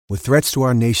With threats to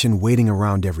our nation waiting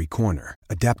around every corner,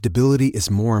 adaptability is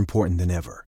more important than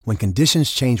ever. When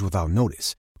conditions change without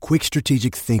notice, quick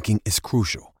strategic thinking is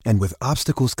crucial. And with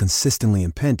obstacles consistently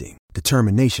impending,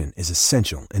 determination is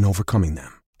essential in overcoming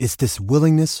them. It's this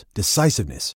willingness,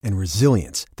 decisiveness, and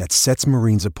resilience that sets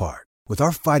Marines apart. With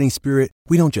our fighting spirit,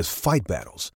 we don't just fight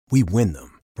battles, we win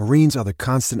them. Marines are the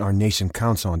constant our nation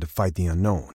counts on to fight the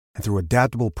unknown. And through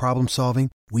adaptable problem solving,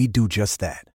 we do just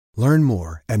that. Learn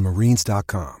more at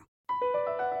marines.com.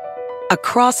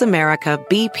 Across America,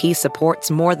 BP supports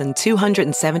more than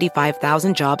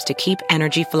 275,000 jobs to keep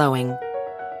energy flowing.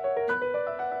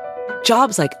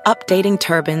 Jobs like updating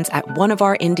turbines at one of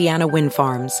our Indiana wind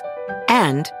farms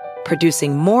and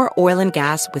producing more oil and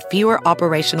gas with fewer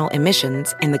operational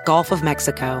emissions in the Gulf of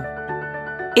Mexico.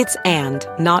 It's and,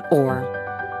 not or.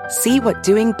 See what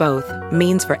doing both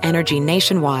means for energy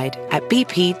nationwide at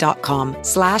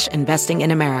bp.com/investing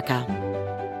in America.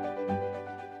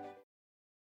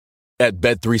 At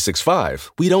Bet365,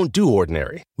 we don't do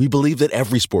ordinary. We believe that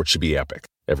every sport should be epic.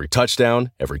 Every touchdown,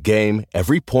 every game,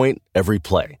 every point, every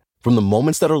play. From the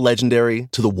moments that are legendary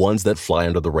to the ones that fly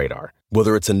under the radar.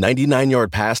 Whether it's a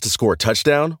 99-yard pass to score a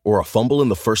touchdown or a fumble in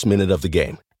the first minute of the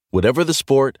game. Whatever the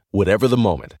sport, whatever the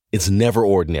moment, it's never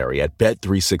ordinary at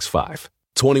Bet365.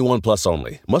 21 plus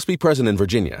only. Must be present in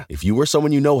Virginia. If you or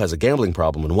someone you know has a gambling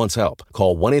problem and wants help,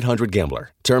 call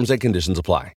 1-800-GAMBLER. Terms and conditions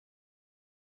apply.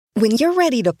 When you're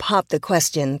ready to pop the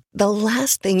question, the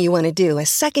last thing you want to do is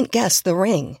second-guess the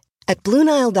ring. At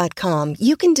BlueNile.com,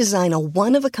 you can design a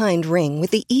one-of-a-kind ring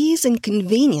with the ease and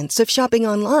convenience of shopping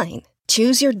online.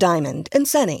 Choose your diamond and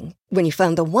setting. When you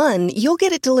find the one, you'll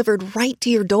get it delivered right to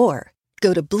your door.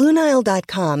 Go to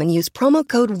BlueNile.com and use promo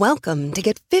code WELCOME to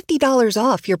get $50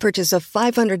 off your purchase of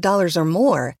 $500 or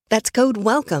more. That's code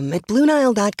WELCOME at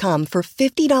BlueNile.com for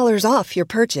 $50 off your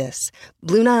purchase.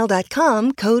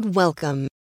 BlueNile.com, code WELCOME.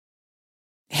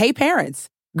 Hey parents,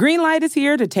 Greenlight is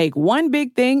here to take one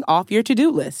big thing off your to-do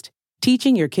list,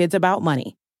 teaching your kids about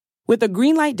money. With a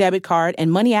Greenlight debit card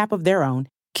and money app of their own,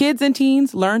 kids and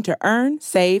teens learn to earn,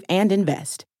 save, and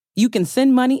invest. You can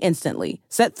send money instantly,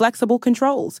 set flexible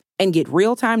controls, and get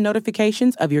real-time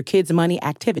notifications of your kids' money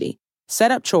activity.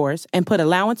 Set up chores and put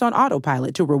allowance on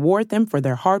autopilot to reward them for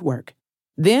their hard work.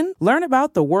 Then learn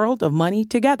about the world of money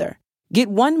together. Get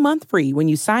 1 month free when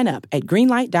you sign up at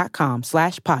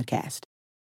greenlight.com/podcast.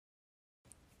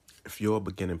 If you're a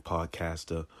beginning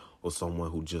podcaster or someone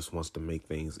who just wants to make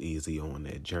things easy on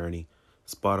their journey,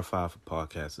 Spotify for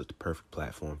Podcasts is the perfect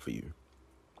platform for you.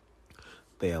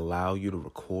 They allow you to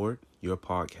record your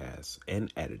podcast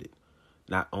and edit it,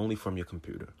 not only from your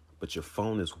computer, but your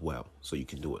phone as well, so you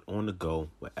can do it on the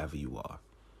go wherever you are.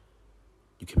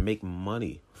 You can make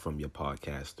money from your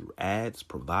podcast through ads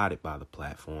provided by the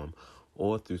platform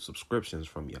or through subscriptions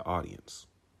from your audience,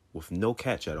 with no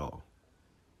catch at all.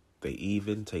 They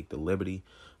even take the liberty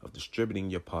of distributing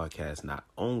your podcast not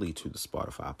only to the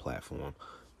Spotify platform,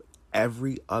 but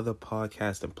every other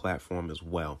podcasting platform as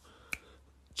well.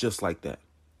 Just like that.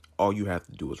 All you have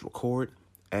to do is record,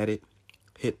 edit,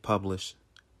 hit publish,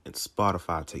 and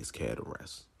Spotify takes care of the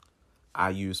rest.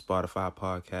 I use Spotify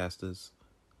Podcasters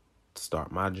to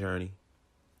start my journey.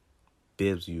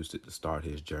 Bibbs used it to start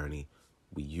his journey.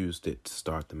 We used it to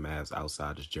start the Mavs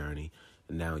Outsiders journey.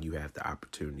 And now you have the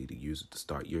opportunity to use it to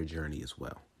start your journey as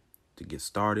well. To get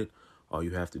started, all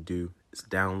you have to do is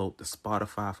download the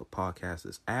Spotify for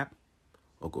Podcasters app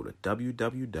or go to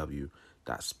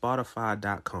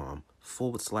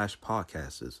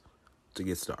www.spotify.com/podcasters to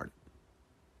get started.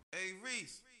 Hey,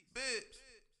 Reese, Bibbs,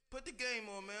 put the game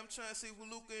on, man. I'm trying to see what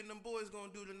Luka and them boys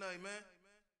gonna do tonight, man.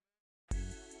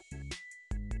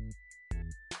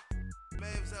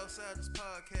 Mavs Outsiders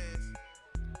Podcast.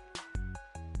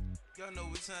 Y'all know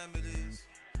what time it is.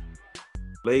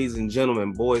 Ladies and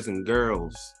gentlemen, boys and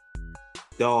girls,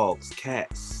 dogs,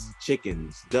 cats,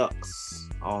 chickens, ducks,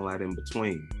 all that in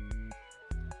between.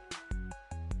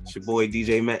 It's your boy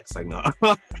DJ Max. Like, no.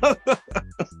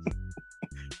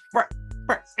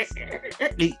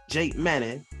 DJ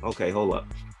Manning. Okay, hold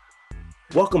up.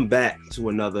 Welcome back to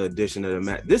another edition of the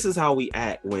Max. This is how we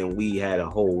act when we had a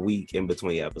whole week in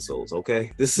between episodes,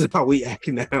 okay? This is how we act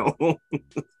now.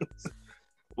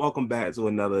 Welcome back to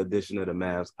another edition of the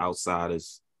Mavs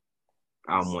Outsiders.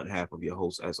 I'm one half of your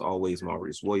host, as always,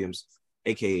 Maurice Williams,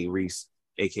 a.k.a. Reese,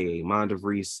 a.k.a. Mind of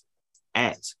Reese,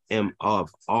 at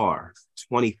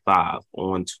MofR25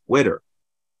 on Twitter.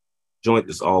 Joined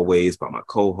as always by my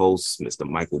co-host, Mr.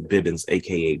 Michael Bibbins,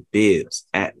 a.k.a. Bibbs,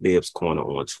 at Bibbs Corner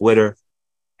on Twitter.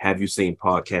 Have you seen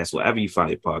podcasts, wherever you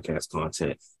find your podcast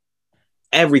content?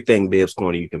 Everything Bibbs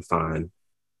Corner you can find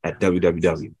at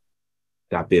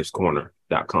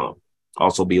www.bibbscorner.com.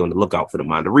 Also be on the lookout for the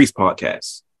Mind of Reese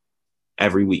podcast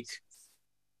every week,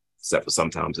 except for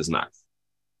sometimes it's not.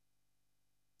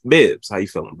 Bibbs, how you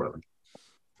feeling, brother?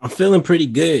 I'm feeling pretty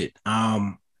good.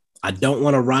 I don't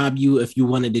want to rob you if you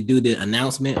wanted to do the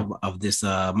announcement of this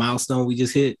milestone we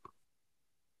just hit,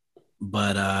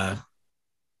 but I'm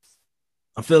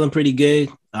feeling pretty good.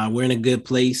 We're in a good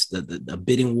place. The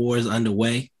bidding war is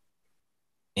underway,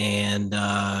 and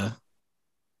the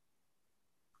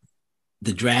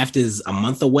draft is a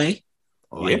month away,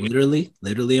 like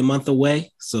literally a month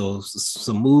away. So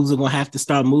some moves are gonna have to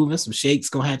start moving. Some shakes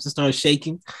gonna have to start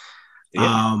shaking.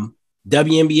 Yeah.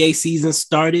 WNBA season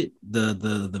started.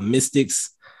 The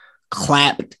Mystics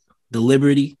clapped the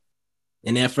Liberty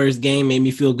in that first game. Made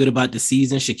me feel good about the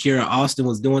season. Shakira Austin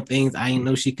was doing things I didn't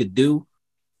know she could do.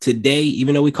 Today,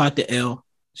 even though we caught the L,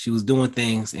 she was doing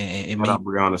things. And Shout out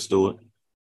Breanna Stewart.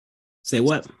 Say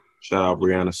what? Shout out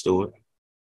Breanna Stewart.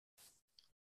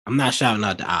 I'm not shouting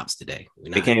out the ops today.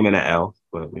 It came in an L,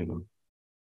 but you know.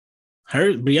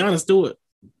 Breanna Stewart,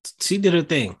 she did her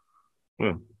thing.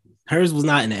 Yeah. Hers was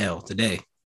not in the L today.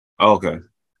 Oh, okay.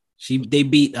 They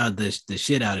beat the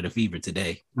shit out of the Fever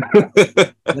today.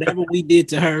 Whatever we did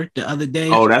to her the other day.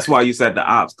 Oh, that's why you said the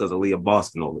ops, because Aaliyah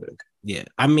Boston over there. Yeah.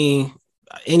 I mean,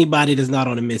 anybody that's not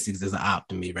on the Mystics is an op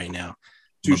to me right now.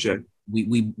 Touche.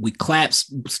 We clapped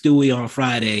Stewie on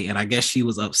Friday, and I guess she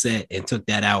was upset and took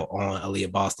that out on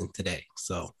Aaliyah Boston today.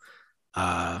 So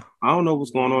I don't know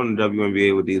what's going on in the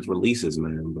WNBA with these releases,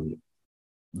 man. But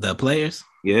the players,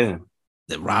 yeah,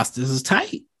 the rosters is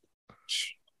tight.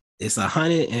 It's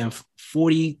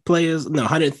 140 players, no,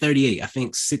 138. I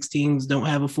think 6 teams don't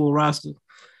have a full roster.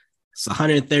 It's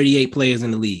 138 players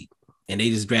in the league, and they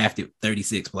just drafted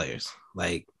 36 players.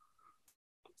 Like,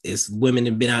 it's women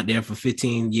that have been out there for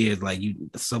 15 years. Like,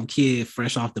 some kid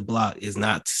fresh off the block is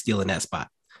not stealing that spot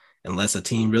unless a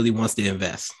team really wants to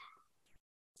invest.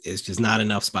 It's just not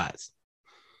enough spots.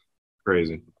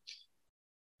 Crazy.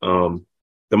 The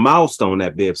milestone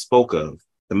that Bibb spoke of,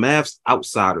 the Mavs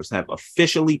Outsiders have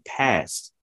officially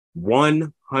passed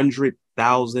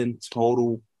 100,000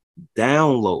 total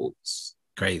downloads.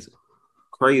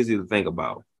 Crazy to think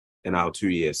about in our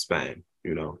 2-year span,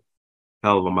 you know.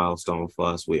 Hell of a milestone for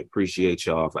us. We appreciate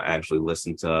y'all for actually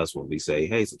listening to us when we say,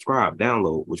 hey, subscribe,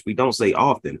 download, which we don't say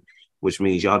often, which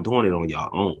means y'all doing it on y'all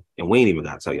own. And we ain't even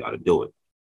got to tell y'all to do it.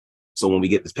 So when we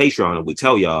get this Patreon and we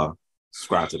tell y'all,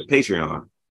 subscribe to the Patreon,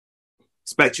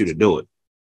 expect you to do it.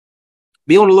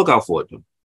 Be on the lookout for it, though.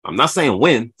 I'm not saying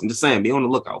when. I'm just saying be on the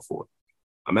lookout for it.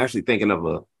 I'm actually thinking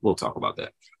of we'll talk about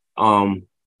that.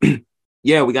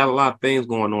 Yeah, we got a lot of things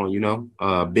going on, you know.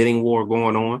 Bidding war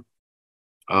going on.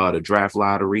 The draft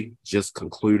lottery just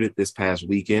concluded this past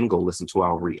weekend. Go listen to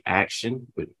our reaction.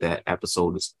 But that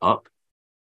episode is up.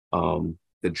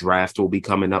 The draft will be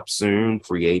coming up soon.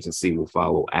 Free agency will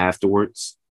follow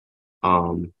afterwards.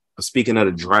 Speaking of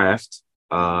the draft,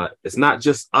 it's not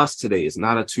just us today. It's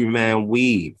not a 2-man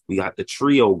weave. We got the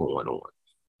trio going on.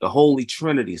 The Holy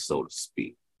Trinity, so to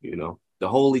speak. You know, the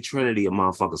Holy Trinity of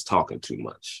motherfuckers talking too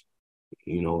much.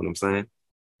 You know what I'm saying?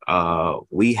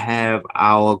 We have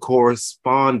our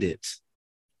correspondent.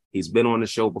 He's been on the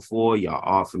show before. Y'all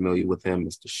are familiar with him,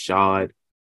 Mr. Shad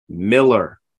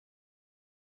Miller.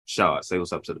 Shad, say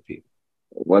what's up to the people.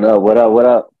 What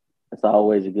up? It's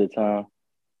always a good time.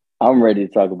 I'm ready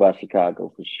to talk about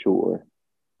Chicago for sure.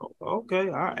 Okay,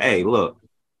 all right. Hey, look,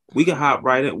 we can hop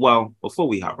right in. Well, before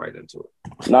we hop right into it.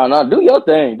 No, do your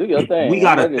thing. We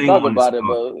got a thing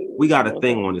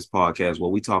on this podcast where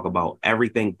we talk about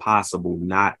everything possible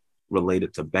not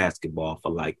related to basketball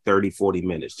for like 30, 40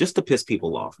 minutes, just to piss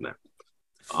people off now.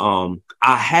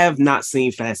 I have not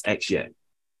seen Fast X yet.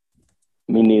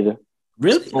 Me neither.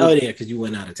 Really? Oh, yeah, because you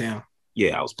went out of town.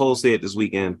 Yeah, I was supposed to see it this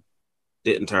weekend.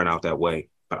 Didn't turn out that way.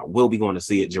 But I will be going to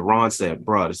see it. Jerron said,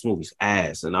 bro, this movie's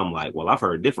ass. And I'm like, well, I've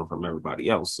heard different from everybody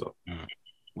else. So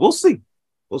we'll see.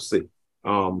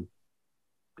 I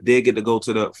did get to go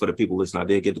for the people listening, I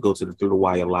did get to go to the Through the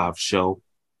Wire live show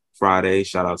Friday.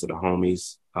 Shout out to the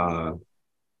homies. I'm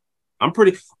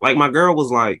pretty, like, my girl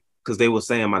was like, because they were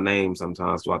saying my name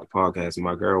sometimes throughout the podcast. And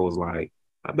my girl was like,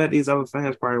 I bet these other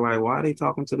fans probably like, why are they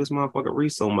talking to this motherfucker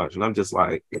Reese so much? And I'm just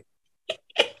like,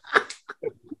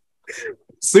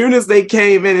 soon as they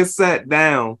came in and sat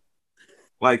down,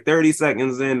 like 30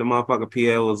 seconds in, the motherfucker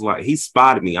PL was like, he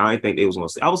spotted me. I didn't think they was going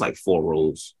to see. I was like 4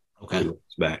 rows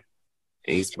back.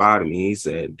 And he spotted me. He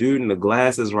said, dude in the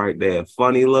glasses right there,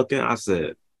 funny looking. I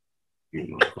said,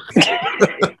 you know.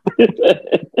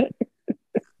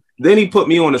 Then he put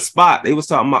me on the spot. They was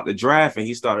talking about the draft, and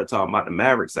he started talking about the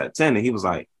Mavericks at 10. And he was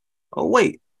like, oh,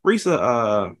 wait, Reese,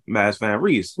 Mavs fan.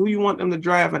 Reese, who you want them to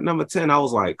draft at number 10? I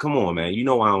was like, come on, man. You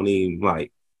know I don't even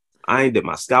like. I ain't did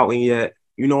my scouting yet.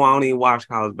 You know I don't even watch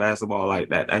college basketball like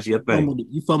that. That's your thing.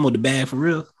 You fumbled the bag for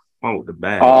real? Fumbled the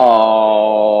bag.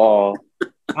 Oh.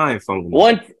 I ain't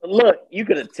fumbling. Look, you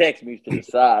could have texted me to the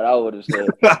side. I would have said,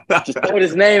 just throw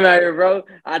his name out here, bro.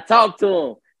 I talked to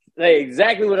him. Say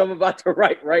exactly what I'm about to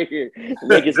write right here.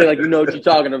 Make it seem like you know what you're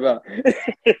talking about.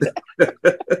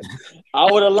 I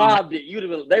would have lobbed it. They would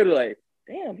have like,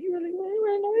 damn, he really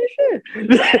know his shit.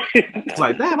 It's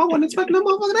like, damn, I wasn't expecting that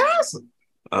motherfucker to answer.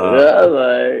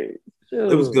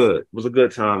 It was good. It was a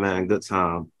good time, man. Good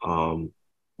time.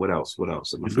 What else?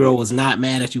 The girl was not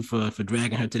mad at you for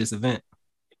dragging her to this event.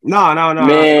 No.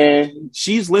 Man.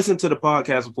 She's listened to the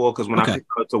podcast before because when I picked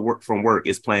her to work from work,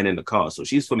 it's playing in the car. So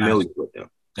she's familiar with them.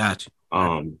 Gotcha.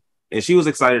 And she was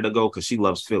excited to go because she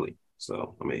loves Philly.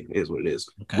 So I mean, it is what it is.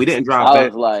 Okay. We didn't drive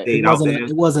back.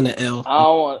 It wasn't an L.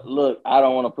 I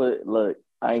don't want to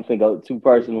I ain't think go too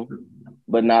personal.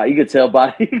 But nah, you could tell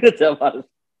by the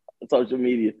social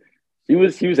media. She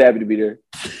was happy to be there.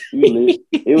 She was lit.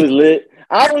 It was lit.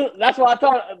 That's why I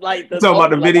thought like talking about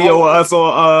the video of us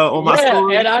on my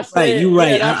story. And I said, you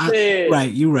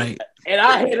right. You right. And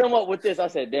I hit him up with this. I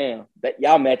said, damn, that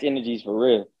y'all match energies for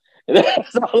real. And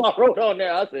that's all I wrote on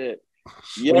there. I said,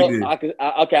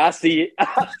 I see it.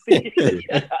 I see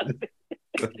it.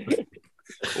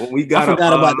 When we got I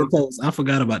forgot about the post. I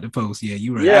forgot about the post. Yeah,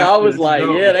 you right. Yeah, I was like,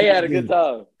 they had a good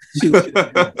time.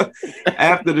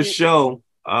 After the show,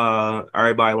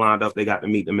 everybody lined up. They got to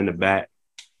meet them in the back.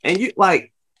 And you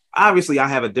like, obviously, I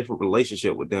have a different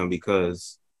relationship with them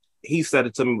because he said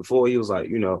it to me before. He was like,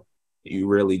 you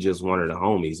really just one of the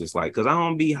homies. It's like, because I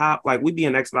don't be hot. Like, we be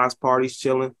in Xbox parties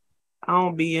chilling. I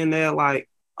don't be in there like,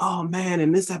 oh, man,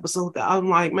 in this episode, I'm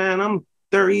like, man, I'm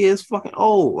 30 years fucking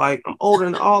old. Like, I'm older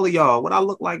than all of y'all. What I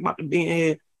look like about to be in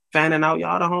here fanning out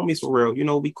y'all the homies for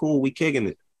real. Be cool. We kicking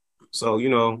it. So,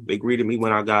 they greeted me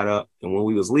when I got up. And when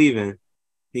we was leaving,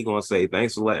 he going to say,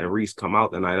 thanks for letting Reese come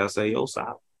out tonight. I say, yo,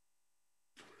 stop.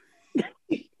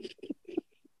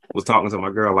 Was talking to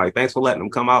my girl like, thanks for letting him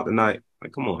come out tonight.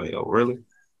 Like, come on, yo, really?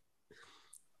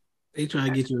 They try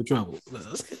to get you in trouble.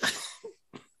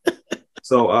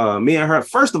 So me and her,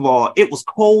 first of all, it was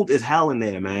cold as hell in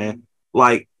there, man.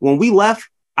 Like, when we left,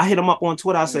 I hit him up on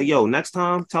Twitter. I said, yo, next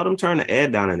time, tell them turn the air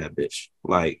down in that bitch.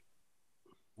 Like,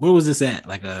 where was this at?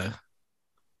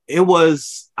 It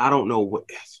was, I don't know what,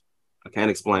 I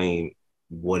can't explain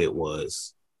what it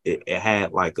was. It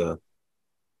had like a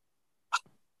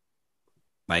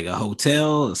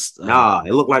hotel? Nah,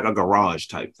 it looked like a garage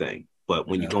type thing. But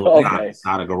when you go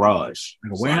inside a garage.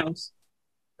 Like a warehouse?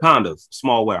 Kind of.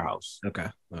 Small warehouse. Okay.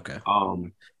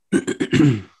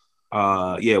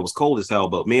 Yeah, it was cold as hell,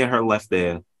 but me and her left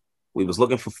there. We was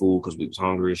looking for food because we was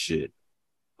hungry as shit.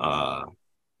 The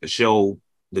show,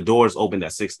 the doors opened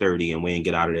at 6:30 and we didn't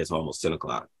get out of there until almost 10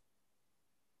 o'clock.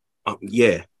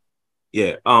 Yeah.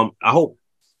 I hope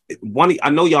I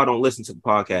know y'all don't listen to the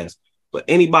podcast, but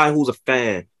anybody who's a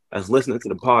fan that's listening to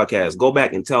the podcast, go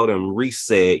back and tell them Reese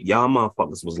said y'all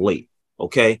motherfuckers was late.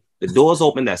 Okay, the doors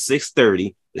opened at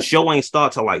 6:30. The show ain't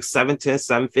start till like 7:10,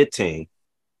 7:15.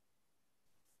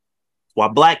 While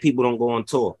black people don't go on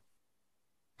tour.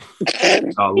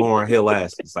 Lauren Hill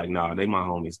asked, it's like, nah, they my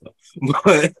homies though.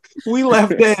 But we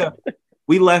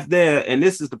left there, and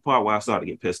this is the part where I started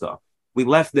to get pissed off. We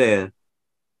left there,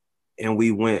 and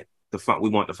we wanted to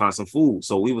find some food.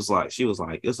 So she was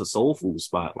like, it's a soul food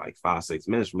spot, like 5-6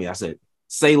 minutes from me. I said,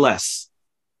 say less.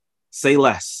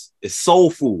 It's soul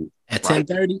food. At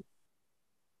 10:30?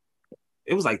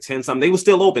 It was like 10 something. They were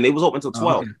still open. They was open till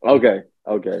 12. Okay.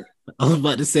 I was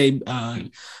about to say, they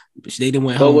didn't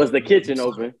went home. So was the kitchen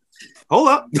open? Hold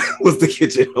up. Was the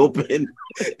kitchen open?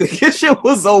 The kitchen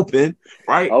was open,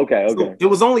 right? Okay. So it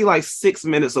was only like 6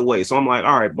 minutes away. So I'm like,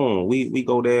 all right, boom. We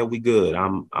go there. We good.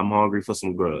 I'm hungry for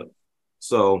some grub.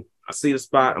 So I see the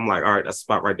spot. I'm like, all right, that's the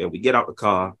spot right there. We get out the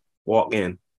car, walk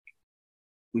in.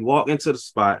 We walk into the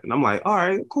spot, and I'm like, all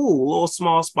right, cool. A little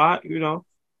small spot,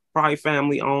 probably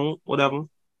family owned, whatever.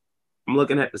 I'm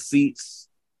looking at the seats.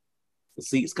 The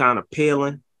seats kind of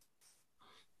peeling.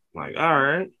 I'm like, all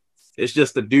right. It's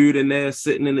just a dude in there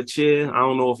sitting in the chair. I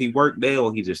don't know if he worked there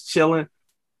or he just chilling.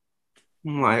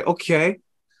 I'm like, okay.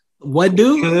 What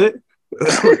dude? Good.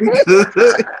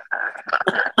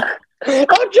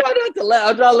 I'm trying not to laugh.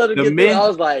 I'm trying to let it get through. I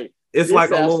was like, it's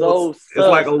like a little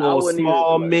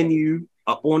small menu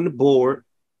up on the board.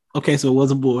 Okay, so it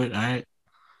was a board. All right.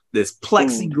 There's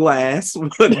plexiglass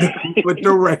with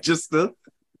the register.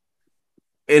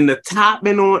 And the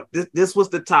topping on this was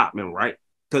the topping, right?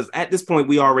 Because at this point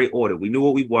we already ordered. We knew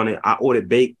what we wanted. I ordered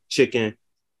baked chicken,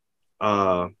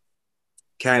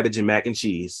 cabbage and mac and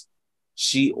cheese.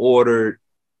 She ordered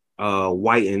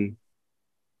whitened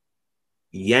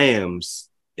yams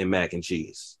and mac and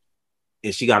cheese.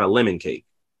 And she got a lemon cake.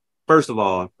 First of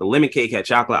all, the lemon cake had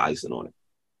chocolate icing on it.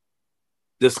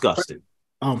 Disgusting.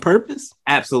 On purpose?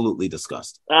 Absolutely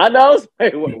disgusting. I know.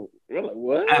 You're like,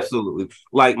 what? Absolutely.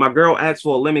 Like, my girl asked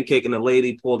for a lemon cake and the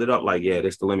lady pulled it up like, yeah,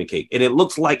 that's the lemon cake. And it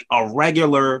looks like a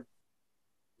regular,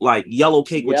 like, yellow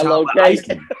cake with chocolate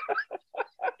icing.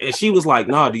 And she was like,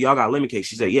 nah, do y'all got lemon cake?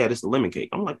 She said, yeah, this is the lemon cake.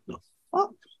 I'm like, the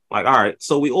fuck? Like, all right.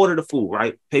 So we order the food,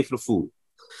 right? Pay for the food.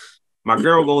 My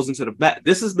girl goes into the back.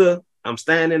 I'm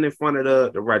standing in front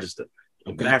of the register.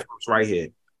 The bathroom's right here.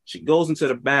 She goes into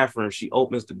the bathroom. She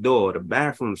opens the door. The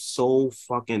bathroom's so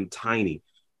fucking tiny.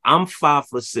 I'm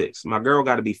 5'6". My girl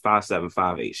got to be 5'7",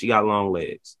 5'8". She got long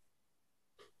legs.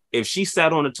 If she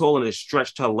sat on the toilet and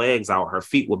stretched her legs out, her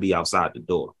feet would be outside the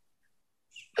door.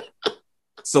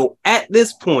 So at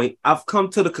this point, I've come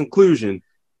to the conclusion,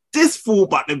 this food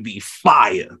about to be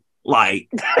fire. Like,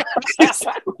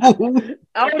 I would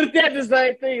have said the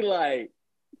same thing. Like,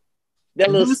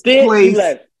 that little stick,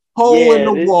 like, hole in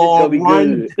the wall.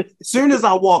 Run. As soon as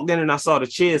I walked in and I saw the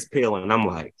chairs peeling, I'm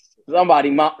like, somebody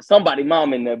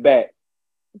mom in their back.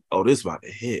 Oh, this about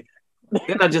to hit.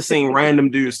 Then I just seen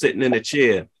random dude sitting in a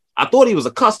chair. I thought he was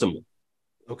a customer.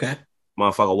 Okay.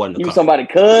 Motherfucker wasn't a customer. Somebody's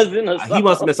cousin or something. He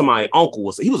must have been somebody's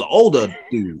uncle. He was an older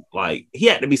dude. Like, he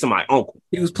had to be somebody's uncle.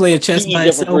 He was playing chess by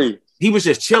himself. He was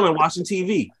just chilling, watching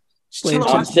TV.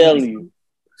 I'm telling you.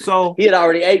 So he had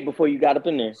already ate before you got up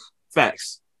in there.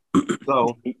 Facts.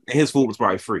 So, and his food was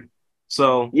probably free.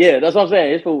 So yeah, that's what I'm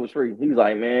saying. His food was free. He was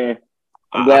like, man,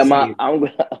 I'm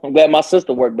glad my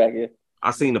sister worked back here.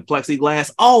 I seen the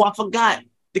plexiglass. Oh, I forgot.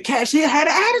 The cashier had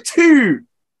an attitude.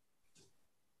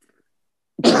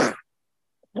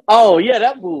 Oh yeah,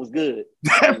 that food was good.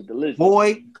 That was delicious.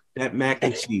 Boy, that mac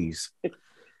and cheese.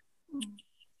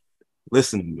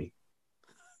 Listen to me.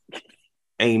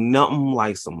 Ain't nothing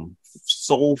like some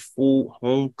soul food,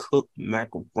 home cooked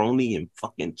macaroni and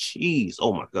fucking cheese.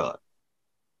 Oh my God.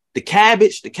 The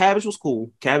cabbage was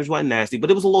cool. Cabbage wasn't nasty,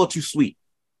 but it was a little too sweet.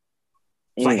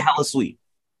 It's like hella sweet.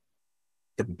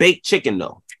 The baked chicken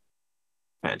though,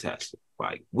 fantastic.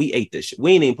 Like, we ate this shit.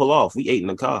 We ain't even pull off. We ate in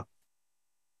the car.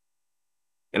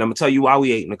 And I'm gonna tell you why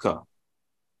we ate in the car.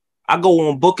 I go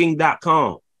on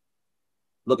booking.com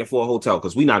looking for a hotel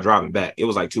because we not driving back. It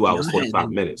was like 2 hours, 45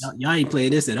 minutes. Y'all ain't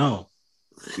playing this at all.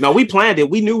 No, we planned it.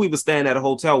 We knew we were staying at a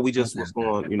hotel. We just was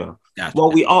going, Gotcha.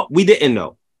 Well, we didn't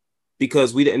know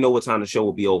because we didn't know what time the show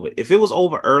would be over. If it was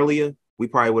over earlier, we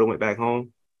probably would have went back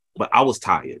home. But I was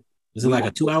tired. Is it like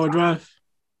a 2-hour drive?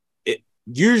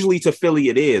 Usually to Philly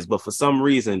it is, but for some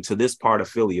reason to this part of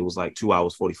Philly it was like 2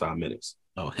 hours 45 minutes.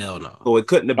 Oh hell no! So it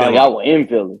couldn't have been. Y'all were in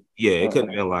Philly. Yeah, it couldn't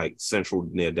have been like central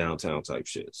near downtown type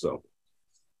shit. So,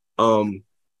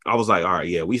 I was like, all right,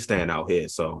 yeah, we stand out here.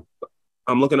 So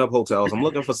I'm looking up hotels. I'm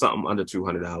looking for something under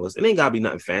 $200. It ain't gotta be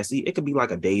nothing fancy. It could be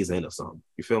like a Days Inn or something.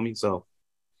 You feel me? So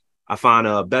I find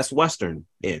a Best Western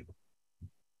Inn.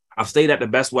 I've stayed at the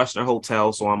Best Western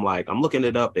Hotel, so I'm like, I'm looking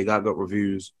it up. They got good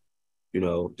reviews.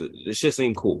 The shit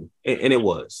seemed cool, and it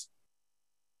was.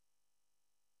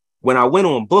 When I went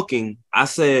on Booking, I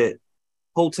said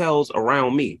hotels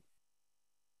around me.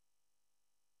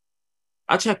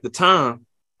 I checked the time.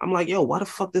 I'm like, yo, why the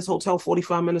fuck this hotel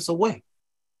 45 minutes away?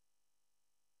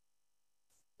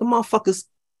 The motherfuckers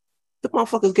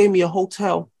gave me a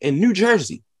hotel in New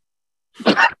Jersey.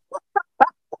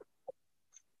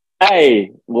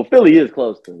 Hey, well, Philly is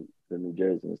close to New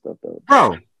Jersey and stuff, though.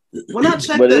 Bro, when I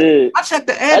checked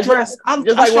the address,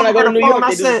 just like when I go to New York,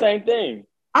 they do the same thing.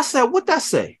 I said, what that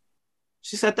say?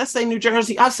 She said, that say New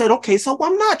Jersey. I said, okay, so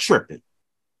I'm not tripping.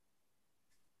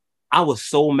 I was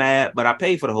so mad, but I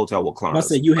paid for the hotel with Klarna. I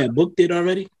said you had booked it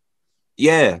already?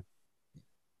 Yeah.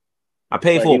 I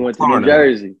paid for went Klarna. To New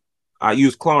Jersey. I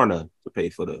used Klarna to pay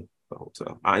for the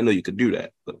hotel. I didn't know you could do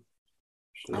that. But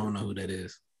I don't know who that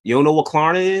is. You don't know what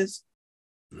Klarna is?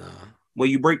 No. Where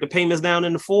you break the payments down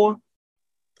into 4?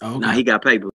 Oh, okay. Nah, he got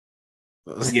paper.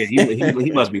 Yeah,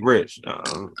 he must be rich.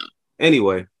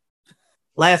 Anyway,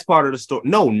 last part of the story.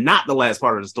 No, not the last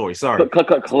part of the story. Sorry.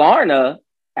 Klarna.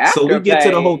 So we get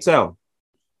to the hotel.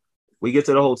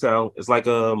 It's like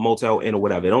a Motel Inn or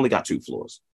whatever. It only got 2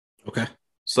 floors. Okay.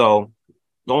 So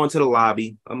going to the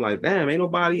lobby, I'm like, damn, ain't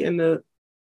nobody in the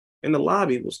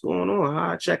lobby. What's going on?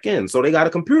 How I check in? So they got a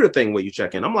computer thing where you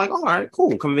check in. I'm like, all right,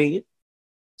 cool, convenient.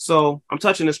 So I'm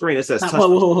touching the screen. It says,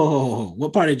 whoa.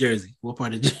 What part of Jersey?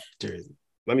 Jersey?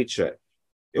 Let me check.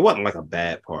 It wasn't like a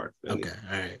bad part. Okay,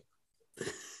 all right.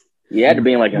 You had to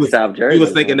be in like in South Jersey. You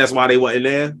was thinking that's why they wasn't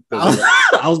there?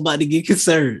 I was about to get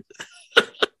concerned.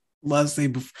 I'm about to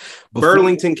say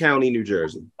Burlington County, New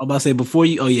Jersey. I'm about to say before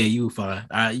you. Oh yeah, you were fine.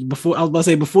 All right. Before I was about to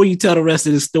say before you tell the rest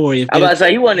of the story. I was about to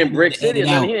say he wasn't in Brick City or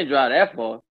nothing. He didn't drive that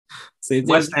far.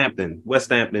 West Hampton,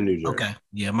 New Jersey. Okay.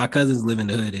 Yeah, my cousins live in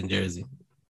the hood in Jersey.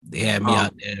 They had me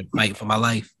out there fighting for my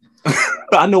life.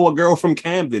 I know a girl from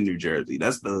Camden, New Jersey.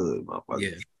 That's the hood, motherfucker.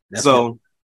 Yeah. So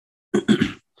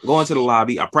going to the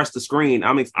lobby, I press the screen.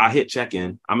 I hit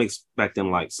check-in. I'm expecting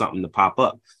like something to pop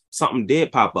up. Something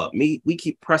did pop up. We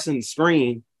keep pressing the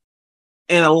screen,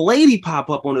 and a lady pop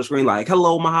up on the screen like,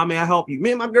 "Hello, Maha, may I help you?"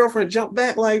 Me and my girlfriend jumped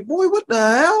back like, "Boy, what the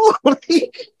hell?"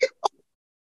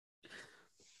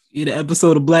 In the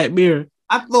episode of Black Mirror.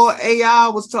 I thought AI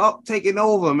was taking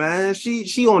over, man.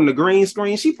 She on the green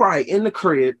screen. She probably in the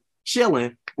crib,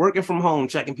 chilling, working from home,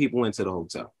 checking people into the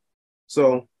hotel.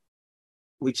 So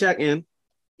we check in,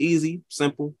 easy,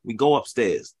 simple. We go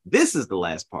upstairs. This is the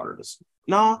last part of this.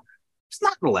 No, it's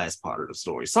not the last part of the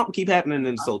story. Something keep happening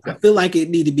in the hotel. I feel like it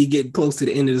need to be getting close to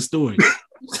the end of the story.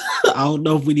 I don't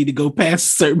know if we need to go past a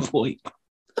certain point.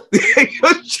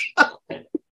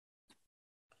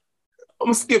 I'm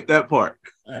gonna skip that part.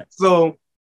 Right. So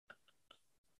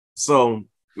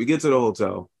we get to the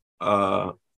hotel.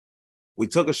 We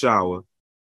took a shower.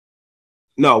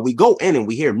 No, we go in and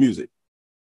we hear music.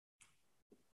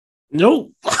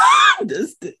 Nope.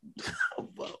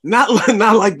 not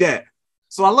like that.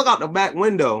 So I look out the back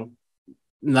window.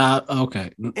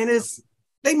 Okay. And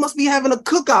they must be having a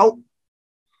cookout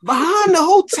behind the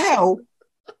hotel.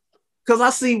 Because I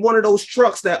see one of those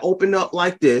trucks that open up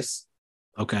like this.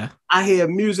 Okay. I hear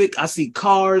music, I see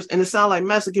cars, and it sounds like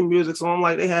Mexican music. So I'm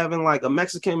like, they having like a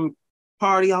Mexican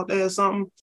party out there or something.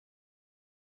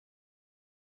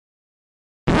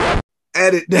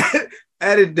 Edit that out.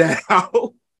 Edit that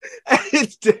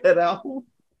out.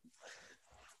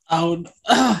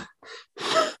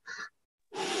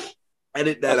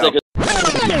 Edit that out.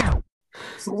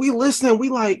 So we listen, we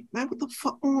like, man, what the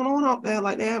fuck going on out there?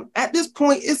 Like, at this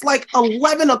point, it's like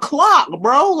 11 o'clock,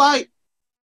 bro. Like,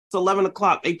 it's 11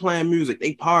 o'clock. They playing music.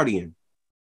 They partying.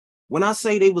 When I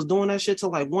say they was doing that shit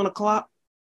till like 1 o'clock,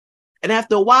 and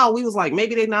after a while, we was like,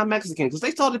 maybe they not Mexican because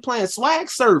they started playing swag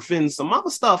surf and some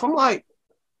other stuff. I'm like,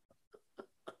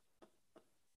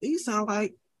 these sound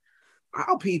like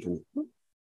our people.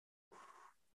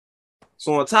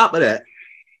 So on top of that,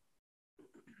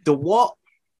 the wall.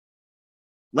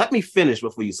 Let me finish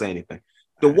before you say anything.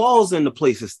 The walls in the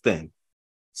place is thin.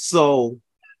 So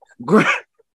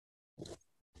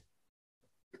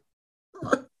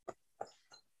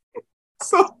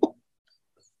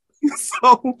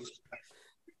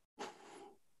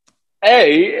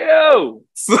hey, yo.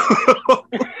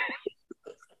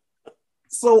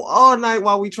 So all night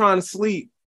while we trying to sleep,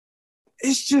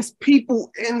 it's just people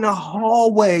in the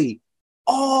hallway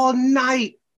all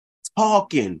night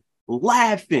talking,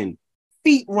 laughing,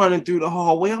 feet running through the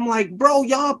hallway. I'm like, bro,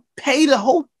 y'all pay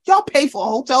for a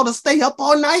hotel to stay up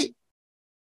all night?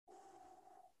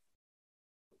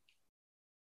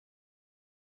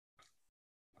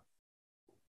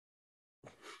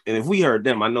 And if we heard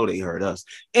them, I know they heard us.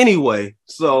 Anyway,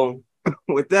 so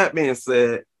with that being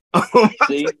said,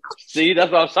 see,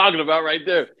 that's what I was talking about right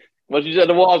there. Once you said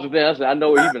the walls were thin, I said, I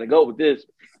know where he's gonna go with this.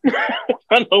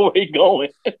 I know where he's going.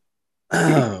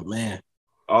 Oh man.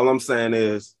 All I'm saying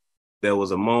is there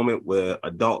was a moment where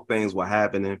adult things were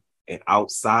happening, and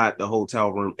outside the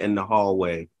hotel room in the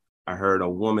hallway, I heard a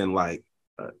woman like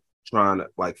trying to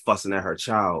like fussing at her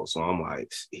child. So I'm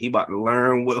like, he about to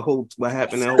learn what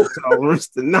happened in hotel rooms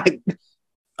tonight.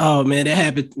 Oh man, that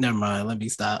happened. Never mind. Let me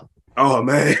stop. Oh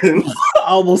man, I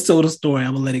almost told a story.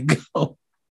 I'm gonna let it go.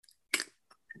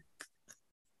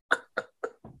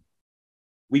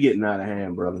 We getting out of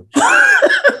hand, brother.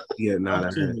 Getting out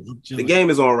of hand. The game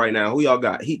is on right now. Who y'all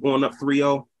got? Heat going up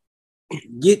 3-0.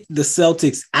 Get the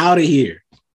Celtics out of here.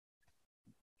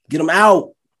 Get them out.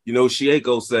 You know,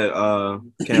 Shieko said,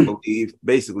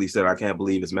 basically said, I can't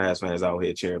believe it's Mavs fans out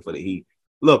here cheering for the Heat.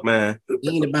 Look, man. It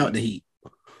ain't about the Heat.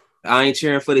 I ain't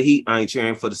cheering for the Heat. I ain't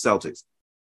cheering for the Celtics.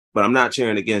 But I'm not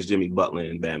cheering against Jimmy Butler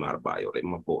and Bam Adebayo. They're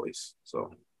my boys.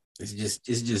 So it's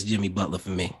just Jimmy Butler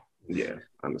for me. Yeah,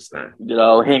 I understand. You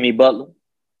know, Hemi Butler.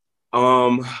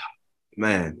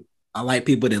 Man. I like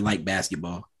people that like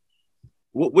basketball.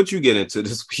 What you get into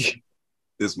this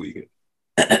weekend?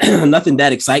 Nothing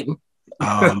that exciting.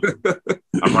 I'm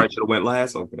right, should have went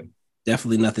last. Okay.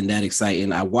 Definitely nothing that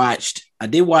exciting. I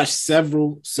did watch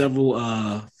several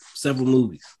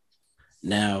movies.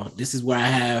 Now, this is where I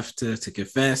have to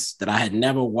confess that I had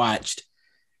never watched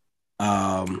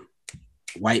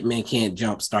White Men Can't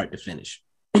Jump start to finish.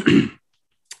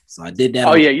 So I did that.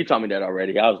 Oh, yeah, you told me that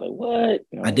already. I was like, what?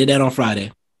 No. I did that on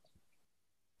Friday.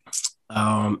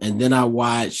 And then I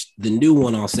watched the new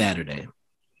one on Saturday.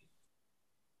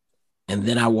 And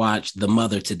then I watched The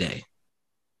Mother today.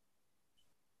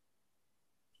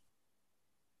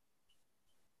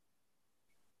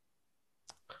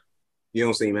 You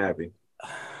don't seem happy.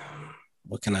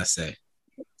 What can I say?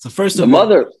 So first The of all,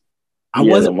 mother. I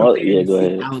wasn't prepared to go see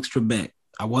ahead. Alex Trebek.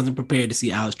 I wasn't prepared to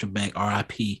see Alex Trebek,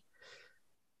 R.I.P.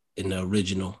 in the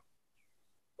original.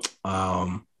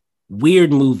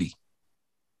 Weird movie.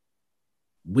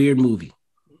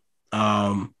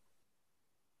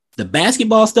 The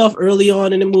basketball stuff early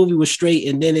on in the movie was straight,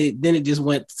 and then it just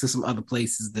went to some other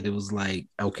places that it was like,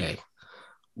 okay,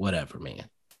 whatever, man.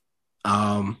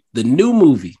 The new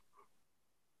movie,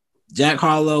 Jack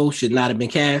Harlow should not have been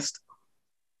cast.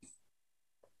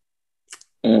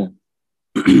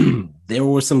 There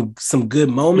were some good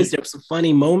moments. There were some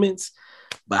funny moments,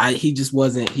 but he just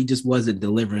wasn't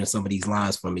delivering some of these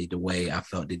lines for me the way I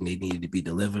felt that they needed to be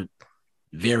delivered.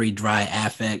 Very dry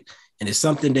affect, and it's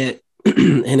something that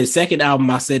in his second album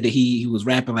I said that he was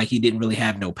rapping like he didn't really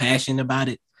have no passion about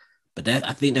it, but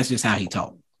I think that's just how he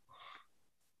talked.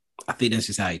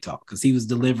 Because he was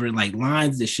delivering like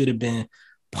lines that should have been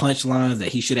punchlines that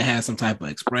he should have had some type of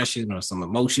expression or some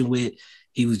emotion with.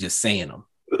 He was just saying them.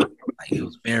 Like it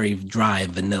was very dry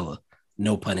and vanilla,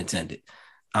 no pun intended.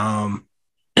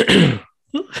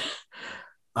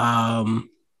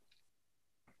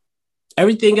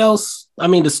 Everything else, I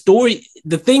mean, the story,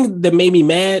 the thing that made me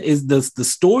mad is the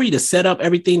story to set up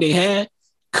everything they had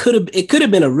could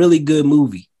have been a really good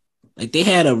movie. Like they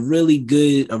had a really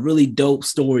dope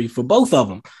story for both of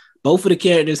them. Both of the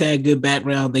characters had good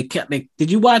background.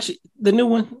 Did you watch the new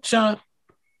one, Sean?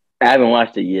 I haven't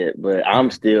watched it yet, but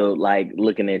I'm still like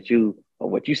looking at you or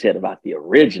what you said about the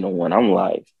original one. I'm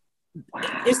like, wow.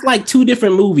 It's like two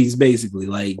different movies, basically.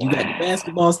 Like you got the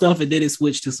basketball stuff, and then it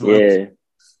switched to some other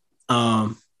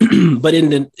stuff. But in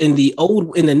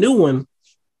the new one,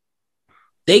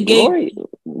 they gave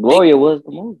Gloria was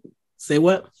the movie. Say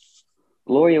what?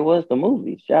 Gloria was the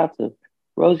movie. Shout out to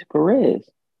Rosie Perez.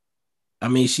 I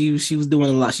mean, she was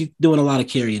doing a lot. She's doing a lot of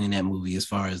carrying in that movie as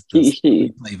far as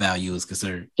the play value is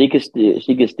concerned. She could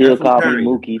still call me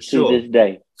Mookie to this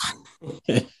day.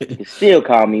 She could still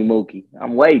call me Mookie.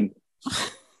 I'm waiting.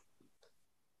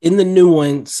 In the new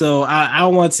one, so I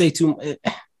don't want to say too.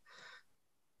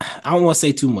 I don't want to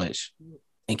say too much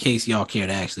in case y'all care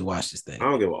to actually watch this thing.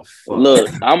 I don't give a fuck. Look,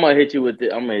 I'm gonna hit you with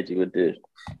this.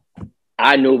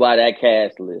 I knew by that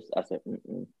cast list. I said,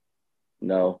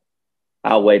 no.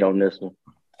 I'll wait on this one.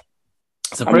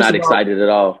 So I'm not excited at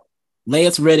all.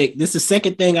 Lance Reddick, this is the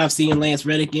second thing I've seen Lance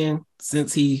Reddick in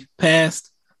since he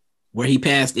passed, where he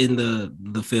passed in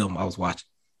the film I was watching.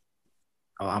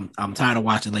 I'm tired of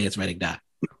watching Lance Reddick die.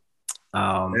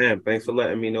 Man, thanks for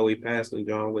letting me know he passed in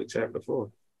John Wick Chapter 4.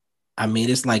 I mean,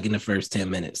 it's like in the first 10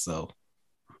 minutes, so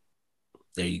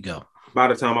there you go. By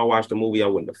the time I watch the movie, I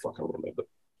wouldn't have fucking remembered.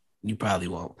 You probably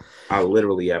won't. I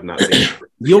literally have not seen it.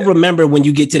 You'll remember when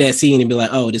you get to that scene and be like,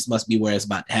 oh, this must be where it's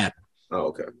about to happen. Oh,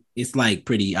 okay. It's like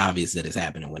pretty obvious that it's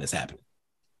happening when it's happening.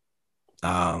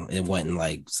 It wasn't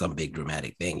like some big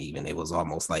dramatic thing even. It was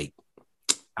almost like,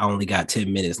 I only got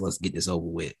 10 minutes. Let's get this over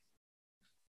with.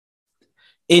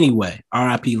 Anyway,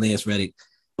 R.I.P. Lance Reddick.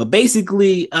 But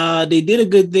basically, they did a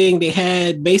good thing. They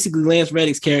had basically Lance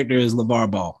Reddick's character is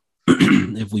LeVar Ball,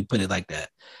 if we put it like that.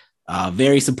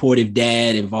 Very supportive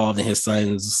dad involved in his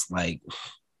son's like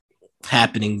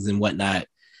happenings and whatnot.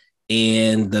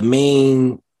 And the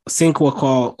main Cinqua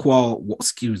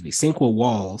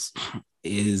Walls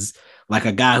is like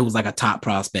a guy who's like a top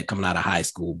prospect coming out of high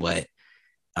school, but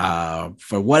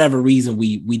for whatever reason,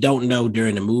 we don't know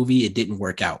during the movie, it didn't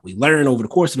work out. We learn over the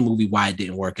course of the movie why it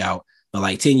didn't work out, but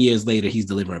like 10 years later, he's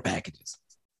delivering packages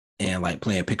and like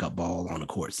playing pickup ball on the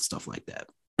courts and stuff like that.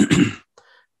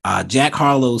 Jack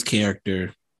Harlow's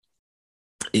character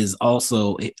is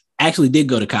also actually did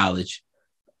go to college,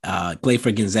 played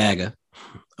for Gonzaga,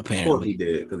 apparently. Well, he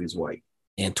did because he's white.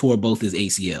 And tore both his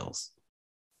ACLs.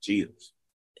 Jesus.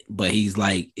 But he's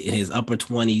like in his upper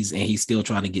 20s and he's still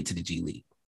trying to get to the G League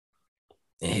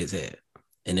in his head.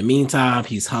 In the meantime,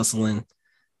 he's hustling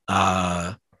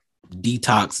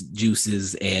detox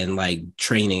juices and like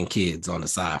training kids on the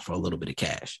side for a little bit of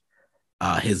cash.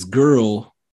 His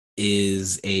girl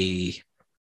is a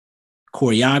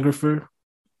choreographer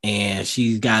and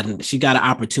she got an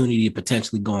opportunity to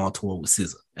potentially go on tour with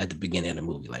SZA at the beginning of the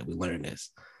movie. Like we learned this.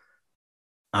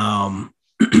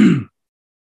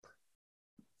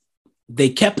 They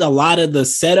kept a lot of the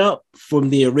setup from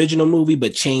the original movie,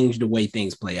 but changed the way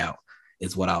things play out,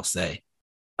 is what I'll say.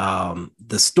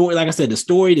 The story, like I said, the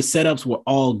setups were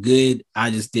all good. I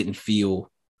just didn't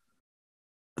feel,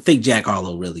 I think Jack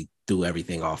Harlow really threw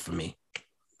everything off for me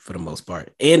for the most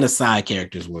part. And the side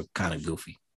characters were kind of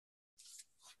goofy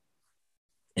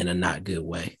in a not good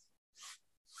way.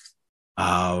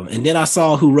 And then I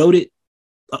saw who wrote it.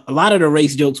 A lot of the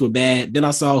race jokes were bad. Then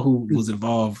I saw who was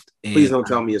involved. Please don't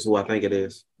tell me it's who I think it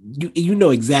is. You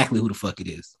know exactly who the fuck it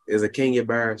is. Is it Kenya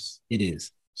Barris? It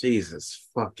is. Jesus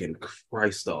fucking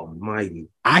Christ almighty.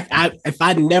 I if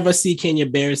I never see Kenya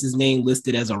Barris's name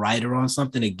listed as a writer on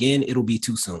something again, it'll be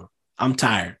too soon. I'm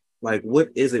tired. Like, what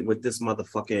is it with this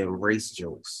motherfucking race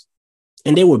jokes?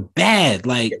 And they were bad.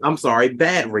 Like, I'm sorry,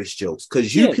 bad race jokes.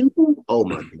 Because you people, oh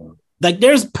my God. Like,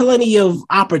 there's plenty of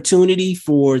opportunity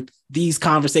for these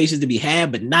conversations to be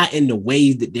had, but not in the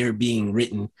ways that they're being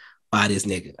written by this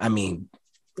nigga. I mean,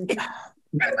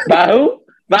 by who?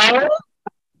 By who?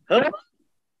 Huh?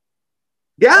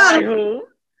 Yeah. Who?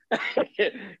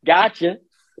 Gotcha.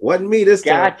 Wasn't me this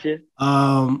time. Gotcha.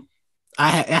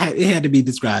 It had to be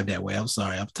described that way. I'm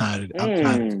sorry. I'm tired. I'm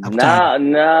tired.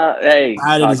 Nah. Hey,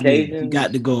 tired of this nigga. You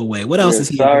got to go away. What else is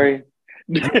he? Sorry.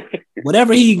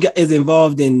 Whatever he is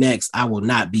involved in next, I will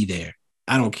not be there.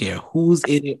 I don't care who's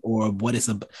in it or what it's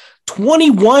about.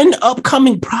 21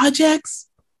 upcoming projects.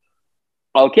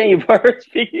 Oh, can you first?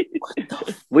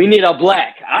 We need a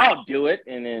black. I'll do it,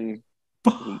 and then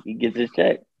he gets his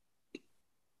check.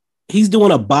 He's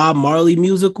doing a Bob Marley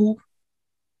musical.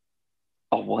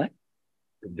 A what?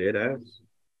 Dead ass.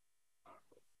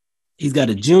 He's got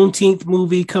a Juneteenth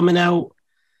movie coming out.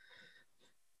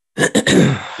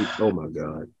 Oh my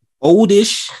God.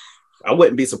 Oldish. I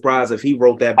wouldn't be surprised if he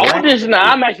wrote that. Oldish. No,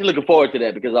 I'm actually looking forward to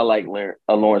that because I like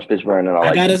Lawrence Fishburne, and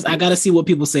I gotta see what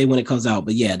people say when it comes out.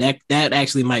 But yeah, that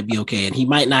actually might be okay, and he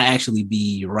might not actually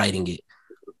be writing it.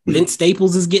 Vince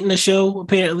Staples is getting a show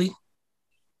apparently.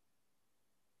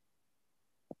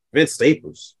 Vince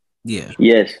Staples. Yeah.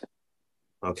 Yes.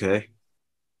 Okay.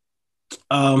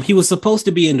 He was supposed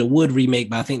to be in the Wood remake,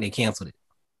 but I think they canceled it.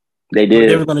 They did.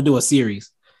 They were going to do a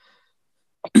series.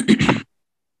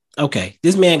 Okay,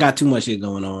 this man got too much shit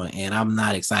going on, and I'm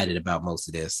not excited about most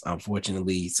of this.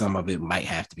 Unfortunately, some of it might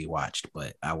have to be watched,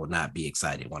 but I will not be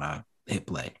excited when I hit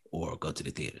play or go to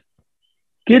the theater.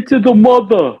 Get to the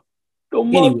mother. The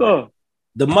mother. Anyway,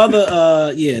 the mother.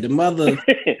 The mother.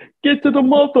 Get to the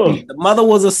mother. The mother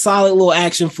was a solid little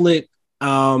action flick.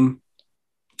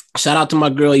 Shout out to my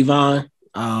girl Yvonne.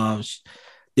 She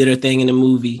did her thing in the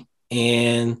movie,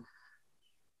 and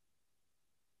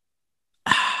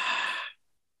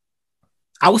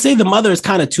I would say the mother is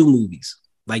kind of two movies.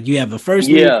 Like you have the first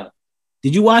movie.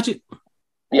 Did you watch it?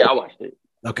 Yeah, I watched it.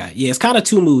 Okay. Yeah, it's kind of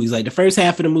two movies. Like the first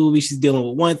half of the movie, she's dealing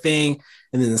with one thing,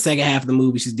 and then the second half of the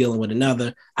movie, she's dealing with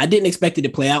another. I didn't expect it to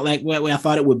play out like that way. I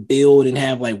thought it would build and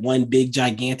have like one big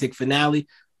gigantic finale,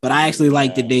 but I actually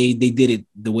liked that they did it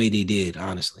the way they did,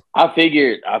 honestly. I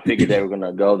figured they were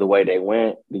gonna go the way they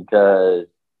went because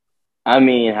I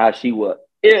mean how she was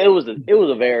it was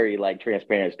a very like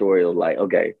transparent story of like,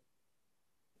 okay,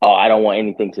 oh, I don't want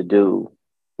anything to do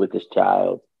with this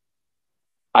child.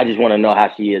 I just want to know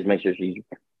how she is, make sure she's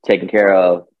taken care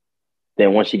of.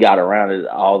 Then once she got around it,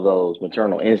 all those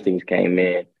maternal instincts came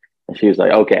in. And she was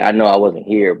like, okay, I know I wasn't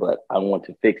here, but I want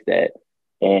to fix that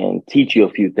and teach you a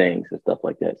few things and stuff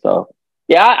like that. So,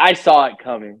 yeah, I saw it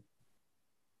coming.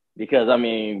 Because, I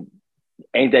mean,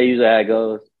 ain't that usually how it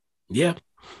goes? Yeah.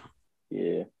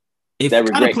 Yeah. It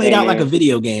kind of played out like a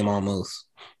video game almost.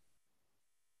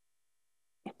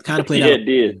 Kind of played out. Yeah, it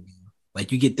did.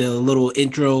 Like you get the little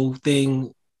intro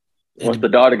thing. Once the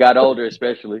daughter got older,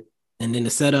 especially. And then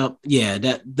the setup. Yeah,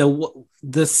 that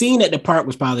the scene at the park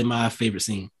was probably my favorite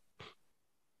scene.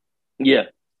 Yeah.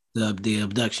 The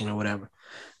abduction or whatever.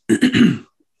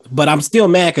 But I'm still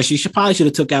mad because she probably should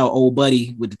have took out old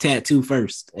buddy with the tattoo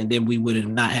first, and then we would have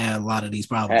not had a lot of these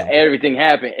problems. Everything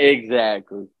happened.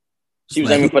 Exactly. She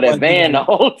was aiming for that van the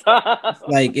whole time.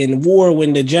 Like in war,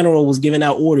 when the general was giving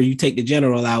out order, you take the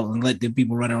general out and let the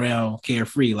people run around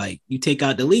carefree. Like you take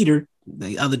out the leader,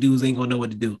 the other dudes ain't gonna know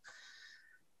what to do.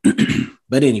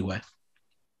 But anyway,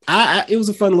 it was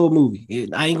a fun little movie.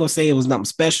 I ain't gonna say it was nothing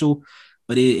special,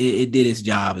 but it did its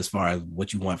job as far as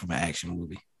what you want from an action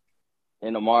movie.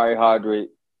 And Amari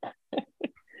Hardwick,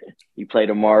 he played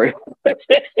Amari.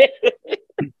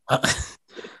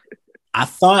 I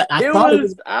thought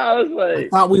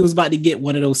we was about to get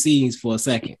one of those scenes for a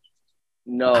second.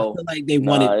 No, I feel like they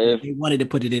wanted to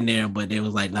put it in there, but they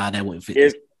was like, nah, that wouldn't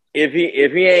fit. If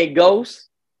he ain't Ghost,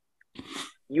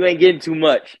 you ain't getting too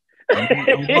much.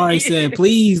 Amari said,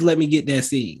 please let me get that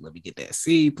scene. Let me get that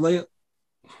scene, player.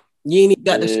 You ain't even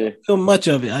got to show much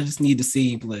of it. I just need the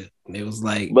scene, player. And it was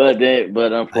like, but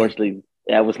unfortunately,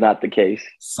 that was not the case.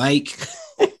 Psych.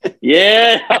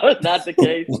 Yeah, that was not the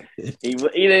case. He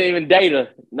didn't even date her.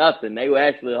 Nothing. They were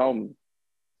actually homies.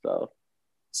 So,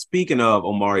 speaking of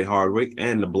Omari Hardwick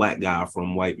and the black guy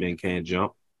from White Men Can't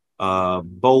Jump,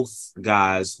 both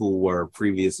guys who were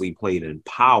previously played in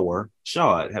Power.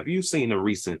 Shad, have you seen a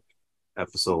recent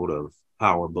episode of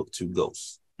Power Book 2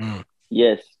 Ghosts?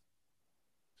 yes.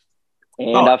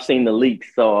 And I've seen the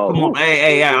leaks. So, come on,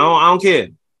 hey, I don't care.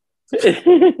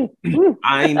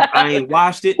 I ain't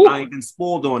watched it. I ain't been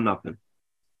spoiled on nothing.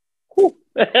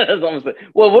 That's what I'm saying.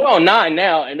 Well, we're on 9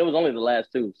 now, and it was only the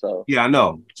last 2. So yeah, I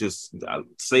know. Just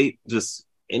say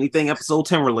anything episode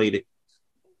 10 related.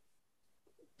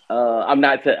 I'm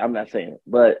not saying it,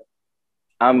 but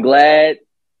I'm glad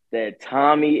that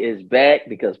Tommy is back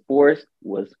because Force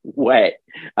was whack.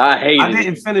 I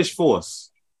didn't finish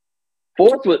Force.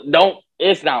 Force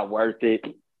it's not worth it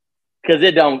because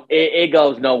it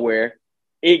goes nowhere.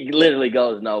 It literally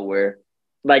goes nowhere.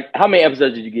 Like, how many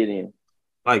episodes did you get in?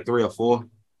 Like 3 or 4.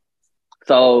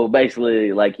 So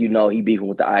basically, like, he beefing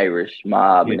with the Irish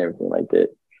mob and everything like that.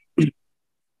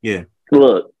 Yeah.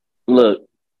 Look,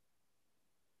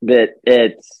 that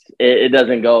it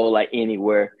doesn't go like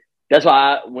anywhere. That's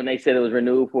why when they said it was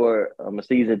renewed for a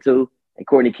season 2 and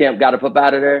Courtney Kemp got up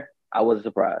out of there, I wasn't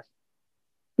surprised.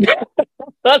 I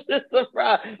wasn't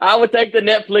surprised. I would take the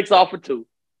Netflix offer too.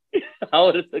 I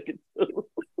would have took it too.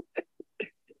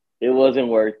 It wasn't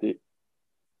worth it.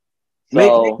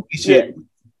 So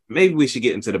maybe we should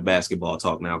get into the basketball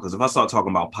talk now, because if I start talking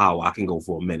about Power, I can go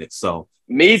for a minute. So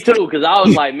me too, because I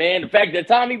was like, man, the fact that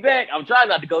Tommy back, I'm trying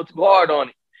not to go too hard on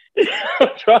it. I'm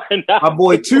trying not. My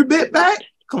boy 2-Bit back?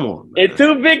 Come on, man. And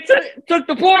 2-Bit took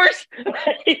the force.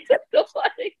 He took the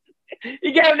fight.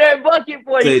 He gave him that bucket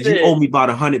for you. You owe me about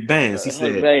 100 bands. He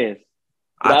said, bands.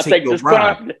 I'll take your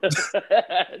ride.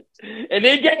 And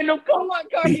then gave him the car.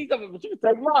 He's like, but you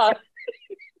can take mine.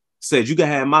 Said, you can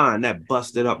have mine. That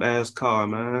busted up ass car,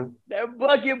 man. That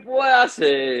bucket boy, I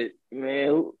said,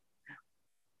 man.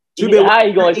 How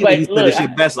you going to explain? He said, it's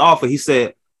your best offer. He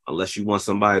said, unless you want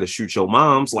somebody to shoot your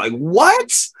moms. Like,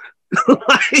 what? No,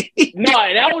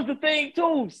 and that was the thing,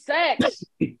 too. Sax.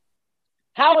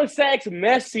 How is Sax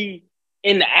messy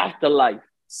in the afterlife?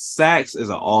 Sax is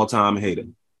an all-time hater.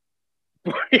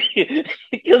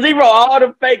 Because he wrote all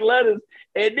the fake letters.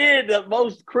 And then the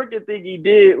most crooked thing he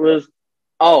did was,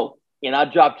 and I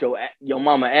dropped your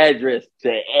mama address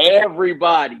to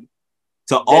everybody.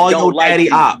 To all your daddy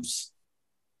ops.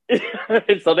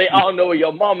 So they all know where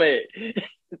your mama is.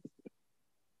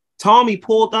 Tommy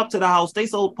pulled up to the house. They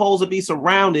supposed to be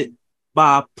surrounded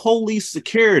by police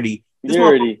security. This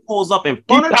motherfucker pulls up in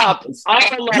front of cops,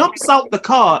 jumps out the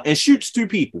car, and shoots 2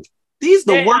 people. These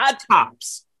the worst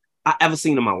cops I ever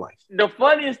seen in my life. The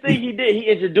funniest thing he did, he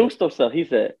introduced himself. He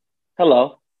said,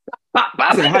 hello.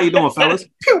 I said, how you doing, fellas?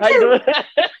 How you doing?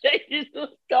 He's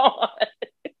just gone.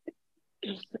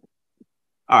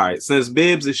 All right, since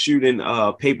Bibbs is shooting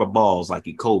paper balls like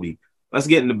he Kobe, let's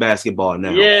get into basketball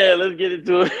now. Yeah, let's get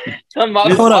into it.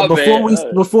 Hold up,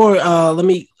 let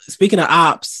me. Speaking of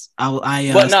ops,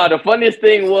 the funniest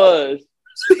thing was.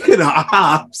 Speaking of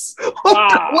ops,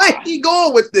 where he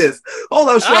going with this? Hold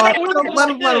on, Sean. Let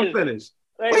him finish.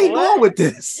 Where you going with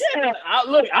this? Yeah, I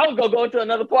was gonna go into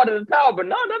another part of the tower, but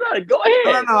no. Go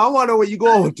ahead. No. I want to know where you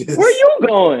going with this. Where you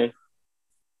going?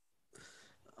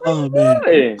 Oh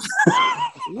man.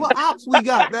 What ops we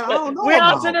got that I don't know? We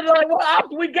all sitting like, what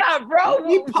ops we got, bro?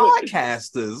 We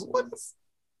podcasters. What is...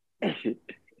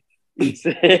 He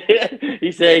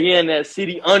said he in that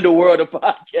city underworld of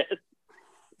podcast.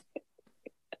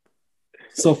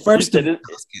 So first,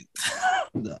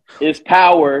 it's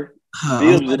Power.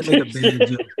 I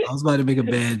was about to make a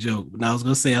bad joke. And I was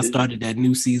gonna say I started that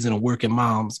new season of Working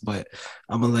Moms, but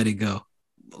I'm gonna let it go.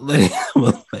 I'm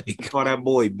gonna let it go. Call that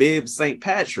boy Bibbs St.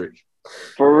 Patrick.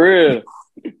 For real.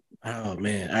 Oh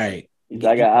man. All right.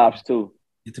 I got ops too.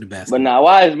 Get to the basket. But now,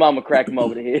 why is mama crack him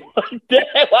over the head?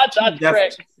 Watch out,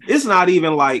 crack. It's not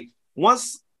even like,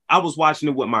 once I was watching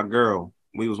it with my girl.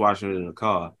 We was watching it in the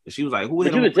car, and she was like, "Who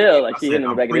hit him?" You could tell, like, she hit him in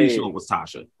the back of the head. I'm pretty sure it was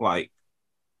Tasha. Like,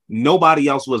 nobody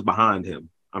else was behind him.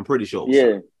 I'm pretty sure.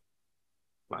 It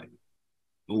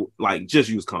was like, just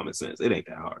use common sense. It ain't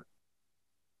that hard.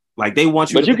 Like, they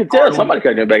want you. But you can tell somebody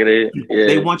cracked in the back of the head. Yeah.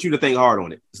 They want you to think hard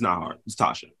on it. It's not hard. It's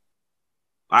Tasha.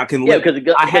 I can. Because she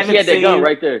had that gun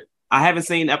right there. I haven't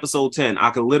seen episode 10.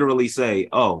 I can literally say,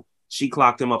 "Oh, she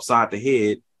clocked him upside the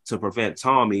head to prevent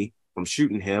Tommy from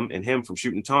shooting him and him from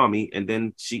shooting Tommy," and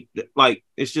then she, like,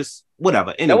 it's just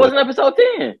whatever. Anyway, that wasn't episode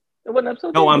 10. It wasn't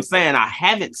episode 10. No, I'm saying I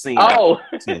haven't seen. Oh,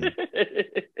 10.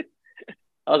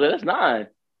 I was like, that's 9.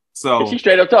 So and she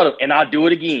straight up told him, and I'll do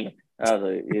it again. I was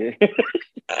like, yeah.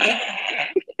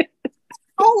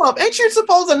 Hold Hold up. Ain't you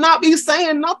supposed to not be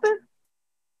saying nothing?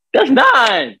 That's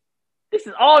 9. This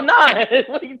is all 9.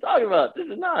 What are you talking about? This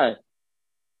is 9.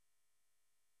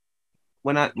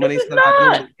 When they said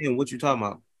I do it again, what you talking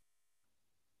about?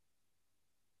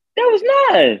 That was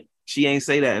 9. She ain't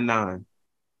say that in 9.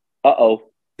 Uh-oh.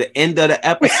 The end of the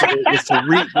episode was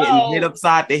Tariq getting hit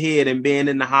upside the head and being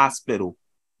in the hospital.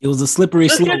 It was a slippery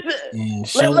slope.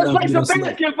 Let's play some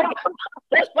basketball.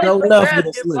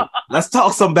 Let's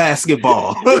talk some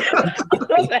basketball.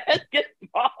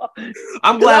 Basketball.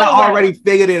 I'm glad I already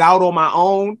figured it out on my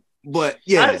own, but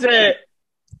yeah. I said,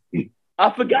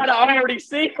 I forgot I already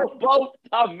seen them both.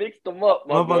 I mixed them up.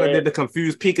 Motherfucker did the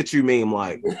confused Pikachu meme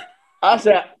like. I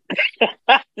said,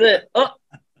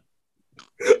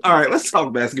 all right, let's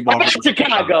talk basketball. I'm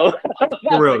Chicago.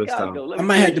 For real this time. I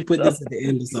might have to put this at the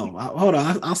end or something. Hold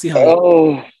on, I'll see how.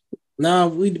 Oh. No,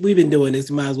 we've been doing this.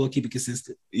 Might as well keep it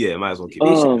consistent. Yeah, might as well keep it.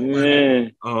 Oh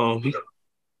man.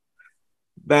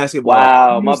 Basketball.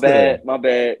 Wow, my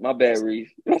bad, Reese.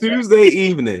 Tuesday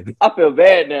evening. I feel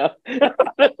bad now.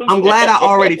 I'm glad I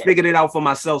already figured it out for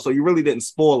myself, so you really didn't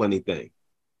spoil anything.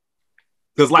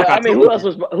 Because who else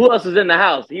was in the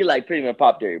house? He like pretty much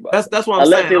popped everybody. That's what I'm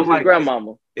saying. Unless it was his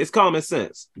grandmama. It's common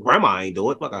sense. Grandma ain't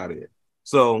do it. Fuck out of here.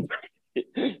 So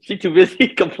she too busy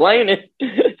complaining.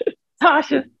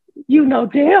 Tasha, you know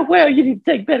damn well you need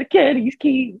to take better care of these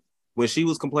kids. When she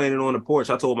was complaining on the porch,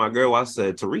 I told my girl, I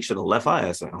said, Tariq should have left her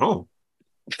ass at home.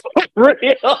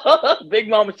 Big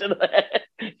mama should have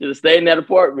stayed in that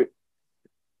apartment.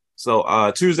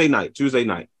 So Tuesday night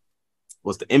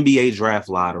was the NBA draft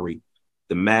lottery.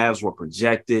 The Mavs were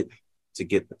projected to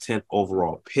get the 10th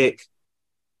overall pick.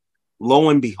 Lo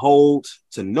and behold,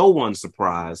 to no one's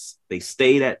surprise, they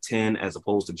stayed at 10 as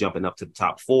opposed to jumping up to the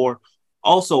top 4.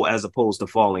 Also, as opposed to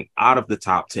falling out of the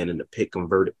top 10 and the pick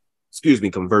converting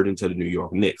to the New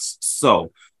York Knicks.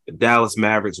 So the Dallas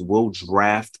Mavericks will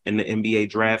draft in the NBA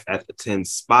draft at the 10th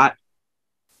spot.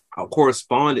 Our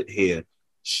correspondent here,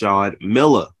 Shad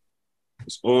Miller,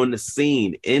 was on the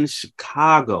scene in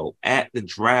Chicago at the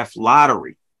draft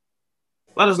lottery.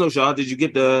 Let us know, Shad. Did you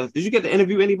get to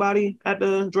interview anybody at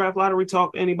the draft lottery?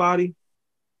 Talk to anybody?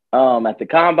 At the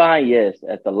combine, yes.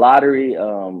 At the lottery,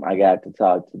 I got to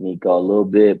talk to Nico a little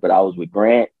bit, but I was with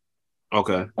Grant.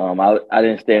 Okay. I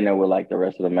didn't stand there with like the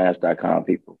rest of the Mavs.com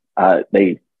people. I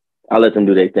let them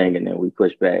do their thing, and then we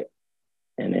pushed back,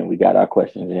 and then we got our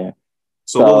questions in.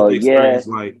 So what was the experience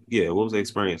like? Yeah, what was the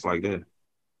experience like there?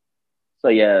 So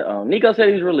yeah, Nico said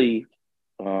he was relieved.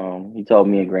 He told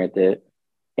me and Grant that,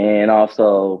 and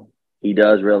also he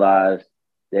does realize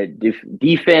that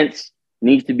defense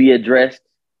needs to be addressed.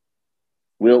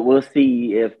 We'll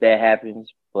see if that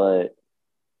happens, but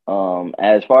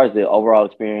as far as the overall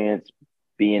experience,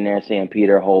 being there, seeing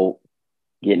Peter Holt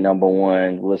get number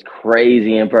 1 was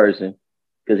crazy in person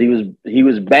because he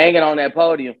was banging on that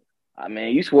podium. I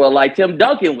mean, you swore like Tim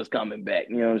Duncan was coming back.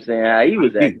 You know what I'm saying? How he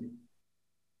was acting.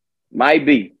 Might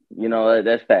be,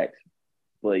 that's facts.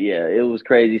 But yeah, it was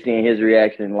crazy seeing his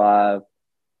reaction live.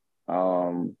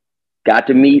 Got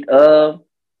to meet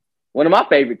one of my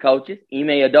favorite coaches, Ime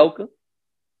Udoka.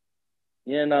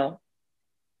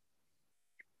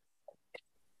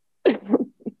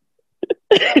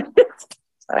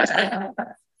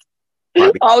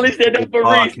 All he said that for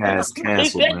podcast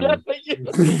canceled, man.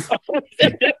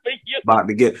 About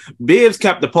to get Bibbs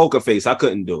kept the poker face. I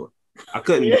couldn't do it. I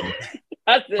couldn't do it.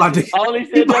 I just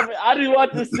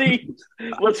want to see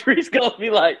what Reese gonna be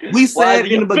like. We said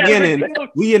in the beginning,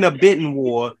 we in a bidding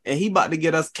war, and he about to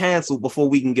get us canceled before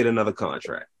we can get another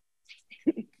contract.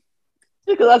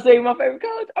 Because I say he's my favorite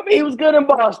coach. I mean, he was good in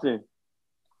Boston.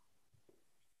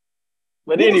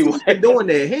 But anyway, he doing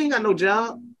that? He ain't got no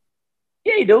job.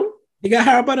 Yeah, he do. He got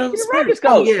hired by the Rockets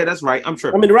coach. Oh, yeah, that's right. I'm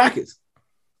sure. I'm in the Rockets.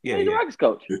 Yeah, he's the Rockets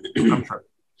coach. I'm sure.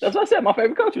 That's what I said. My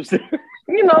favorite coach was,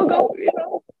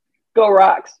 go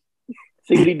Rocks.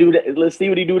 See what he do. Let's see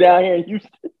what he do down here in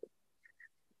Houston.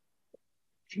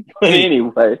 But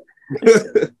anyway,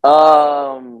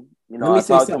 let me say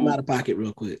something out of pocket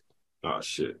real quick. Oh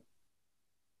shit!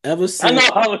 I was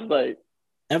like,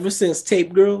 ever since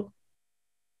Tape Girl,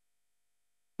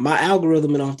 my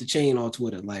algorithm been off the chain on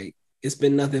Twitter. Like it's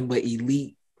been nothing but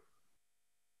elite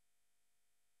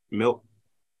milk,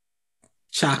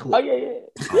 chocolate. Oh yeah.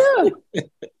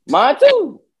 Mine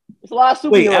too. It's a lot of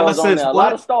superheroes on there. A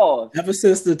lot of stars. Ever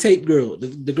since the Tape Girl,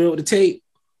 the girl with the tape.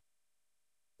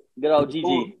 Good old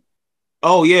Gigi.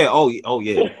 Oh yeah.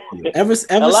 Ever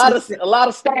a lot of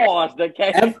stars that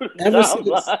came. Ever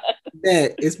since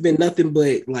that, it's been nothing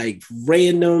but like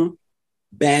random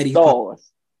baddie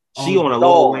stars. She on a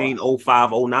Lil Wayne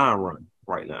 05-09 run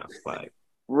right now. Like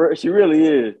she really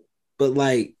is. But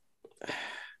like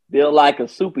Built like a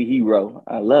superhero.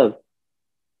 I love it.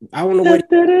 I don't know where this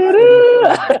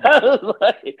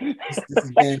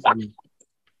is bad for me.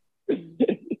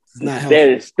 It's not helpful. That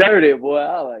is sturdy, boy.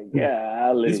 I was like,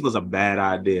 yeah, This was a bad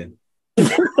idea.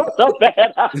 This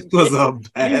was a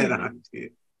bad idea.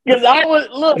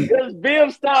 Because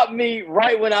Bill stopped me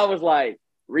right when I was like,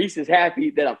 Reese is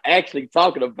happy that I'm actually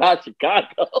talking about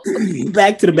Chicago.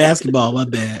 Back to the basketball, my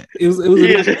bad. He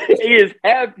is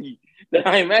happy that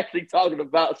I am actually talking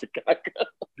about Chicago.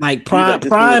 Like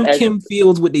prime Kim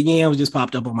Fields with the yams just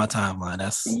popped up on my timeline.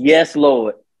 Yes,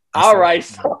 Lord. All right.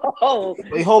 So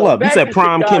wait, hold up. You said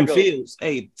prime Chicago. Kim Fields.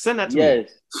 Hey, send that to me. Yes.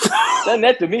 Send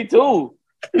that to me too.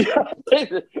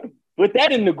 Put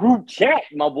that in the group chat,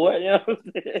 my boy. You know what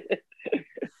I'm saying?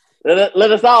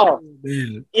 Let us all.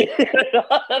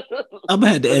 I'm gonna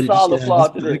have to edit. I'm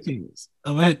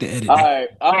gonna have to edit. All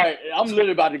right. I'm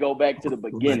literally about to go back to the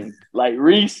beginning. Like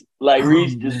Reese,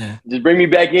 just bring me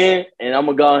back in, and I'm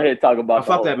gonna go ahead and talk about.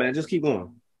 Fuck that, man. Just keep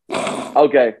going.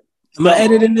 Okay. Am I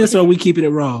editing this or are we keeping it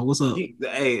raw? What's up?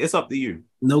 Hey, it's up to you.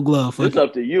 No glove. It's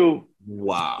up to you.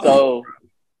 Wow. So,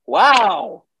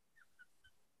 wow.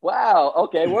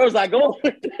 Okay, where was I going?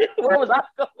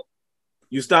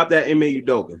 You stopped at Ime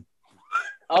Udoka.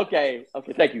 Okay.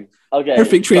 Thank you. Okay.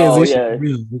 Perfect transition. So, yeah.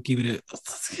 Real. We'll keep it.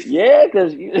 Yeah,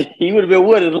 because he would have been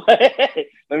with us.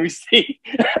 Let me see.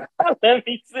 Let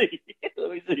me see.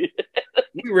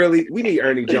 We need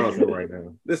Ernie Johnson right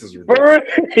now. This is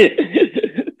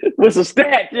ridiculous. With some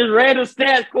stats, just random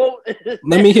stats quote.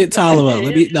 Let me hit Tyler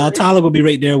up. Tyler will be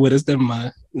right there with us. Never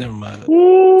mind.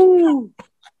 Woo.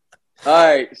 All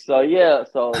right. So I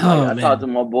talked to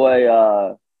my boy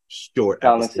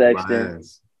Colin Sexton.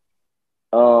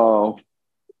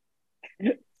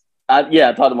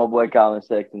 I talked to my boy Colin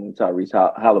Sexton and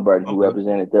Tyrese Halliburton, who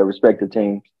represented their respective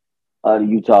teams, the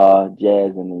Utah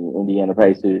Jazz and the Indiana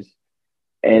Pacers.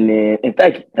 And then,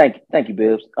 thank you,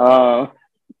 Bibbs. And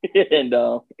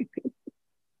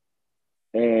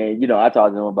I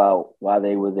talked to them about why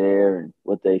they were there and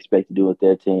what they expect to do with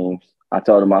their teams. I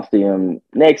told them I'll see them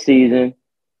next season.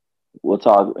 We'll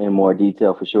talk in more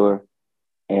detail for sure.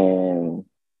 And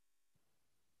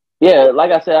yeah,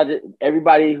 like I said,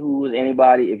 everybody who was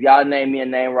anybody, if y'all name me a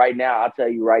name right now, I'll tell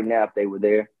you right now if they were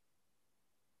there.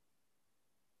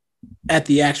 At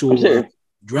the actual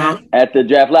draft? At the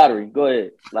draft lottery. Go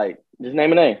ahead. Just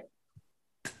name a name.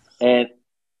 And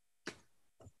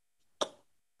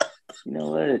you know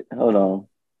what? Hold on.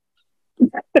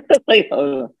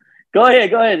 Hold on. Go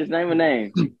ahead. Just name a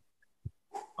name.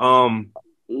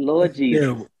 Lord Jesus.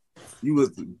 Yeah.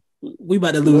 We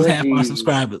about to lose half our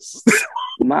subscribers.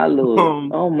 My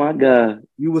Lord. Oh my God.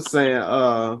 You were saying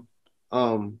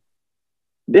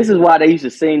this is why they used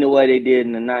to sing the way they did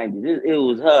in the 90s. It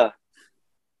was her.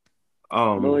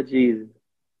 Lord Jesus.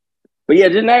 But yeah,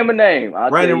 just name a name.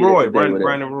 Brandon Roy.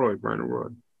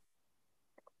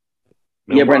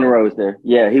 Yeah, Brandon Roy was there.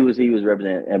 Yeah, he was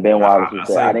representing, and Ben Wallace was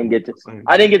there. I didn't get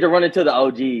to run into the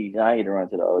OGs. I didn't get to run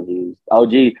to the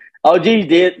OGs. OGs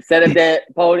did sat at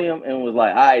that podium and was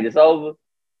like, all right, it's over.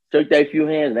 Shook their few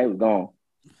hands and they was gone.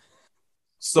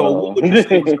 So what would you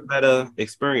say was a better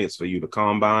experience for you, the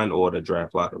combine or the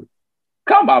draft lottery?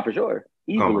 Combine for sure.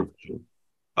 Easily.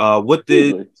 What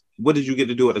did you get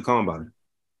to do at the combine?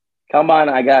 Combine,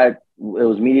 it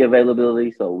was media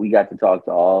availability, so we got to talk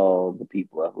to all the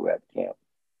people who were at the camp.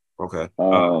 Okay.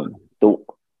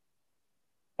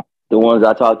 The ones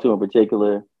I talked to in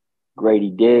particular,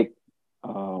 Grady Dick,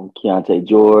 Keontae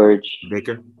George,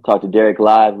 Baker. Talked to Derek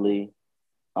Lively.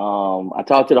 I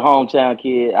talked to the hometown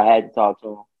kid. I had to talk to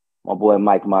him. My boy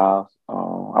Mike Miles.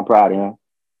 I'm proud of him.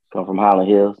 Come from Highland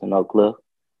Hills in Oak Cliff.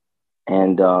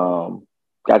 And got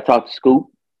to talk to Scoop.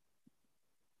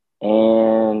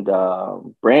 And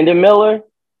Brandon Miller.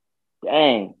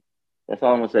 Dang. That's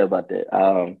all I'm gonna say about that.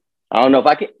 I don't know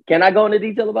if can I go into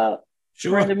detail about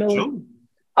Brandon Miller? Sure.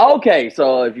 Okay,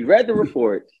 so if you read the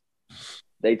reports,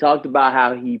 they talked about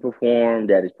how he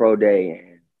performed at his pro day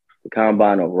and the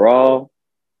combine overall,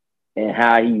 and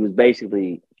how he was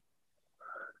basically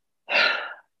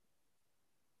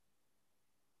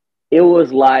it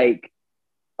was like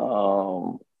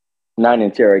not an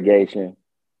interrogation.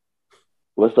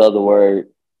 What's the other word?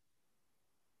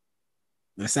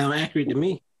 That sound accurate to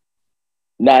me.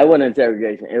 No, it wasn't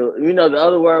interrogation. The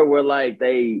other word where like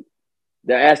they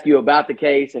ask you about the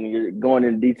case and you're going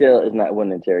into detail. It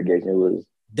wasn't interrogation. It was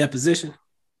deposition.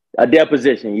 A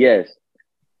deposition, yes.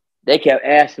 They kept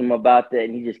asking him about that,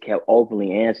 and he just kept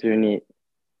openly answering it.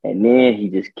 And then he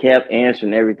just kept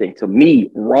answering everything to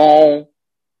me wrong.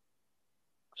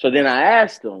 So then I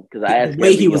asked him because I asked the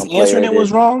way he was answering it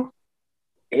was wrong.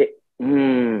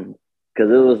 Because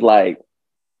it was like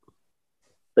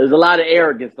There's a lot of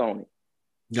arrogance on it.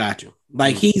 Got you.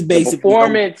 Like he's basically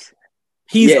performance.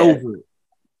 He's over it.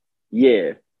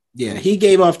 Yeah. Yeah. He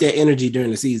gave off that energy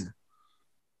during the season.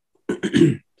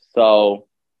 So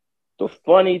the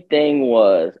funny thing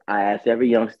was, I asked every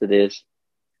youngster this: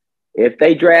 if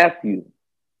they draft you,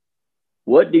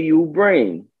 what do you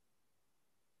bring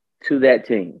to that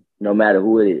team, no matter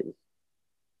who it is?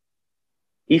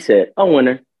 He said, a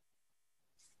winner.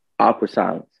 Awkward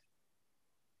silence.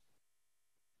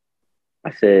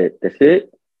 I said, that's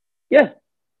it? Yeah,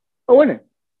 a winner.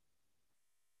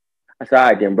 I said, all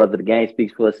right then, brother, the game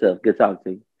speaks for itself. Good talking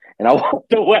to you. And I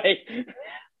walked away.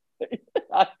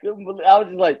 I couldn't believe, I was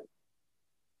just like,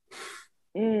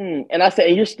 And I said,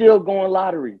 and you're still going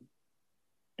lottery.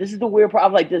 This is the weird part.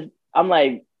 I'm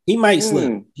like, he might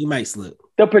slip. He might slip.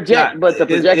 The projection it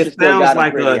still sounds got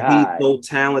like him high. he's so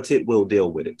talented, we'll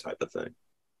deal with it type of thing.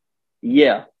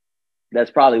 Yeah,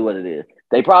 that's probably what it is.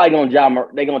 They probably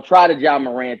gonna try to Ja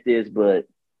Morant this, but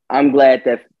I'm glad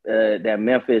that that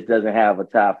Memphis doesn't have a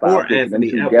top 5. Or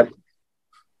Anthony Edwards.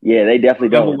 Yeah, they definitely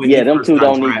don't. Yeah, them two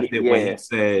don't need it. When he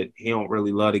said he don't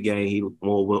really love the game, he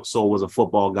was a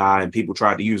football guy, and people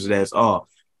tried to use it as, oh,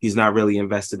 he's not really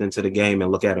invested into the game,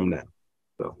 and look at him now.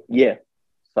 So yeah,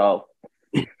 so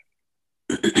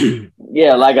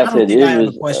yeah, like I said, I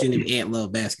ever questioned if Ant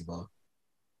loved basketball.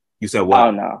 You said what? I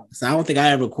don't know. So I don't think I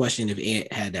ever questioned if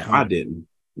Ant had that. I didn't.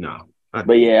 No.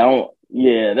 But yeah, I don't.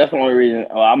 Yeah, that's the only reason.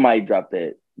 Oh, I might drop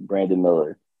that Brandon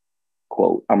Miller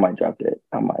quote. I might drop that.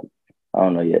 I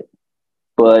don't know yet.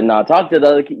 But no, talk to the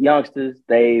other youngsters.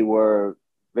 They were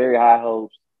very high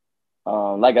hopes.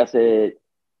 Like I said,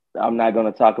 I'm not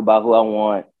going to talk about who I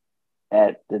want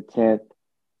at the 10th.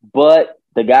 But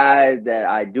the guy that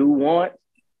I do want,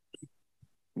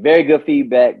 very good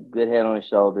feedback, good head on his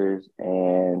shoulders.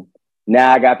 And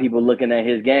now I got people looking at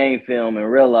his game film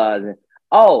and realizing,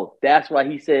 oh, that's why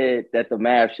he said that the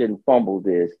Mavs shouldn't fumble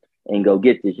this and go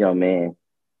get this young man.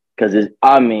 Because,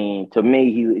 to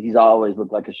me, he's always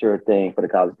looked like a sure thing for the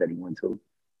college that he went to.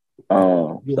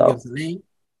 You give us a name?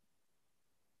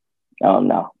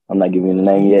 No, I'm not giving you the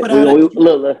name yet.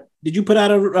 Did you put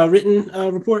out a written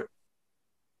report?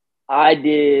 I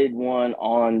did one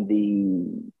on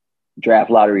the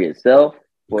draft lottery itself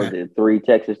for the 3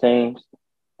 Texas teams.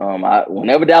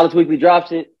 Whenever Dallas Weekly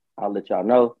drops it, I'll let y'all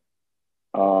know.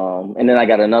 And then I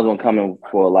got another one coming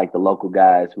for like the local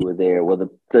guys who were there. Well,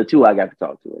 the 2 I got to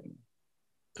talk to. Okay.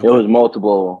 There was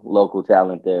multiple local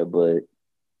talent there, but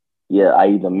yeah, I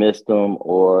either missed them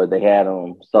or they had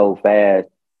them so fast.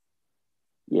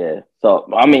 Yeah. So,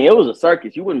 it was a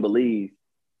circus. You wouldn't believe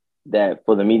that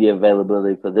for the media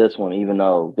availability for this one, even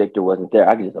though Victor wasn't there,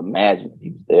 I could just imagine if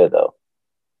he was there though,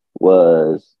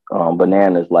 was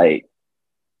bananas. Like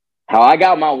how I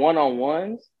got my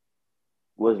one-on-ones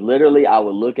was literally I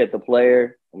would look at the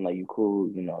player. I'm like, you cool,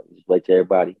 just wait till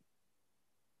everybody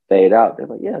fade out. They're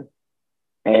like, yeah.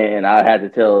 And I had to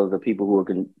tell the people who were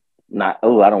I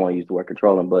don't want to use the word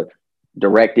controlling, but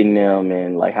directing them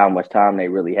and like how much time they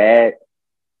really had.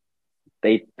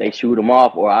 They shoot them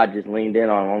off, or I just leaned in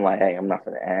on them. I'm like, hey, I'm not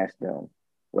going to ask them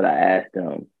what I asked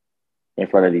them in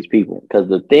front of these people. Because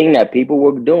the thing that people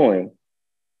were doing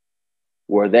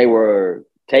where they were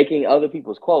taking other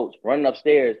people's quotes, running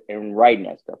upstairs and writing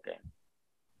that stuff down.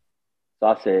 So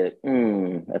I said,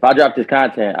 if I drop this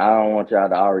content, I don't want y'all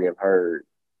to already have heard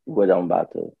what I'm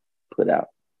about to put out.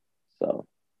 So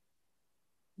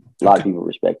a lot of people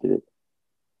respected it.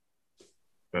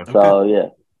 Okay. So yeah.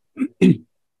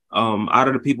 Out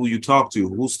of the people you talked to,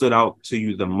 who stood out to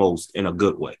you the most in a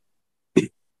good way? Because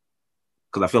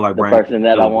I feel like the person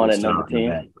that I wanted number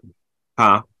 10.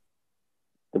 Huh?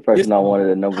 The person I wanted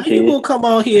at number 10. You gonna come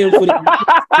on here with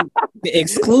the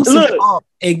exclusive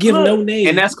and give no name?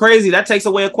 And that's crazy. That takes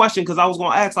away a question because I was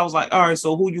gonna ask. I was like, all right,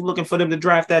 so who you looking for them to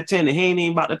draft that 10? And he ain't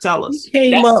even about to tell us. He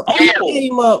came up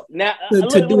now,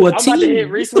 to do a team. I'm about to hit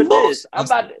Reese with this. I'm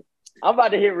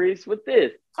about to hit Reese with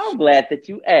this. I'm glad that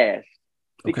you asked.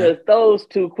 Because those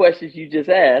 2 questions you just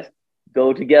asked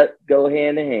go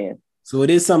hand in hand. So it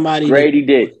is somebody Grady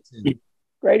did.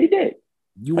 Grady did.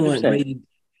 You 100%. Want Grady?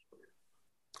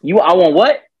 I want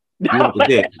what? You want the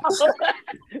dick.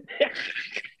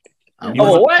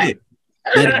 What?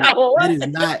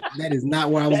 That is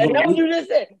not where I was going. That's what you just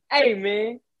said. Hey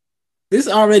man. This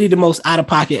is already the most out of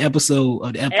pocket episode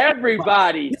of the episode.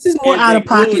 Everybody. This is more out of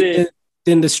pocket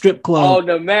than the strip club. Oh,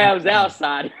 the Mavs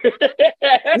outside.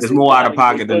 It's more out of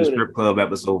pocket than the strip club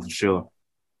episode for sure.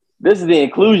 This is the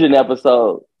inclusion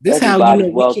episode. This is how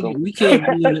we can't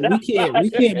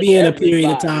be in a period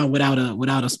of time without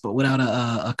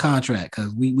a contract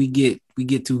because we get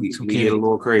too we get a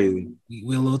little crazy.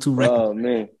 We're a little too reckless. Oh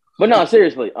man. But no,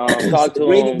 seriously, talk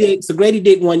to him. So Grady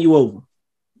Dick won you over.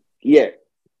 Yeah.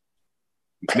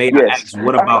 May I ask,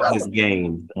 what about his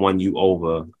game won you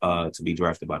over to be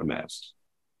drafted by the Mavs?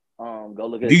 Go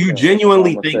look at. Do you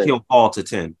genuinely think he'll fall to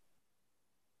 10?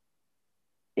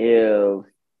 If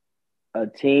a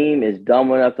team is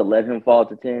dumb enough to let him fall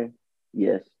to 10,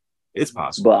 yes, it's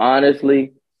possible. But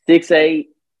honestly, 6'8",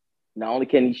 not only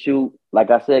can he shoot, like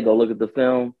I said, go look at the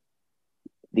film.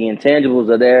 The intangibles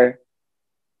are there.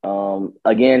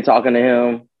 Again, talking to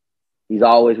him, he's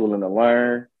always willing to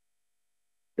learn.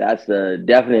 That's a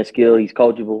definite skill. He's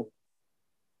coachable.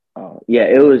 Yeah,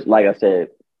 it was like I said.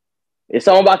 It's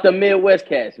something about the Midwest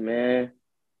cats, man.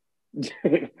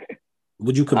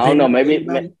 Would you compare? I don't know.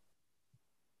 Maybe.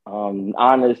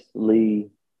 Honestly,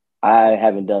 I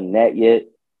haven't done that yet.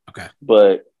 Okay.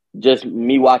 But just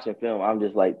me watching film, I'm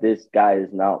just like, this guy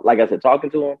is now. Like I said,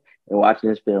 talking to him and watching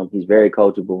his film, he's very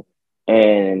coachable,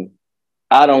 and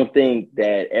I don't think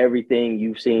that everything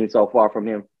you've seen so far from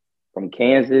him from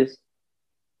Kansas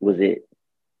was it.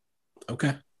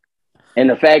 Okay. And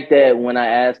the fact that when I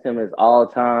asked him his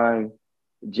all-time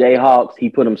Jayhawks, he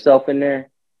put himself in there.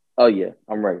 Oh yeah,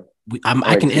 I'm ready.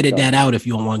 I can edit that out if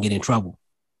you don't want to get in trouble.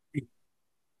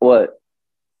 What?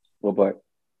 What part?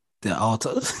 The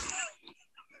all-time.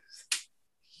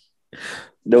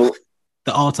 the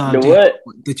all-time. The what?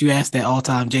 Did you ask that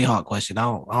all-time Jayhawk question? I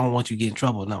don't want you to get in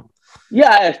trouble. No.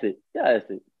 Yeah, I asked it. I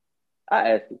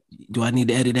asked it. Do I need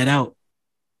to edit that out?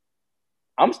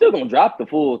 I'm still gonna drop the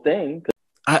full thing.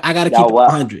 I gotta keep it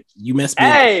 100. You messed me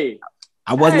up.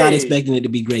 I was not expecting it to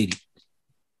be Grady.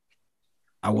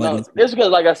 I wasn't. No, it's because,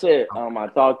 like I said, I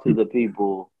talked to the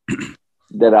people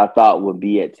that I thought would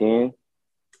be at 10,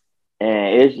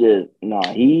 and it's just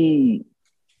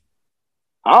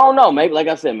I don't know. Maybe, like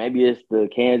I said, maybe it's the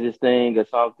Kansas thing or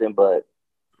something, but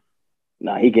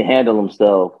he can handle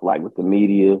himself like with the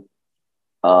media.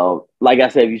 Like I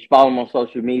said, if you follow him on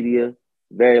social media,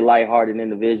 very lighthearted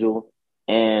individual.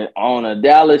 And on a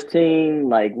Dallas team,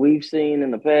 like we've seen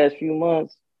in the past few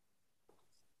months,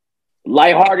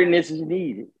 lightheartedness is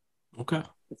needed. Okay.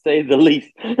 To say the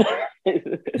least.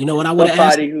 You know what I would have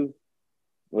asked?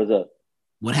 What's up?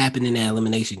 What happened in that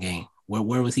elimination game?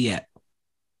 Where was he at?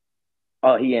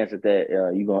 Oh, he answered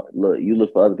that. You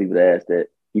look for other people to ask that.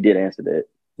 He did answer that.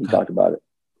 He talked about it.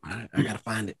 All right, I gotta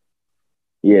find it.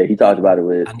 Yeah, he talked about it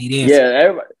with. I need answers. Yeah,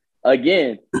 everybody.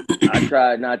 Again, I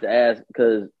tried not to ask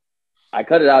because I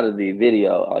cut it out of the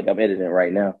video. Like I'm editing it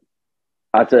right now.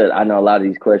 I said I know a lot of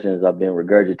these questions have been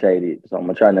regurgitated, so I'm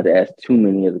gonna try not to ask too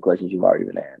many of the questions you've already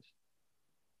been asked.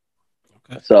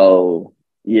 Okay. So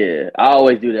yeah, I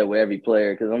always do that with every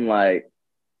player because I'm like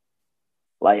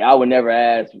I would never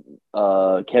ask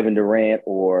Kevin Durant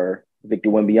or Victor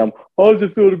Wembanyama, how does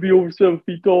it feel to be over 7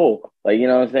 feet tall? Like, you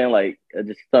know what I'm saying? Like,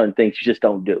 just certain things you just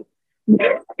don't do.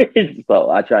 So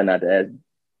I try not to ask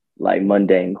like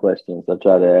mundane questions. I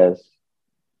try to ask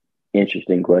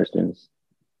interesting questions.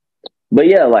 But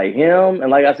yeah, like him, and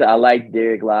like I said, I like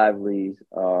Derek Lively's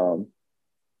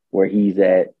where he's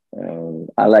at.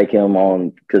 I like him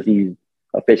because he's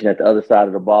efficient at the other side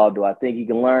of the ball. Do I think he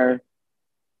can learn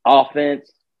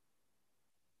offense?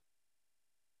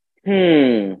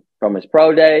 From his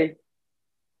pro day,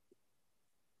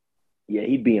 yeah,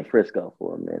 he'd be in Frisco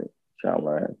for a minute trying to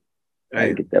learn how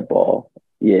to get that ball.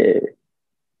 Yeah,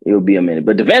 it would be a minute.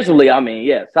 But defensively, I mean,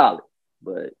 yeah, solid.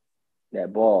 But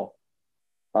that ball.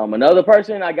 Another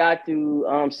person I got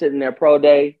to sit in their pro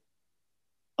day,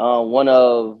 one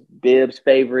of Bibb's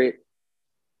favorite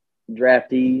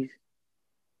draftees.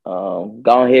 Go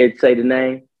ahead, say the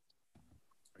name.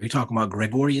 Are you talking about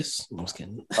Gregorius? I'm just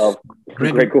kidding. Oh,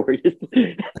 Gregorius.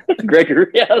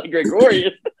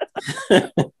 Gregorius.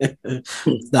 I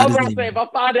was going to say, if I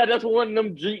find out that's what one of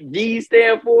them G's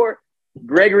stand for,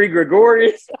 Gregory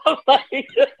Gregorius, I'm like...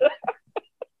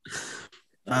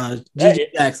 G.G.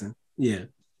 Jackson. Yeah.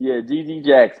 Yeah, G.G.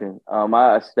 Jackson.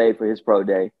 I stayed for his pro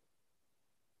day.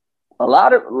 A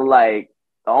lot of, the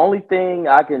only thing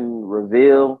I can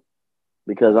reveal,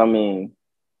 because, I mean,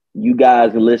 you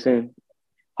guys listen,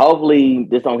 hopefully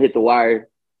this don't hit the wire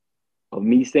of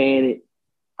me saying it.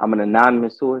 I'm an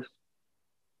anonymous source.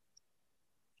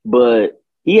 But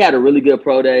he had a really good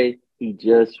pro day. He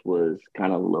just was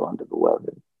kind of a little under the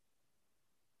weather.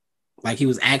 Like he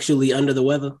was actually under the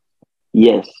weather?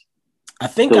 Yes. I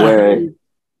think I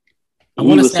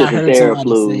want to say I heard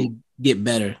somebody say get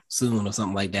better soon or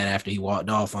something like that after he walked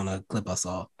off on a clip I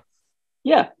saw.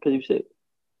 Yeah, because he said,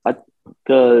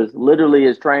 because literally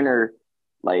his trainer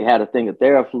had a thing of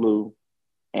Theraflu,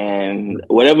 and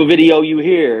whatever video you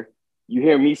hear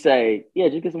me say, yeah,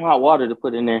 just get some hot water to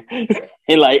put in there.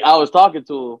 And I was talking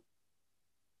to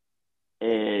him,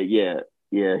 and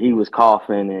yeah, he was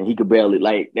coughing and he could barely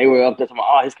like. They were up there talking,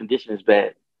 "Oh, his condition is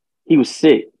bad." He was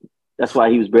sick. That's why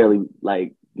he was barely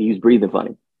like he was breathing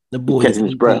funny. The boys catching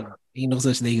his breath. Ain't no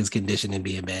such thing as conditioning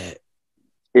being bad.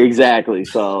 Exactly.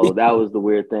 So that was the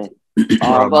weird thing.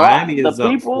 Miami is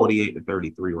up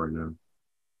 48-33 right now.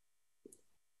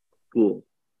 Good.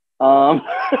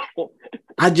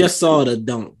 I just saw the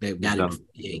dunk that got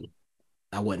it.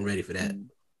 I wasn't ready for that.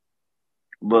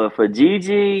 But for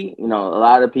Gigi, a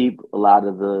lot of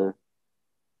the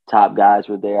top guys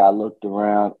were there. I looked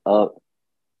around up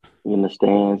in the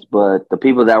stands, but the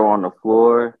people that were on the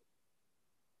floor,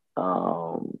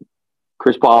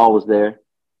 Chris Paul was there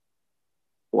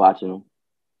watching them.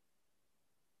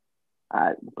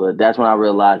 But that's when I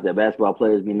realized that basketball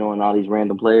players be knowing all these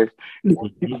random players. I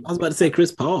was about to say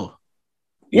Chris Paul.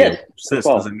 Yes, Sis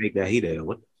doesn't make that he there.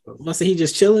 What? I say he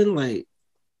just chilling like.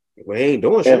 We ain't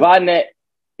doing shit.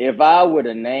 If I were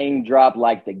to name drop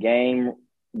like the game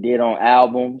did on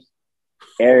albums,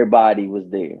 everybody was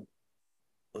there.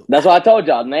 That's why I told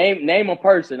y'all name a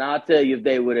person. I'll tell you if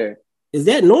they were there. Is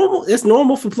that normal? It's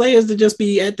normal for players to just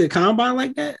be at the combine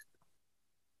like that,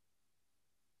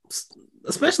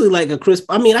 especially like a Chris.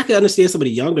 I mean, I can understand some of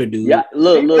the younger dudes. Yeah,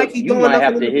 look, like he you going might up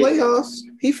have in to the hit. playoffs.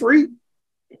 He free.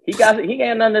 He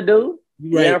ain't nothing to do.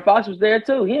 Right. De'Aaron Fox was there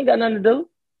too. He ain't got nothing to do.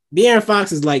 De'Aaron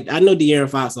Fox is like, I know De'Aaron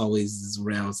Fox always is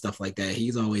around stuff like that.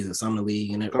 He's always in summer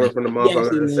league and Coming from the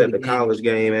motherfucker that said the college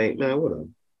game ain't, man, what up?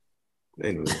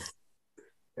 Anyway.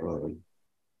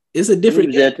 It's a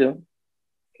different game. He was there too.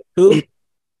 Who?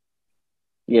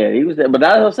 Yeah, he was there. But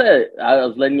as I said, I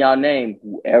was letting y'all name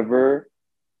whoever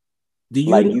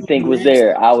you think was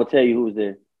there. I will tell you who was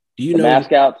there. Do you the know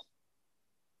mascots?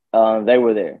 They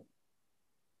were there.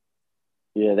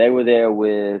 Yeah, they were there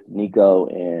with Nico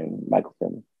and Michael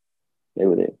Finley. They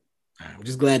were there. I'm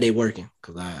just glad they working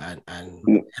because I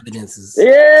evidence is.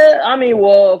 Yeah, I mean,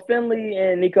 well, Finley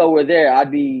and Nico were there. That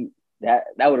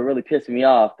would have really pissed me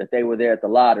off that they were there at the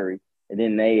lottery and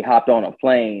then they hopped on a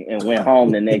plane and went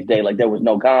home the next day like there was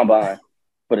no combine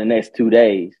for the next 2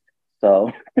 days.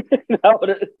 So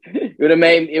it would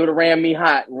have ran me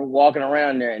hot walking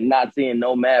around there and not seeing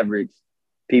no Mavericks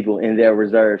people in their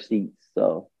reserve seats.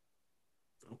 So.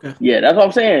 Okay. Yeah, that's what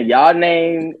I'm saying. Y'all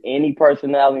name any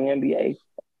personality in the NBA.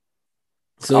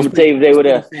 So I'm gonna tell you if they were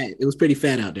there. It was pretty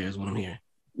fat out there, is what I'm hearing.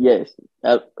 Yes.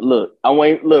 Look,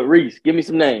 Reese, give me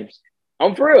some names.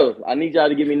 I'm for real. I need y'all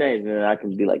to give me names, and then I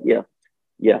can be like, yeah,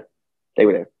 they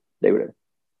were there.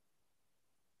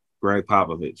 Greg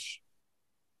Popovich.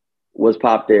 Was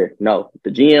Pop there? No, the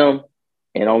GM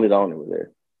and only the owner was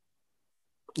there.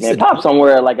 Man, Pop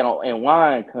somewhere like in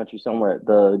wine country somewhere.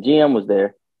 The GM was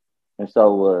there. And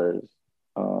so was,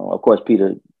 of course,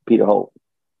 Peter Holt.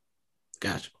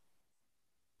 Gotcha.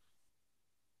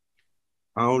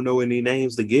 I don't know any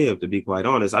names to give, to be quite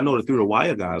honest. I know the Through the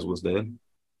Wire guys was there.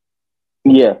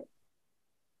 Yeah.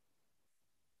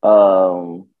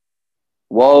 Woj,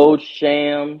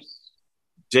 Shams.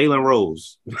 Jalen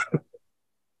Rose.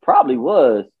 Probably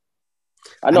was.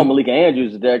 I know Malika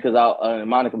Andrews is there because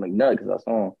Monica McNutt because I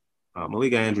saw him.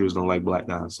 Malika Andrews don't like black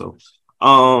guys, so.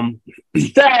 Dang.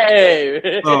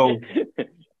 So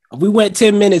we went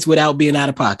 10 minutes without being out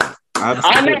of pocket. I was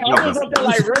up there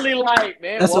like really like,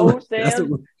 man,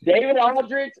 David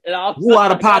Aldridge, and I was who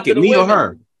out of pocket, me or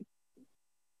her?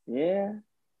 Yeah.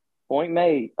 Point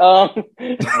made. Point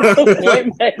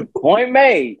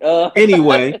made.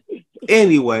 Anyway.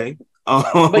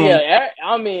 But yeah,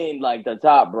 I mean, like the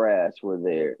top brass were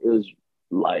there. It was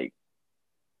like,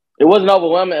 it wasn't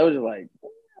overwhelming. It was just like,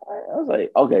 I was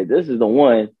like, okay, this is the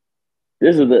one.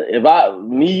 This is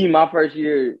my first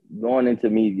year going into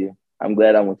media. I'm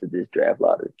glad I went to this draft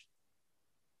lottery.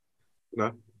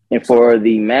 Okay. And for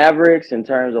the Mavericks, in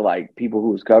terms of like people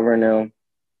who was covering them,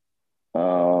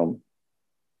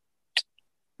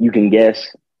 you can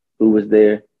guess who was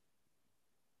there.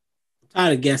 I'm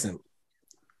tired of guessing.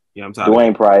 Yeah, I'm tired.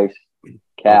 Dwayne Price,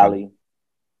 Cali.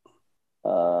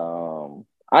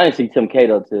 I didn't see Tim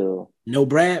Cato till no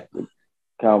Brad.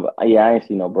 Yeah, I ain't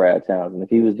see no Brad Townsend.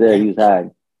 If he was there, he was hiding.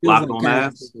 Locked on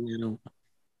Mavs. Did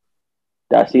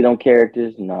I see them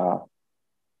characters? Nah.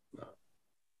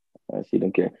 I see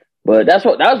them characters. But that's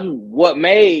what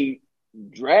made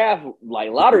draft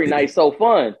like lottery night so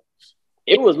fun.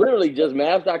 It was literally just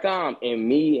Mavs.com and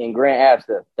me and Grant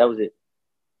Abster. That was it.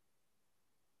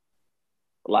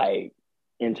 Like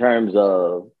in terms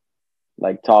of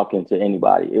like talking to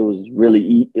anybody, it was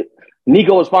really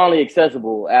Nico was finally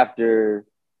accessible after.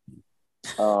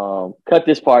 Cut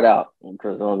this part out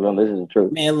because this is the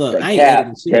truth. Man, look, the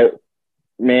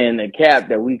cap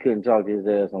that we couldn't talk to his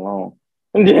ass alone.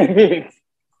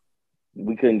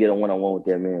 We couldn't get a one-on-one with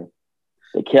that man.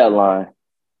 They kept lying.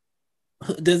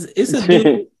 It's a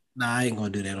dude. Nah, I ain't gonna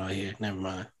do that on here. Never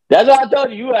mind. That's why I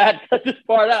told you had to cut this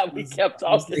part out. We kept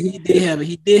talking. He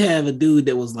did have a dude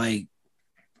that was like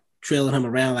trailing him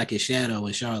around like his shadow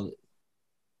in Charlotte.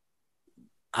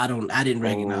 I didn't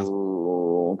recognize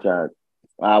him.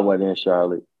 I wasn't in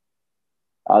Charlotte.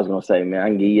 I was gonna say, man, I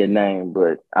can give you a name,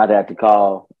 but I'd have to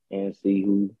call and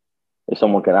see if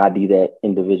someone could ID that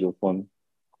individual for me.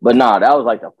 But nah, that was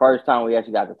like the first time we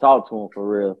actually got to talk to him for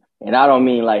real. And I don't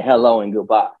mean like hello and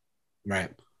goodbye. Right.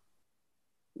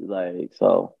 Like,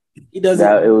 so he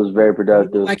doesn't. It was very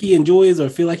productive. Like he enjoys or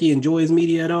feel like he enjoys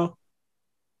media at all.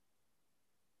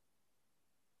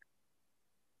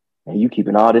 And you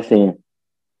keeping all this in.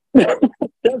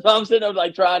 That's why I'm sitting up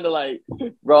like trying to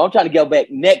bro, I'm trying to get back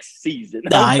next season.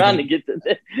 I'm trying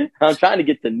to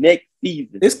get to next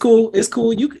season. It's cool. It's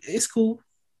cool. It's cool.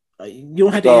 You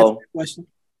don't have to answer that question.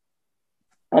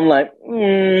 I'm like,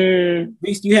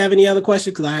 Reese, do you have any other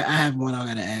questions? Because I have one I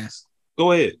gotta ask.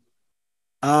 Go ahead.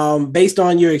 Based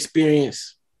on your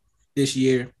experience this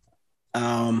year,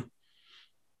 do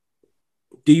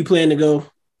you plan to go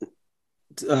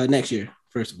next year?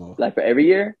 First of all, like for every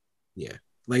year? Yeah.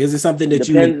 Like, is it something that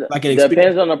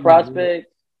depends on the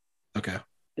prospect? Okay.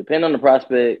 Depend on the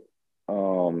prospect.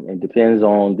 It depends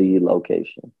on the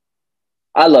location.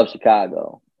 I love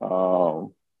Chicago.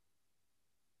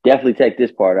 Definitely take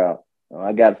this part out.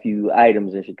 I got a few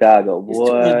items in Chicago,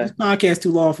 boy. This podcast is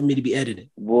too long for me to be editing.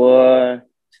 Boy.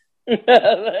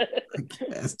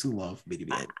 That's too long for me to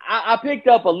be editing. I picked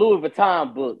up a Louis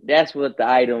Vuitton book. That's what the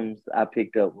items I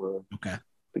picked up were. Okay.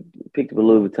 Picked up a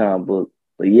Louis Vuitton book.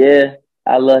 But yeah,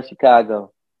 I love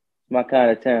Chicago. It's my kind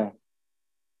of town.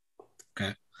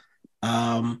 Okay.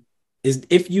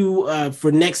 If you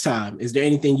for next time, is there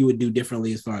anything you would do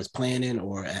differently as far as planning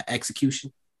or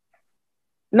execution?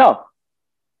 No.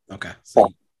 Okay. So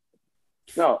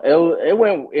no,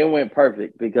 it went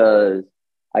perfect because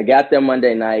I got there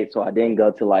Monday night, so I didn't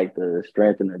go to like the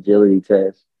strength and agility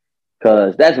test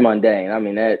because that's mundane. I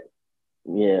mean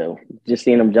just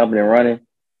seeing them jumping and running,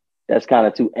 that's kind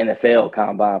of too NFL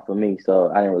combine for me, so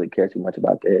I didn't really care too much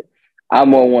about that. I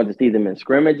more wanted to see them in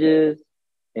scrimmages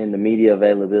and the media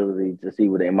availability to see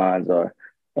what their minds are,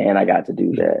 and I got to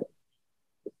do that.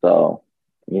 So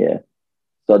yeah.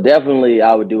 So definitely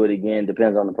I would do it again.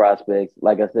 Depends on the prospects.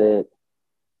 Like I said,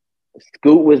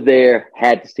 Scoot was there,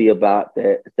 had to see about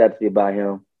that, had to see about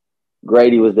him.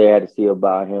 Grady was there, had to see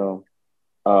about him.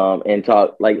 And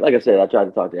talk, like I said, I tried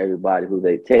to talk to everybody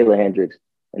Taylor Hendricks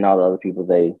and all the other people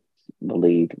they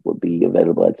believed would be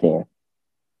available at 10.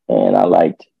 And I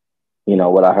liked,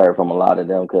 what I heard from a lot of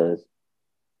them because,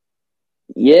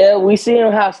 yeah, we see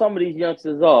how some of these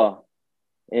youngsters are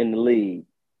in the league.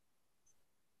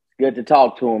 Good to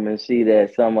talk to them and see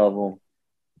that some of them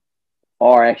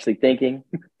are actually thinking.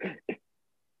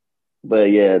 But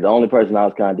yeah, the only person I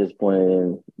was kind of disappointed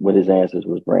in with his answers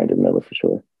was Brandon Miller for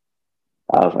sure.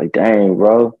 I was like, dang,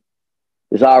 bro.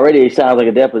 It sounds like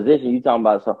a deposition. You talking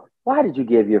about, so why did you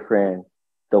give your friend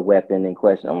the weapon in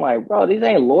question? I'm like, bro, these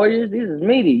ain't lawyers. This is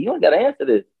meaty. You don't got to answer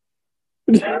this.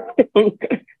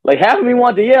 Like half of me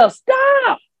want to yell,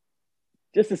 stop,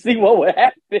 just to see what would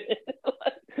happen.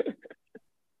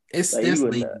 That's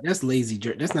lazy.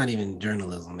 That's not even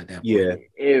journalism at that point. Yeah,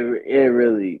 it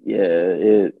really,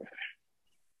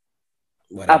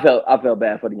 I felt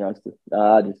bad for the youngster.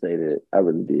 I just say that I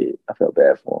really did. I felt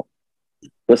bad for him.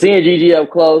 But seeing Gigi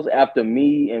up close after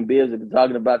me and Bibbs have been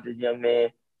talking about this young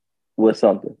man was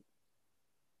something.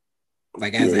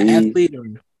 Like as an athlete, or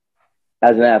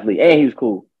as an athlete, and he was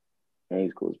cool. And he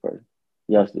was cool as a person.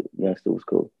 Youngster was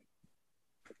cool.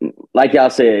 Like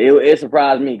y'all said, it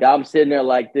surprised me. I'm sitting there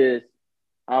like this.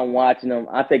 I'm watching them.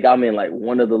 I think I'm in like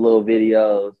one of the little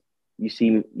videos. You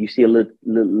see a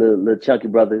little chunky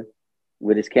brother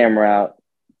with his camera out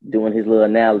doing his little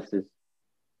analysis.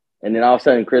 And then all of a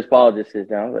sudden, Chris Paul just sits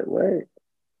down. I was like, what?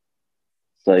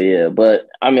 So, yeah. But,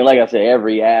 I mean, like I said,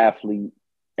 every athlete,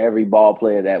 every ball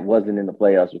player that wasn't in the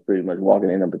playoffs was pretty much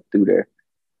walking in and through there.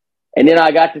 And then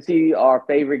I got to see our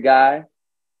favorite guy,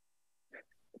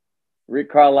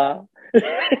 Rick Carlisle.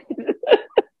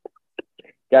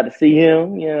 Got to see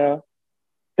him,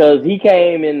 because he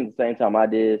came in the same time I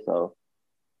did. So,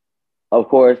 of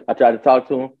course, I tried to talk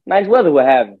to him. Nice weather we're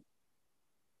having.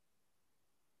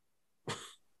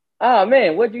 Oh,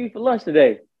 man, what'd you eat for lunch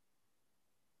today?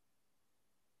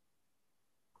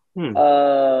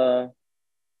 The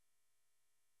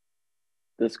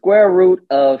square root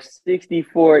of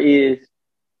 64 is...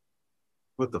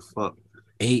 What the fuck?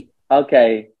 8.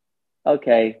 Okay.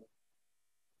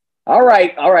 All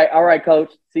right,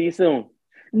 coach. See you soon.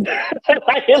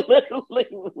 Like, it literally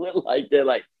went like that.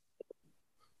 Like,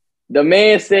 the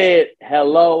man said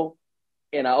hello,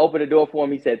 and I opened the door for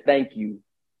him. He said thank you.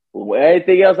 But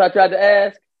anything else I tried to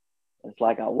ask, it's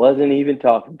like I wasn't even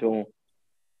talking to him.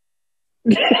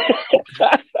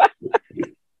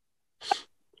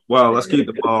 Well, let's keep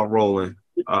the ball rolling.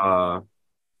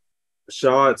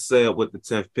 Shaw said with the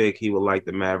 10th pick, he would like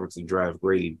the Mavericks to draft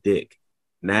Grady Dick.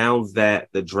 Now that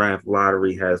the draft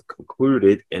lottery has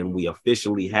concluded and we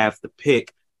officially have the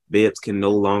pick, Bibbs can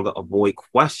no longer avoid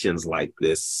questions like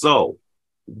this. So,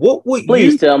 what would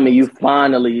Please tell me you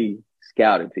finally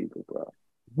scouted people, bro.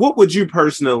 What would you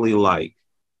personally like?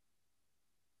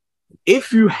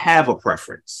 If you have a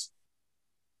preference,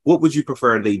 what would you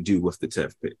prefer they do with the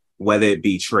 10th pick? Whether it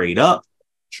be trade up,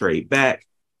 trade back,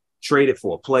 trade it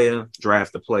for a player,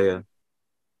 draft a player.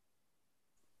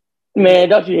 Man,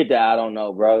 don't you hit that? I don't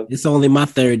know, bro. It's only my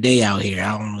third day out here.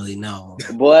 I don't really know.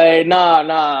 Boy,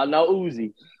 nah, no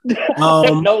Uzi.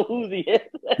 No Uzi.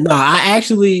 No, I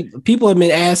actually, people have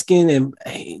been asking, and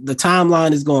the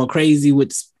timeline is going crazy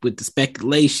with the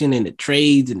speculation and the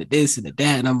trades and the this and the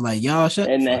that, and I'm like, y'all shut.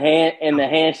 And the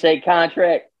handshake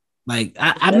contract. Like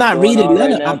I'm not reading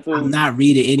none of. I'm not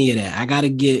reading any of that. I got to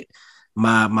get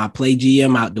my play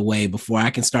GM out the way before I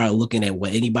can start looking at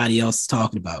what anybody else is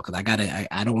talking about, because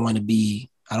I don't want to be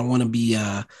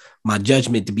my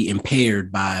judgment to be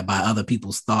impaired by other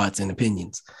people's thoughts and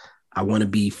opinions. I want to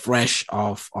be fresh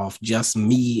off just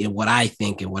me and what I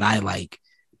think and what I like,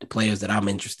 the players that I'm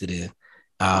interested in.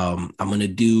 I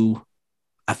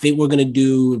think we're gonna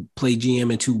do play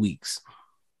GM in 2 weeks.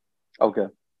 Okay.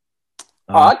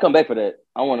 I'd come back for that.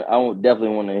 I definitely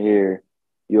want to hear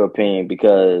your opinion,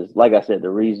 because, like I said, the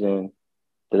reason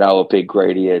that I would pick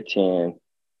Grady at 10.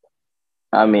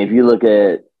 I mean, if you look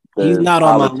at he's not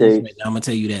on my list right now. I'm gonna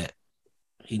tell you that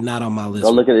he's not on my list.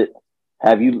 Go look at it.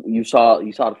 Have you saw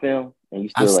the film and you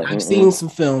still I've seen some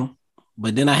film,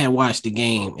 but then I had watched the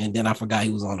game and then I forgot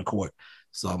he was on the court.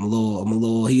 So I'm a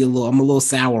little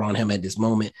sour on him at this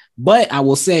moment. But I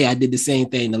will say I did the same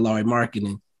thing to Lauri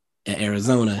Markkanen at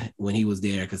Arizona when he was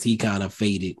there, because he kind of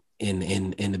faded in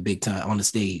the big time on the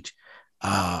stage.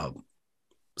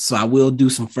 So I will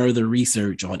do some further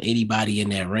research on anybody in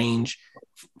that range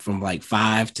from like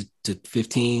 5 to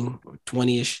 15 or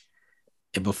 20-ish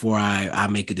before I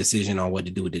make a decision on what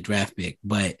to do with the draft pick.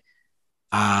 But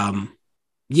I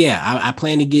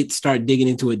plan to start digging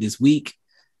into it this week.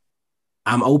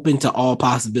 I'm open to all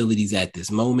possibilities at this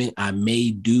moment. I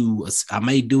may do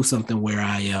something where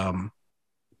I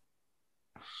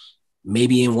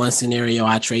maybe in one scenario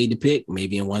I trade the pick,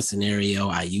 maybe in one scenario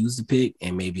I use the pick,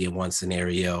 and maybe in one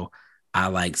scenario I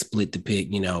like split the pick,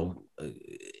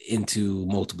 into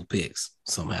multiple picks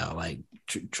somehow, like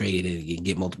trade it and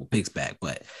get multiple picks back.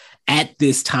 But at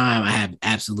this time, I have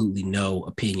absolutely no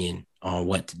opinion on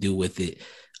what to do with it.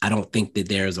 I don't think that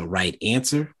there's a right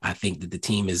answer. I think that the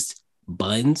team is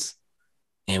buns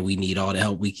and we need all the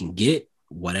help we can get,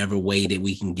 whatever way that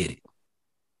we can get it.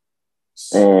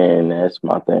 And that's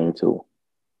my thing too.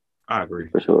 I agree.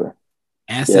 For sure.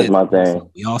 Assets, that's my thing.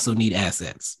 We also need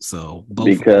assets. So both,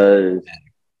 because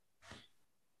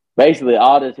basically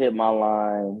all this hit my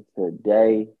line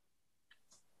today.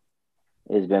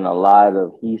 It's been a lot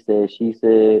of he said, she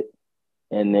said.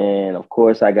 And then, of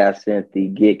course, I got sent the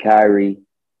Get Kyrie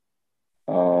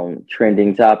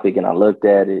trending topic, and I looked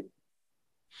at it.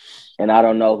 And I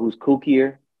don't know who's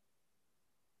kookier,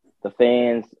 the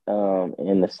fans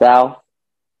in the South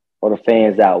or the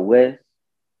fans out West.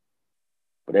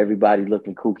 But everybody's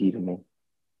looking kooky to me.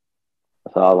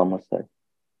 That's all I'm going to say.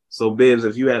 So, Bibbs,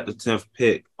 if you had the 10th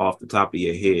pick off the top of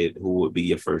your head, who would be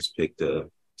your first pick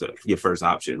your first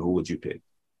option? Who would you pick?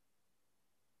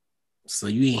 So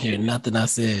you ain't hear nothing I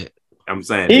said. I'm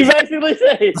saying he basically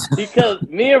said, because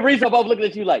me and Reese are both looking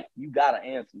at you like, you got to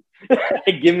answer.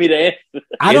 Give me the answer.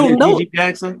 I don't know. G.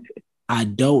 Jackson? I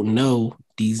don't know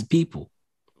these people.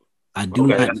 I do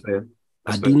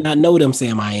not know them,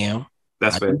 Sam. I am.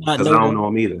 That's fair. Because I don't know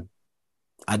them either.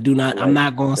 I do not. I'm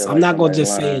not going to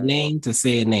just say a name to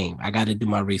say a name. I got to do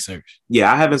my research.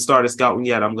 Yeah, I haven't started scouting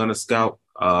yet. I'm going to scout.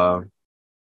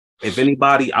 If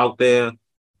anybody out there,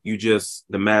 the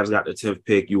Mavs got the 10th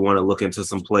pick, you want to look into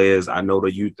some players. I know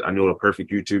the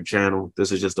perfect YouTube channel.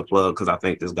 This is just a plug because I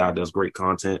think this guy does great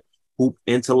content. Hoop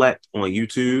Intellect on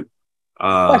YouTube.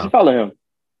 I should follow him.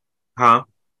 Huh?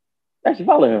 I should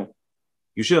follow him.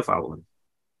 You should follow him.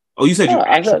 Oh, you said you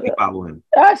actually follow him.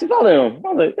 I should follow him. I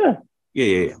was like,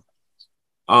 yeah.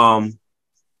 Yeah.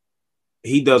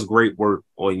 He does great work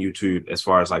on YouTube as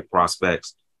far as like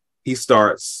prospects. He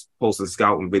starts posting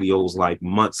scouting videos like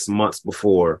months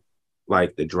before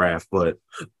like the draft, but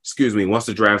excuse me, once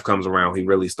the draft comes around, he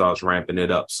really starts ramping it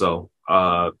up. So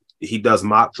he does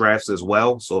mock drafts as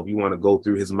well. So if you want to go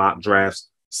through his mock drafts,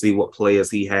 see what players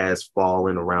he has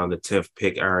falling around the 10th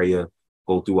pick area,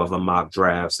 go through other mock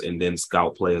drafts, and then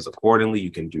scout players accordingly, you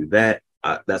can do that.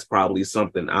 That's probably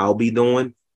something I'll be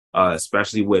doing,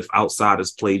 especially with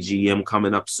Outsiders Play GM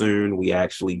coming up soon. We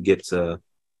actually get to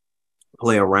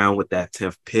play around with that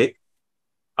 10th pick.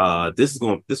 This is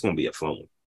going to be a fun one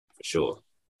for sure.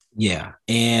 Yeah,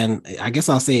 and I guess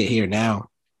I'll say it here now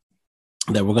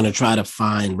that we're going to try to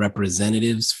find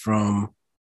representatives from,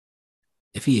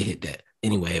 if he hit that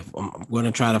anyway, I'm going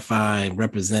to try to find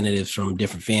representatives from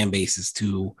different fan bases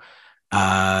to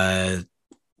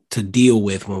deal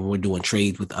with when we're doing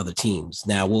trades with other teams.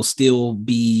 Now we'll still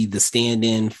be the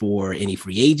stand-in for any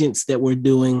free agents that we're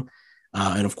doing.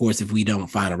 And of course, if we don't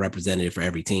find a representative for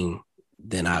every team,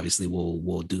 then obviously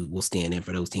we'll stand in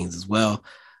for those teams as well.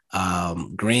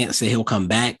 Grant said he'll come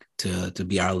back to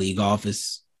be our league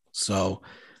office. So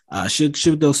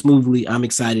should go smoothly. I'm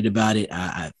excited about it.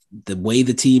 The way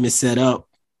the team is set up,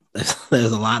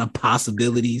 there's a lot of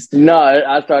possibilities. No,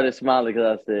 I started smiling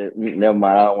because I said, never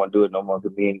mind, I don't want to do it no more.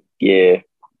 Can't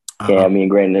have me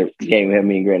and Grant in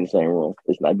the same room.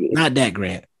 It's not good. Not that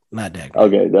Grant.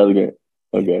 Okay, that was good.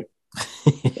 Okay.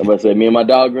 I'm about to say, me and my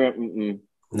dog Grant.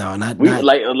 No, not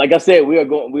like I said, we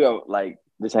are like,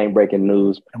 this ain't breaking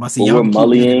news. I'm about to say, y'all can keep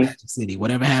it in Magic City.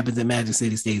 Whatever happens in Magic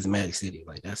City stays in Magic City.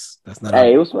 Like that's not.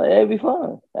 Hey, it'd be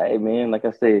fun. Hey man, like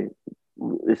I said,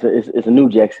 it's a new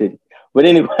Jack City. But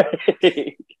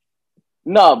anyway,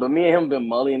 no. But me and him been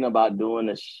mulling about doing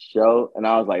a show, and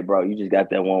I was like, bro, you just got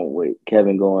that one with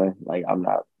Kevin going. Like I'm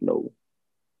not no.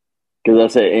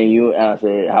 Because I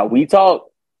said how we talk.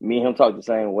 Me and him talk the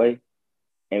same way,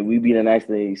 and we be done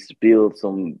actually spilled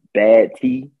some bad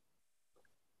tea.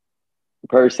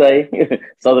 Per se,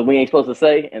 something we ain't supposed to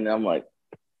say, and I'm like,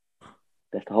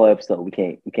 that's the whole episode. We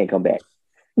can't come back.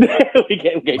 we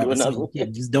can't do another one.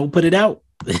 Just don't put it out.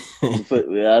 I was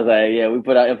like, yeah, we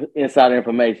put out insider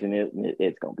information.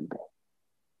 It's gonna be bad.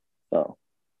 So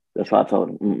that's why I told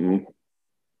him.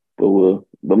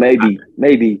 But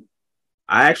maybe.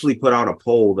 I actually put out a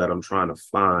poll that I'm trying to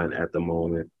find at the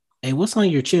moment. Hey, what's on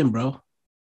your chin, bro?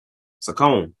 It's a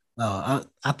cone. Oh,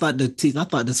 I thought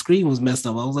the screen was messed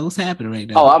up. I was like, what's happening right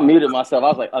now? Oh, I muted myself. I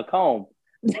was like, a comb.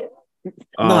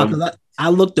 No, because I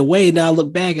looked away, and I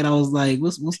looked back, and I was like,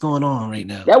 what's going on right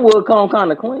now? That wood comb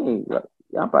kind of clean.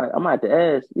 I might have to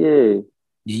ask. Yeah,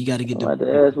 you got to get. I might have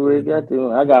to ask where it got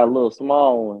to. I got a little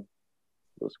small one,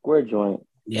 a square joint.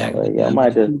 Yeah, I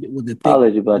might have to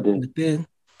apologize about this. Thin,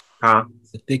 the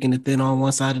thick and the thin on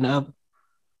one side and the other.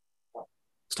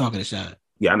 Let's talk to shot.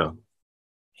 Yeah, I know.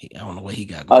 I don't know what he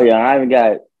got going. Oh, yeah, I haven't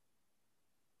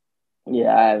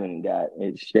got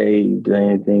it shaved or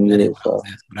anything yet. So. All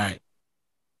right.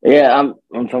 Yeah, I'm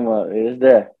talking about it's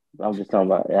there. I'm just talking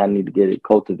about I need to get it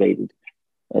cultivated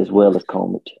as well as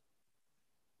comb it.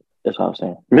 That's what I'm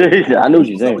saying. I knew what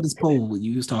you were saying. What this poll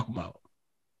you was talking about?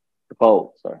 The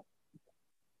poll, sorry.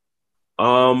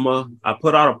 I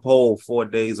put out a poll 4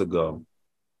 days ago.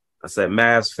 I said,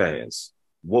 Mavs fans,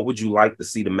 what would you like to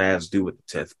see the Mavs do with the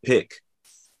 10th pick?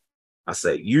 I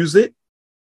said, use it,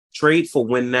 trade for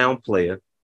win now player,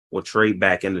 or trade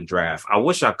back in the draft. I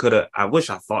wish I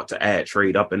thought to add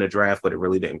trade up in the draft, but it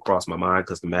really didn't cross my mind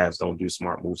because the Mavs don't do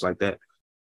smart moves like that.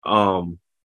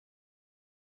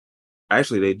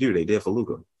 Actually, they do. They did for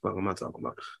Luka. What am I talking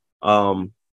about?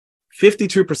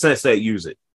 52% said use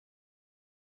it.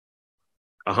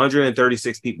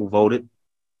 136 people voted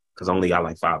because I only got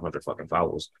like 500 fucking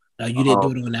followers. You didn't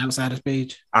do it on the Outsiders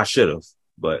page? I should have,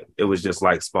 but it was just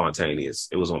like spontaneous.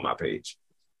 It was on my page.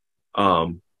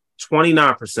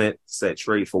 29% said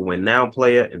trade for win now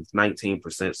player and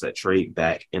 19% said trade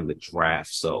back in the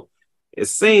draft. So it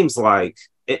seems like,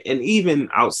 and even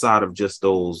outside of just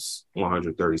those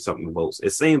 130 something votes,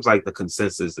 it seems like the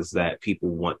consensus is that people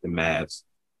want the Mavs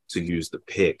to use the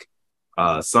pick.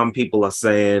 Some people are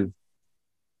saying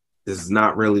this is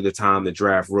not really the time to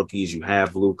draft rookies. You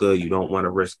have Luka. You don't want to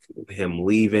risk him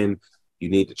leaving. You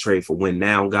need to trade for win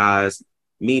now guys.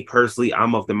 Me personally,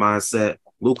 I'm of the mindset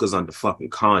Luka's under fucking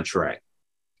contract.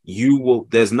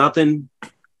 There's nothing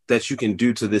that you can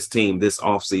do to this team this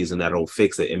offseason that'll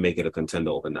fix it and make it a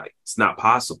contender overnight. It's not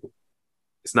possible.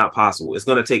 It's not possible. It's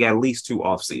going to take at least 2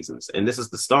 off seasons, and this is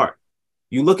the start.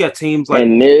 You look at teams like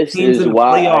teams in the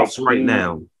playoffs right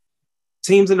now.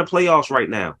 Teams in the playoffs right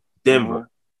now. Denver,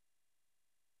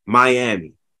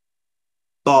 Miami,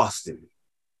 Boston.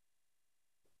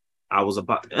 I was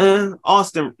about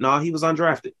Austin. No, he was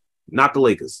undrafted. Not the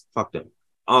Lakers. Fuck them.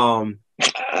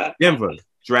 Denver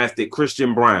drafted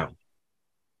Christian Brown.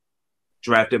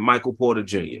 drafted Michael Porter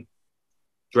Jr.,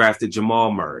 drafted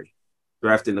Jamal Murray,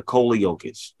 drafted Nikola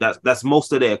Jokic. That's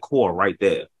most of their core right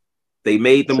there. They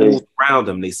made the moves around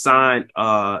them. They signed,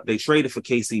 they traded for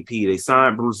KCP. They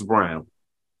signed Bruce Brown.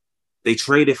 They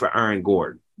traded for Aaron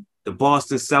Gordon. The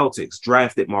Boston Celtics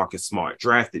drafted Marcus Smart,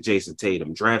 drafted Jason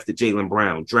Tatum, drafted Jaylen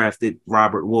Brown, drafted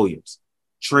Robert Williams,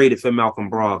 traded for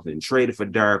Malcolm Brogdon, traded for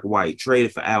Derek White,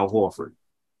 traded for Al Horford.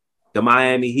 The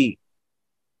Miami Heat.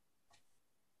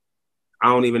 I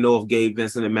don't even know if Gabe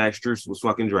Vincent and Max Strus was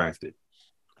fucking drafted.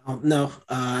 No,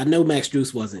 I know Max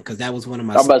Strus wasn't, because that was one of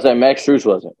my. I'm about to say Max Strus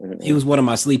wasn't. He was one of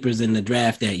my sleepers in the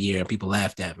draft that year, and people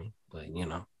laughed at me. But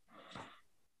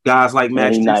guys like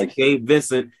Max Strus and Gabe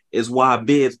Vincent is why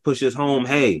Bibbs pushes home.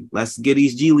 Hey, let's get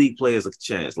these G League players a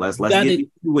chance. Let's get these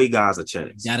two-way guys a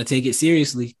chance. Got to take it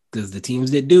seriously, because the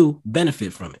teams that do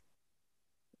benefit from it.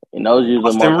 And those are the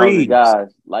most hungry guys.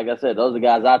 Like I said, those are the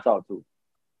guys I talk to.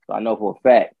 So I know for a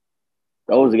fact,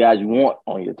 those are the guys you want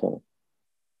on your team.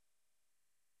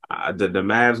 The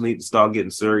Mavs need to start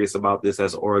getting serious about this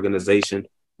as an organization.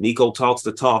 Nico talks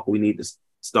the talk. We need to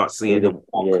start seeing him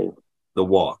walk the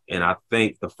walk. And I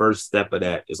think the first step of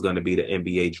that is going to be the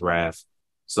NBA draft.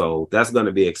 So that's going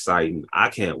to be exciting. I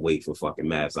can't wait for fucking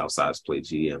Mavs Outsiders to play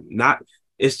GM.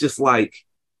 It's just like,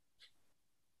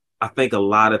 I think a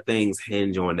lot of things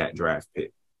hinge on that draft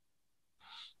pick.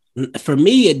 For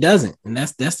me, it doesn't. And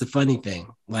that's the funny thing.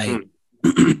 Like,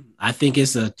 I think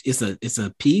it's a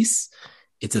piece.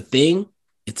 It's a thing.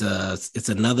 It's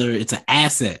an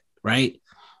asset, right?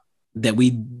 That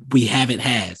we haven't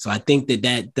had. So I think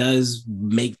that does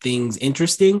make things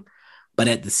interesting, but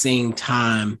at the same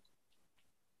time,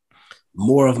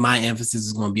 more of my emphasis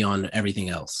is going to be on everything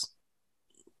else,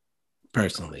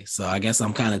 personally. So I guess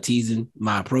I'm kind of teasing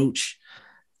my approach,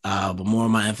 but more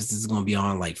of my emphasis is going to be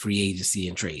on like free agency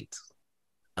and trades.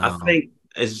 I think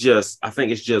it's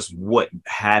just what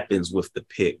happens with the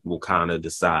pick will kind of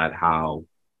decide how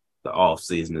the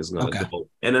offseason is going to go.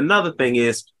 And another thing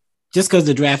is, just because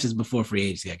the draft is before free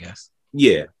agency, I guess.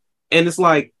 Yeah. And it's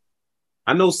like,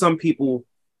 I know some people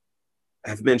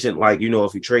have mentioned, like,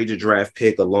 if you trade your draft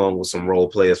pick along with some role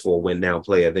players for a win-now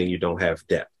player, then you don't have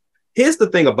depth. Here's the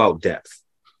thing about depth.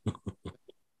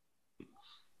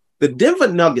 The Denver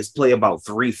Nuggets play about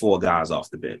 3-4 guys off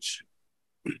the bench.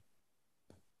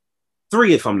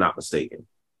 3, if I'm not mistaken.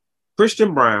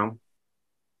 Christian Brown,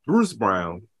 Bruce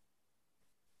Brown,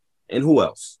 and who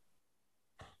else?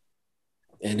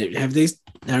 And are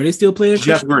they still playing?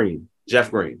 Jeff Green. Is Jeff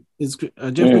Green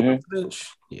off the bench?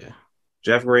 Yeah.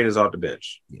 Jeff Green is off the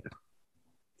bench. Yeah.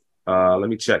 Let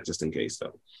me check just in case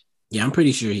though. Yeah, I'm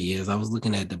pretty sure he is. I was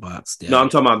looking at the box. No, I'm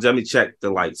talking about. Let me check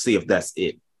to see if that's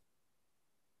it.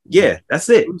 Yeah, that's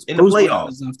it. In the playoffs,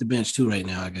 is off the bench too right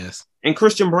now, I guess. And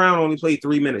Christian Brown only played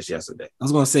 3 minutes yesterday. I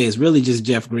was gonna say it's really just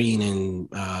Jeff Green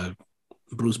and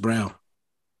Bruce Brown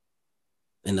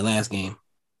in the last game.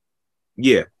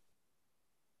 Yeah.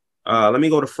 Let me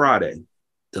go to Friday.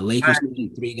 The Lakers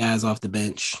played 3 guys off the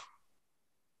bench.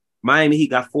 Miami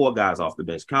Heat got 4 guys off the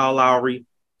bench: Kyle Lowry,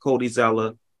 Cody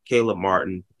Zeller, Caleb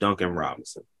Martin, Duncan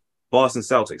Robinson. Boston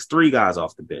Celtics, 3 guys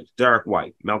off the bench: Derek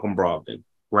White, Malcolm Brogdon,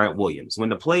 Grant Williams. When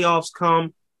the playoffs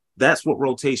come, that's what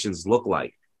rotations look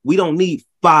like. We don't need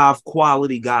 5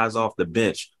 quality guys off the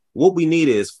bench. What we need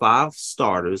is 5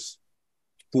 starters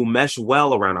who mesh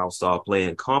well around our star player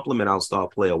and complement our star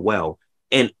player well,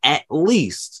 and at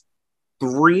least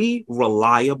 3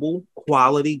 reliable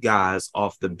quality guys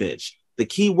off the bench. The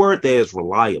key word there is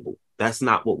reliable. That's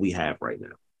not what we have right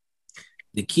now.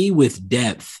 The key with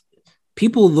depth,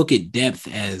 people look at depth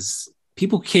as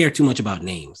people care too much about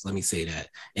names. Let me say that.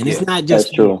 And it's not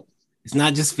just true. It's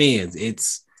not just fans.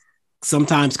 It's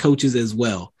sometimes coaches as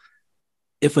well.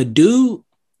 If a dude,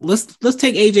 let's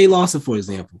take AJ Lawson, for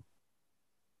example.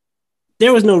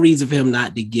 There was no reason for him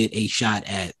not to get a shot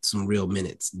at some real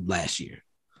minutes last year.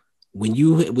 When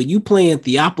you playing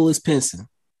Theophilus Pinson,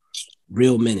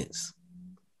 real minutes.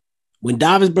 When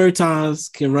Davis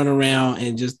Bertans can run around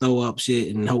and just throw up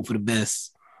shit and hope for the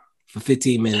best for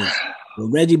 15 minutes,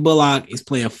 when Reggie Bullock is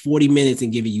playing 40 minutes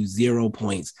and giving you 0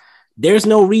 points, there's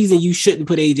no reason you shouldn't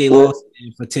put AJ Lawson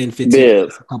in for 10, 15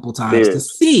 minutes a couple times to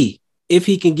see if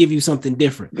he can give you something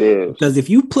different. Because if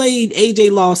you played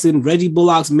AJ Lawson, Reggie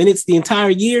Bullock's minutes the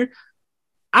entire year,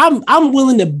 I'm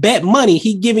willing to bet money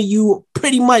he giving you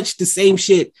pretty much the same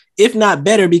shit, if not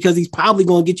better, because he's probably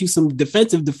going to get you some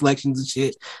defensive deflections and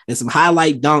shit and some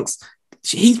highlight dunks.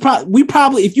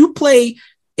 If you play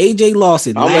AJ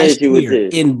Lawson last year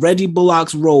in Reggie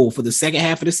Bullock's role for the second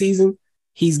half of the season,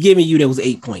 he's giving you those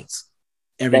 8 points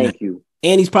every night. Thank you.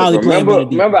 And he's probably playing.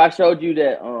 Remember, I showed you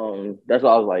that. That's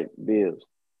why I was like, Bills.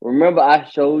 Remember, I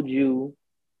showed you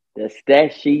the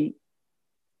stat sheet.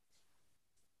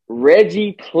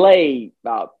 Reggie played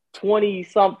about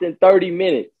 20-something, 30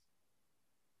 minutes.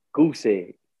 Goose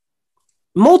egg.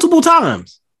 Multiple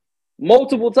times.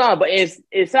 But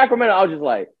in Sacramento, I was just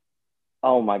like,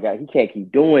 oh my God, he can't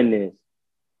keep doing this.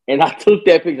 And I took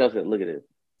that picture. I said, look at this.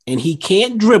 And he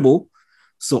can't dribble.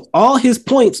 So all his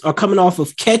points are coming off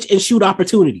of catch and shoot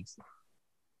opportunities.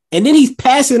 And then he's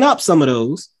passing up some of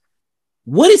those.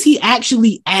 What is he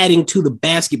actually adding to the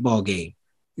basketball game?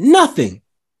 Nothing.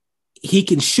 He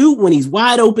can shoot when he's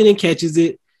wide open and catches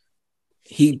it.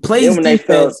 He plays when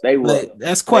defense, they were,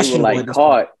 that's questionable. They were like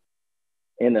caught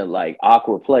in a like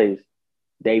awkward place.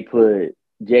 They put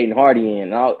Jaden Hardy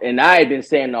in. And I had been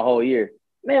saying the whole year,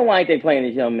 man, why ain't they playing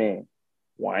this young man?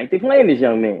 Why ain't they playing this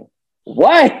young man?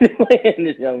 Why ain't they playing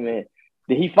this young man?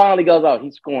 Then he finally goes out.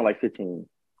 He's scoring like 15.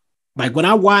 Like when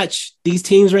I watch these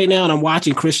teams right now and I'm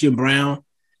watching Christian Brown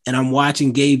and I'm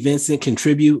watching Gabe Vincent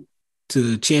contribute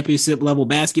to championship level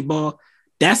basketball,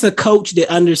 that's a coach that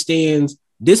understands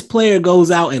this player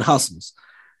goes out and hustles.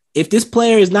 If this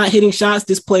player is not hitting shots,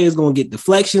 this player is going to get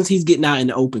deflections. He's getting out in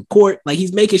the open court. Like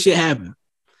he's making shit happen.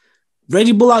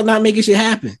 Reggie Bullock not making shit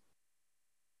happen.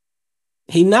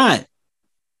 He not.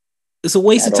 It's a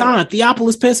waste of time.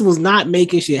 Theophilus Pinson was not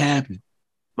making shit happen.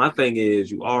 My thing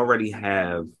is you already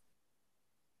have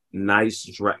nice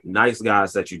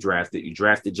guys that you drafted. You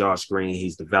drafted Josh Green.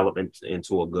 He's developing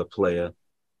into a good player.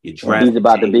 He's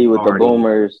about to be with the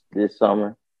Boomers this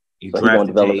summer. You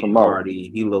drafted Jaden Hardy.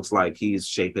 He looks like he's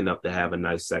shaping up to have a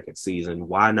nice second season.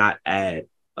 Why not add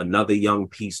another young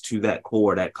piece to that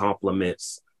core that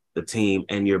complements the team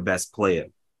and your best player?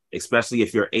 Especially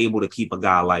if you're able to keep a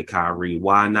guy like Kyrie.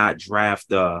 Why not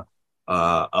draft a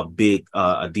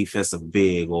defensive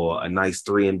big or a nice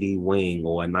 3-and-D wing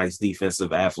or a nice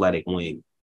defensive athletic wing?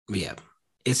 Yeah.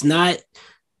 It's not,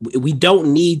 we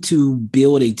don't need to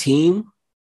build a team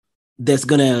that's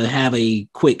going to have a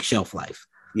quick shelf life.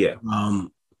 Yeah.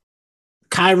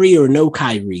 Kyrie or no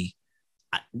Kyrie,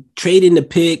 trading the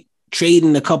pick,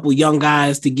 trading a couple young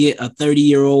guys to get a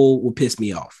 30-year-old will piss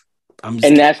me off.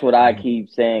 That's what I keep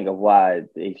saying of why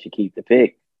they should keep the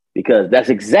pick, because that's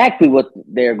exactly what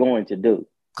they're going to do.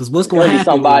 Because what's going to happen?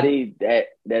 Somebody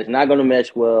that's not going to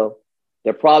mesh well.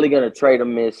 They're probably going to trade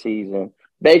him mid-season.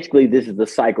 Basically, this is the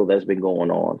cycle that's been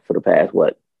going on for the past,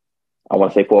 I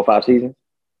want to say 4 or 5 seasons.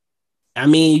 I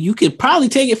mean, you could probably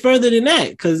take it further than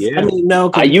that. Because I mean,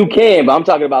 no, you can, but I'm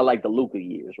talking about like the Luka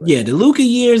years. Right? Yeah, the Luka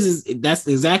years that's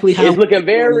exactly how it's looking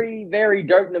very, very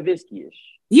Dirk Nowitzki-ish.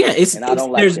 Yeah,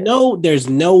 there's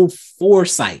no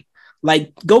foresight.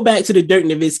 Like, go back to the Dirk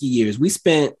Nowitzki years. We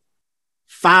spent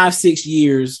 5-6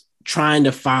 years trying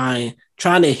to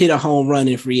hit a home run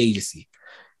in free agency.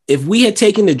 If we had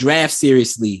taken the draft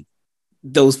seriously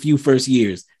those few first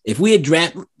years, if we had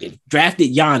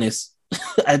drafted Giannis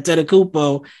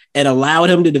Antetokounmpo and allowed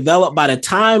him to develop, by the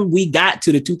time we got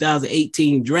to the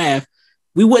 2018 draft,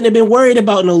 we wouldn't have been worried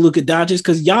about no Luka Doncic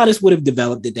because Giannis would have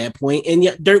developed at that point and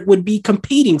yet Dirk would be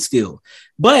competing still.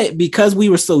 But because we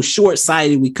were so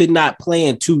short-sighted, we could not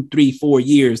plan 2, 3, 4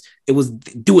 years. It was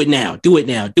do it now.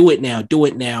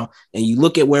 And you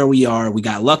look at where we are. We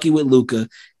got lucky with Luka.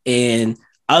 And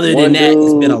other than that,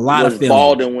 it's been a lot of failure.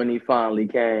 Baldwin when he finally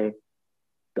came.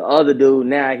 The other dude,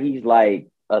 now he's like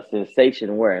a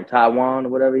sensation where in Taiwan or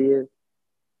whatever he is.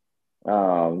 Who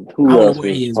else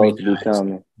is supposed to be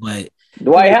coming? But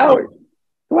Dwight Howard.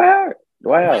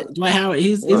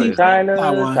 Is he China?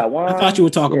 Taiwan? I thought you were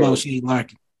talking about Shane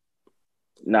Larkin.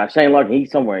 Nah, Shane Larkin,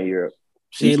 he's somewhere in Europe.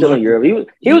 He's still in Europe. He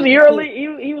was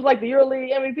EuroLeague. He was like the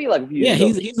EuroLeague MVP like a few years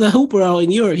ago. He's a hooper out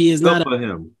in Europe. He is not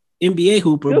him. NBA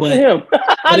hooper, good but for him.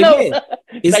 I know.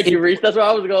 Again, thank you, Reese. That's why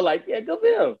I was going like, yeah, good for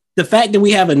him. The fact that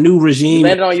we have a new regime.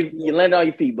 You landed on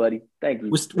your feet, buddy. Thank you.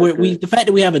 The fact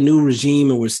that we have a new regime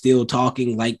and we're still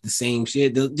talking like the same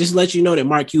shit, just let you know that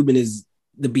Mark Cuban is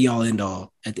the be all end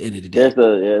all at the end of the day.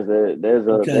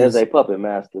 There's a puppet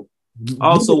master.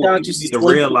 Also, what you need to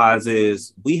realize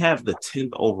is we have the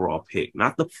 10th overall pick,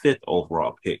 not the 5th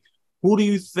overall pick. Who do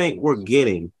you think we're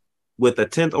getting with the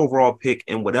 10th overall pick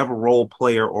and whatever role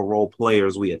player or role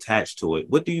players we attach to it?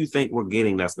 What do you think we're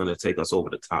getting that's going to take us over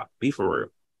the top? Be for real.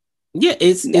 Yeah,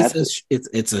 it's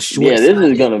a short. Yeah, this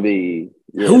is going to be.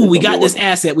 Yeah, we got this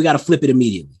asset. We got to flip it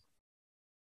immediately.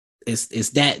 It's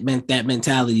that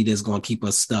mentality that's going to keep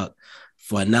us stuck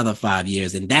for another 5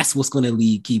 years, and that's what's going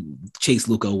to keep Chase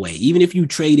Luka away. Even if you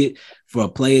trade it for a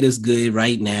player that's good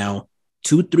right now,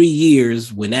 2-3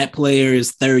 years when that player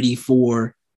is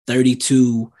 34,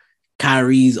 32,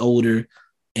 Kyrie's older,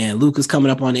 and Luka's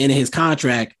coming up on the end of his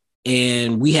contract,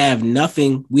 and we have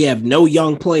nothing. We have no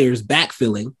young players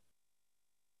backfilling.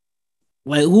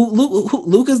 Like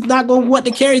Luka's not going to want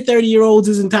to carry 30-year-olds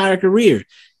his entire career.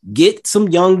 Get some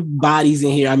young bodies in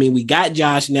here. I mean, we got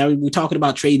Josh. Now we're talking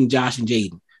about trading Josh and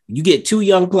Jaden. You get 2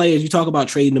 young players, you talk about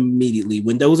trading them immediately.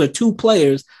 When those are 2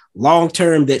 players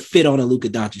long-term that fit on a Luka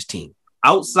Doncic team.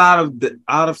 Outside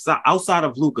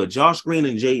of Luka, Josh Green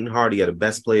and Jaden Hardy are the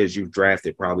best players you've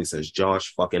drafted probably since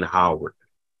Josh fucking Howard.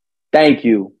 Thank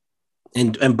you.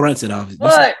 And Brunson, obviously.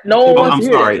 But no one wants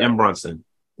to hear that. And Brunson.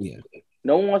 Yeah.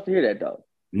 No one wants to hear that, though.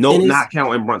 No, not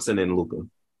counting Brunson and Luka.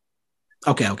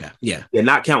 Okay. Yeah. They're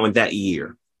not counting that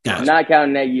year. Gotcha. Not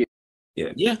counting that year.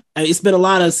 Yeah. I mean, it's been a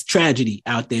lot of tragedy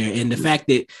out there. And the fact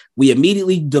that we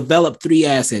immediately developed 3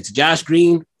 assets. Josh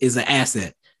Green is an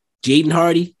asset. Jaden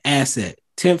Hardy, asset.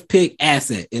 10th pick,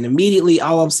 asset. And immediately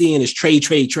all I'm seeing is trade.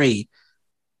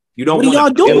 You don't what are y'all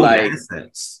doing? Like,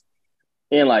 assets.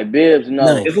 And like Bibbs,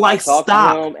 no. It's like, I talked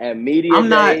stop. to him at media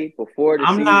day before the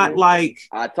season. Not like...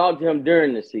 I talked to him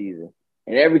during the season.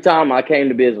 And every time I came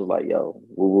to Bibbs, was like, yo,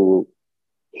 woo.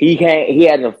 He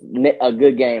had a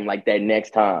good game like that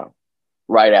next time,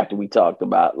 right after we talked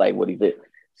about like what he did.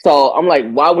 So I'm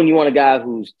like, why wouldn't you want a guy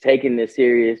who's taking this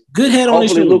serious? Good head on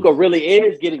his Hopefully shoulders. Luka really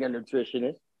is getting a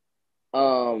nutritionist.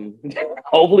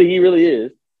 Hopefully he really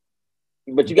is.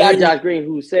 But you got Josh Green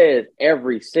who says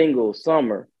every single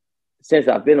summer since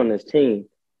I've been on this team,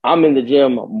 I'm in the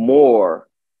gym more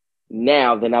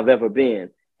now than I've ever been.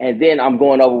 And then I'm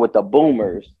going over with the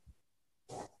Boomers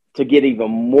to get even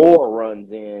more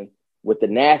runs in with the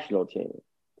national team.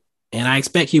 And I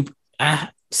expect you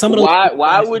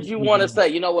why would you want to say,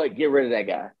 you know what, get rid of that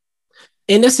guy?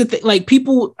 And that's the thing, like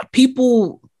people,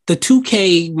 the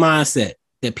 2K mindset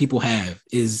that people have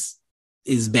is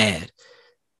bad.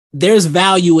 There's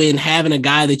value in having a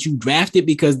guy that you drafted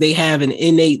because they have an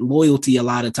innate loyalty a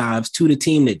lot of times to the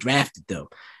team that drafted them.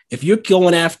 If you're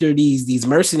going after these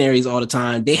mercenaries all the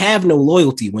time, they have no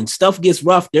loyalty. When stuff gets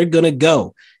rough, they're going to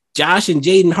go. Josh and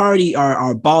Jaden Hardy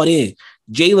are bought in.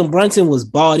 Jalen Brunson was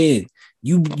bought in.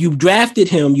 You drafted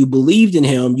him. You believed in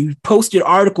him. You posted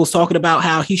articles talking about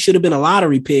how he should have been a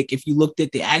lottery pick if you looked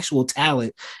at the actual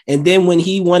talent. And then when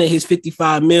he wanted his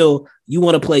 $55 million, you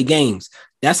want to play games.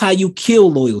 That's how you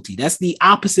kill loyalty. That's the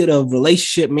opposite of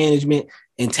relationship management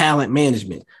and talent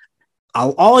management.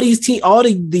 All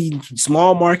the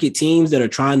small market teams that are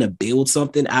trying to build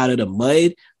something out of the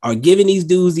mud are giving these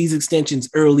dudes these extensions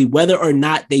early, whether or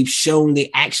not they've shown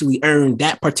they actually earned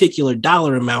that particular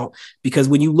dollar amount. Because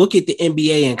when you look at the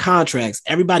NBA and contracts,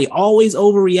 everybody always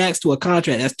overreacts to a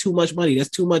contract. That's too much money. That's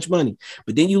too much money.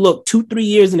 But then you look 2-3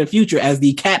 years in the future as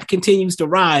the cap continues to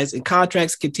rise and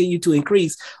contracts continue to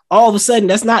increase. All of a sudden,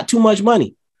 that's not too much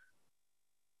money.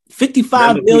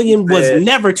 $55 million was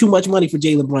never too much money for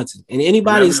Jalen Brunson. And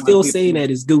anybody is still saying that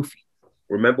is goofy.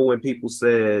 Remember when people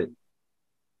said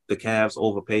the Cavs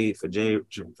overpaid for Jared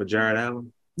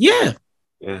Allen? Yeah.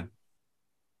 Yeah.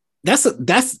 That's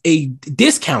a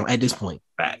discount at this point.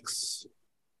 Facts.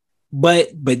 But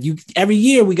you every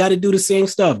year we got to do the same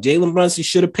stuff. Jalen Brunson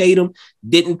should have paid him,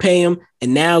 didn't pay him,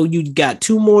 and now you got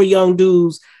 2 more young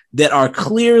dudes that are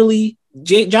clearly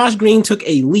Josh Green took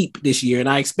a leap this year, and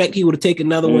I expect he would have taken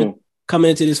another one coming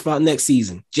into this next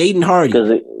season. Jaden Hardy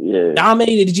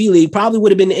dominated the G League, probably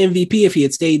would have been the MVP if he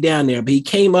had stayed down there, but he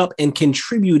came up and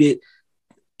contributed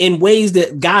in ways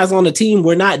that guys on the team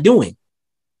were not doing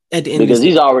at the end. Because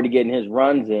he's already getting his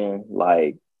runs in.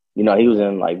 Like, you know, he was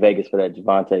in like Vegas for that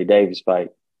Javante Davis fight.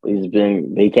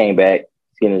 He came back,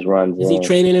 getting his runs in. Is he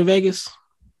training in Vegas?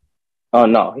 Oh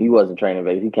no, he wasn't training in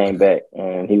Vegas. He came back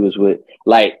and he was with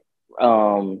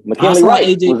McKinley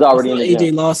Wright was already in the AJ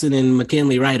gym. Lawson and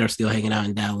McKinley Wright are still hanging out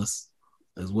in Dallas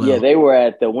as well. Yeah, they were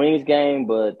at the Wings game,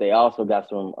 but they also got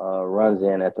some runs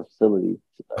in at the facility.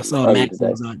 I saw Max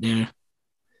was out there.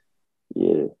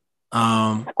 Yeah.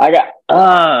 I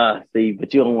got see,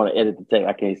 but you don't want to edit the tape.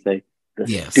 I can't say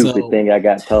the stupid thing I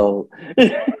got told.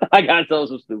 I got told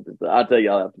some stupid stuff. I'll tell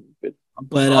y'all after.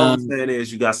 But all I'm saying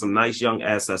is you got some nice young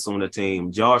assets on the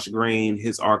team. Josh Green,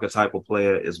 his archetypal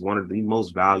player, is one of the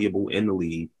most valuable in the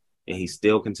league, and he's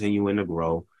still continuing to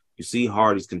grow. You see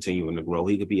Hardy's continuing to grow.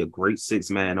 He could be a great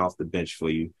 6-man off the bench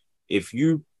for you. If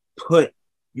you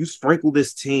sprinkle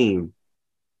this team,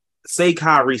 say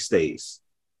Kyrie stays.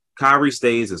 Kyrie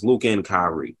stays as Luka and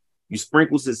Kyrie. You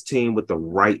sprinkle this team with the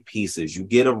right pieces. You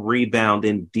get a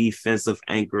rebounding defensive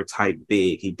anchor type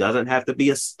big. He doesn't have to be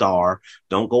a star.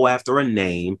 Don't go after a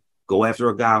name. Go after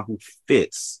a guy who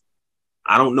fits.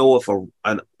 I don't know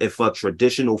if a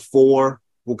traditional 4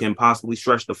 who can possibly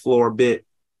stretch the floor a bit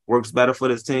works better for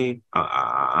this team.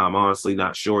 I'm honestly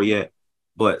not sure yet.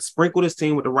 But sprinkle this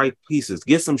team with the right pieces.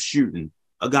 Get some shooting.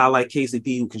 A guy like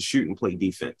KCP who can shoot and play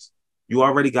defense. You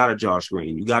already got a Josh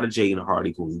Green. You got a Jaden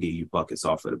Hardy who can give you buckets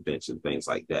off of the bench and things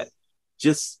like that.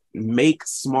 Just make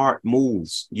smart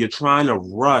moves. You're trying to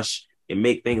rush and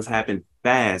make things happen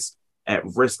fast at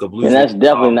risk of losing. And that's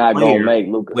definitely not going to make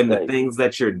Luka when stay. the things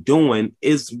that you're doing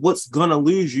is what's going to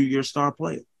lose you your star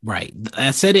player. Right.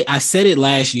 I said it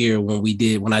last year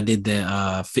when I did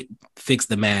the fix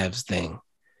the Mavs thing.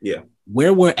 Yeah.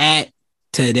 Where we're at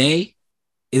today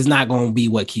is not going to be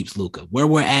what keeps Luka. Where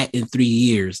we're at in 3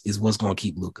 years is what's going to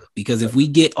keep Luka. Because if we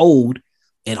get old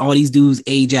and all these dudes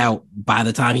age out by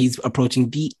the time he's approaching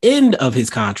the end of his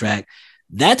contract,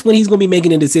 that's when he's going to be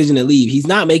making a decision to leave. He's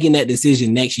not making that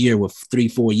decision next year with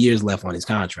 3-4 years left on his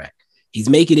contract. He's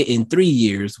making it in 3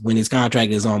 years when his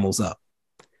contract is almost up.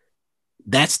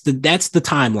 That's the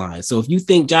timeline. So if you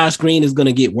think Josh Green is going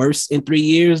to get worse in 3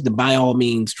 years, then by all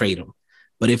means trade him.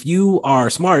 But if you are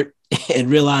smart and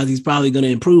realize he's probably going to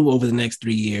improve over the next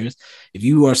 3 years, if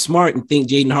you are smart and think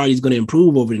Jaden Hardy is going to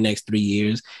improve over the next 3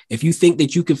 years, if you think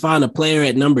that you can find a player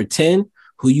at number 10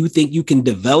 who you think you can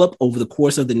develop over the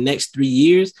course of the next 3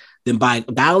 years, then by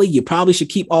golly, you probably should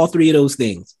keep all three of those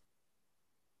things.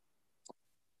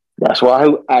 That's why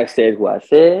I said what I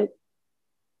said.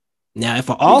 Now, if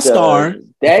an all-star,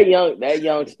 that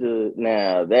youngster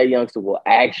will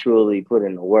actually put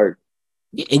in the work,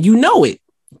 and you know it.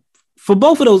 For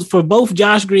both of those, for both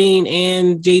Josh Green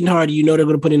and Jaden Hardy, you know they're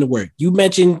going to put in the work. You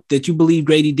mentioned that you believe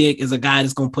Grady Dick is a guy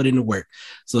that's going to put in the work.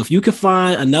 So if you can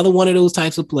find another one of those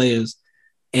types of players,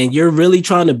 and you're really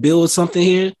trying to build something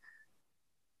here,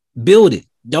 build it.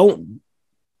 Don't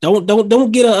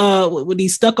get with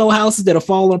these stucco houses that are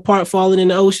falling apart, falling in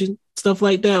the ocean, stuff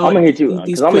like that. I'm gonna hit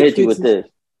you with this.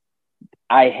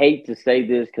 I hate to say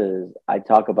this because I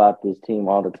talk about this team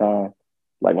all the time.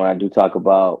 Like when I do talk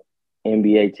about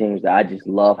NBA teams, I just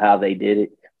love how they did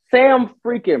it. Sam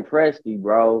freaking Presti,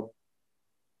 bro.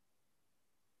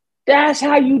 That's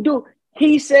how you do.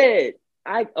 He said,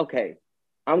 I'm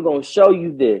going to show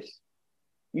you this.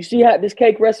 You see how this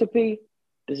cake recipe?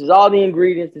 This is all the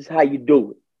ingredients. This is how you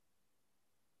do it.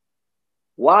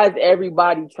 Why is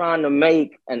everybody trying to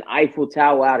make an Eiffel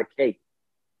Tower out of cake?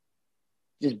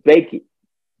 Just bake it.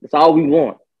 That's all we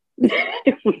want. We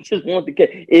just want the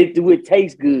cake. Do it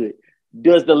taste good?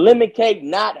 Does the lemon cake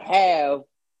not have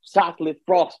chocolate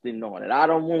frosting on it? I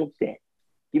don't want that.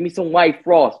 Give me some white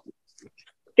frosting.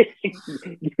 Give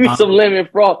me some lemon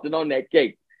frosting on that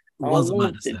cake. I don't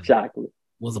want the chocolate.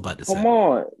 Was about to say. Come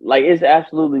on. Like, it's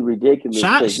absolutely ridiculous.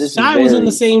 Shai was in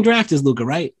the same draft as Luka,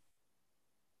 right?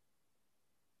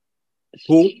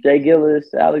 Who? Shai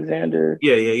Gilgeous-Alexander.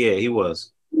 Yeah, he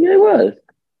was. Yeah, he was.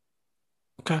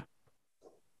 Okay.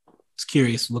 It's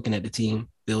curious looking at the team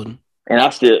building. And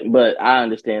I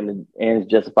understand and it's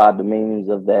justified the meanings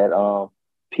of that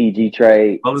PG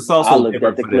trade. Well, it's also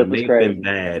different for them. They've been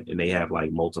bad and they have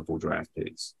like multiple draft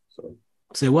picks. So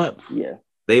say what? Yeah.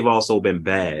 They've also been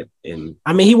bad.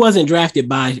 I mean, he wasn't drafted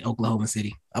by Oklahoma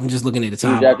City. I'm just looking at the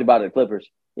time. He was drafted by the Clippers.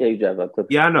 Yeah, he was drafted by the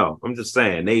Clippers. Yeah, I know. I'm just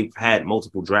saying they've had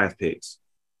multiple draft picks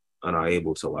and are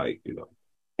able to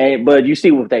But you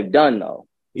see what they've done though.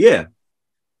 Yeah.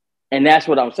 And that's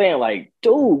what I'm saying. Like,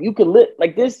 dude, you could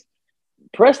like this.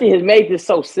 Presti has made this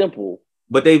so simple.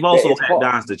 But they've also had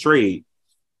guys to trade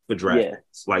for draft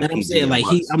picks. Like I'm saying, like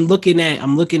I'm looking at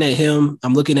him.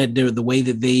 I'm looking at the way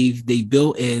that they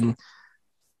built. And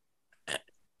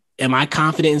am I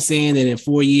confident in saying that in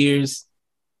 4 years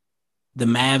the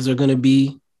Mavs are going to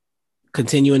be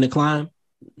continuing to climb?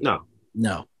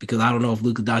 No, because I don't know if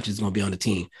Luka Doncic is going to be on the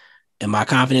team. Am I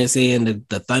confident in saying that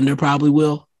the Thunder probably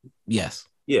will? Yes.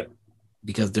 Yeah.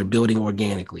 Because they're building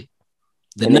organically.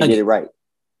 The Nuggets did it right.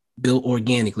 Built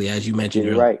organically, as you mentioned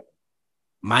earlier. Right.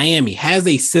 Miami has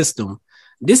a system.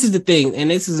 This is the thing,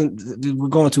 and this isn't. We're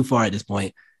going too far at this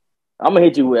point. I'm gonna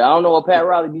hit you with. I don't know what Pat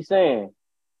Riley be saying,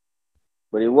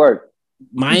 but it worked.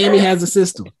 Miami has a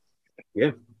system.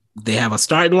 Yeah. They have a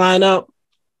starting lineup,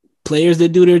 players that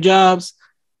do their jobs,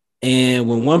 and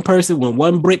when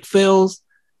one brick fails,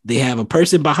 they have a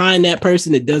person behind that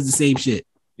person that does the same shit.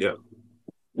 Yeah.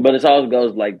 But it also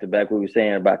goes like the back what we were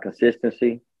saying about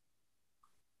consistency.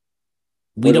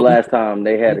 When's the last time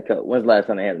they had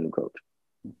a new coach?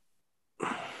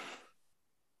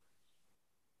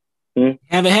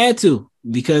 Haven't had to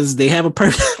because they have a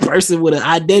person with an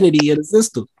identity in the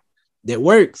system that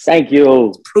works. Thank you.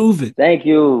 It's proven. Thank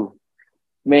you.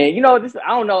 Man, you know, this. I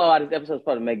don't know why this episode's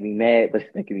probably making me mad, but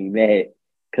it's making me mad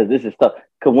because this is stuff.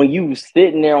 Because when you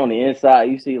sitting there on the inside,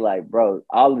 you see like, bro,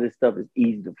 all of this stuff is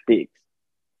easy to fix.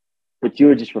 But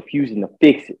you're just refusing to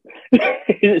fix it.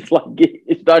 It's like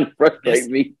it's starting to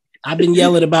frustrate me. I've been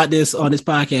yelling about this on this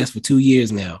podcast for 2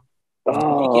 years now.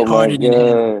 Oh my God.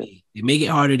 They make it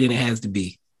harder than it has to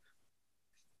be.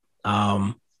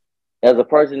 As a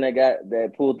person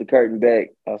that pulled the curtain back,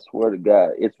 I swear to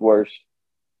God, it's worse.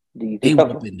 They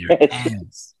whooping their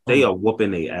ass. They are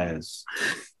whooping their ass.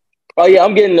 Oh yeah,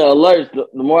 I'm getting the alerts. The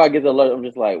more I get the alerts, I'm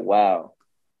just like, wow.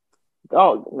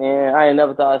 Oh man, I ain't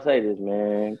never thought I'd say this,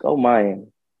 man. Go Miami.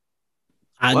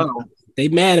 They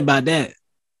mad about that.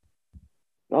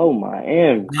 Go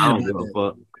Miami. I don't give a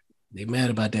fuck. They mad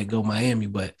about that. Go Miami,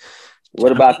 but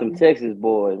what about them Texas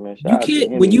boys, man? You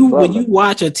can't when you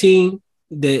watch a team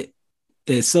that's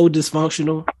so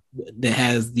dysfunctional, that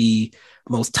has the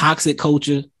most toxic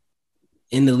culture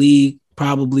in the league,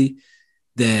 probably,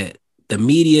 that the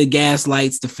media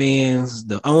gaslights the fans,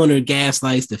 the owner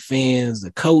gaslights the fans,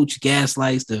 the coach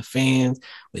gaslights the fans.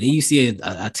 But then you see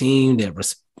a team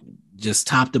that just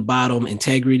top to bottom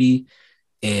integrity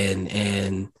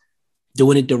and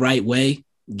doing it the right way,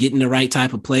 getting the right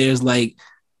type of players. Like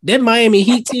that Miami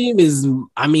Heat team is,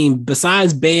 I mean,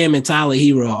 besides Bam and Tyler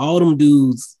Hero, all them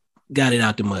dudes got it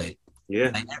out the mud.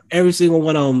 Yeah. Like every single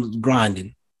one of them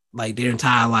grinding like their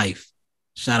entire life.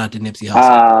 Shout out to Nipsey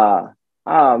Hussle.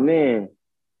 Man.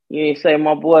 You ain't say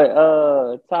my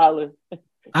boy Tyler.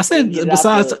 I said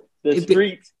besides the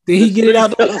streets. Did he get it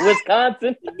out of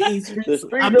Wisconsin? The streets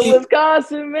of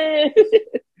Wisconsin, man.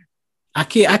 I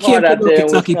can't put no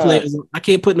Kentucky players. I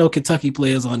can't put no Kentucky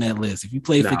players on that list. If you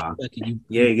play for Kentucky,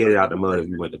 you ain't get it out the mud if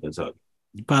you went to Kentucky.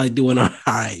 You're probably doing all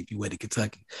right if you went to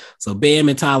Kentucky. So Bam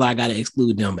and Tyler, I gotta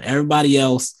exclude them. But everybody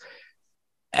else,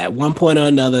 at one point or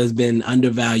another, has been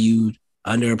undervalued,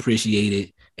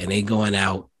 underappreciated, and they going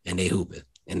out and they hooping.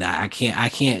 And I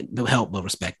can't help but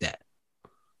respect that.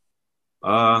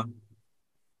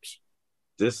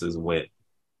 This is wet.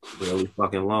 Really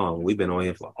fucking long. We've been on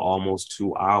here for almost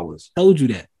 2 hours. Told you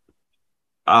that.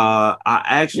 I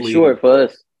actually it's short for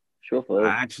us. I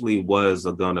actually was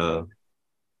gonna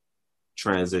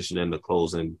transition into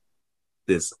closing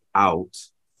this out.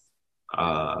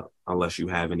 Unless you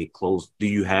have any do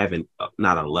you have any,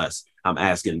 not unless, I'm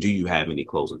asking, do you have any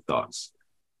closing thoughts?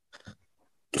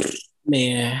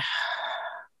 Man,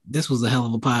 this was a hell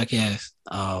of a podcast.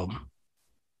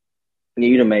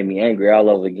 You done made me angry all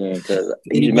over again because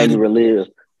you made me relive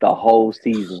the whole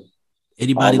season.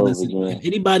 Anybody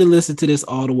listen to this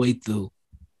all the way through?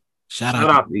 Shout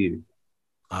out to you.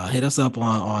 Hit us up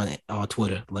on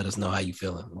Twitter. Let us know how you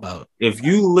feeling about. If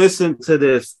you listen to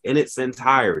this in its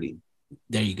entirety,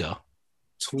 there you go.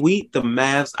 Tweet the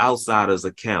Mavs Outsiders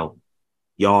account.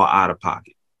 Y'all out of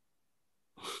pocket.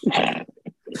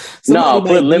 No,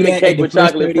 put lemon cake with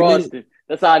chocolate frosting.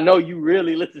 That's how I know you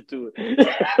really listen to it.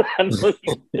 I know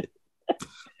you.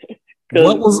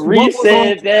 Because Reese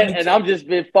said that, and I'm just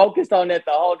been focused on that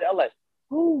the whole day. I'm like,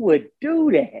 who would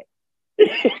do that?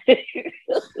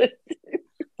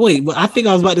 Wait, I think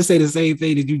I was about to say the same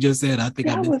thing that you just said. I think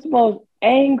that was most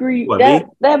angry.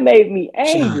 That made me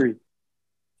angry.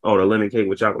 Oh, the lemon cake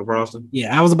with chocolate frosting?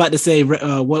 Yeah, I was about to say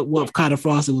what kind of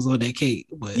frosting was on that cake.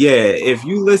 But yeah, if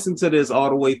you listen to this all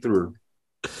the way through,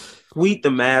 tweet the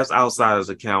Mavs Outsiders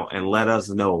account and let us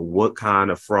know what kind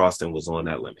of frosting was on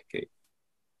that lemon cake.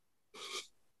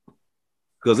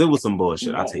 Because it was some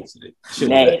bullshit. I tasted it.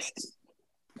 Nasty.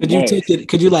 Could you take it?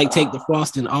 Could you take the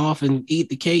frosting off and eat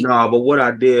the cake? No, but what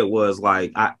I did was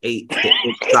I ate the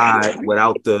inside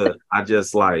without the. I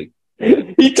just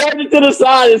he turned it to the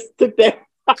side and took that.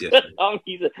 Yeah. I'm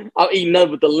eating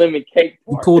nothing but the lemon cake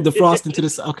part. You pulled the frosting to the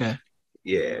side. Okay.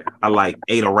 Yeah, I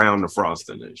ate around the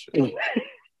frosting and shit.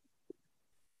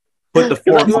 Put the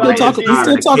fork. You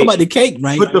still talk about the cake,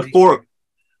 right? Put the fork.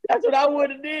 That's what I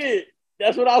would have did.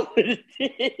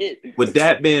 With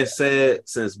that being said,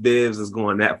 since Bibbs is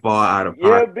going that far out of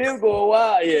pocket. Yeah, Bibbs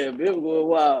going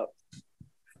wild.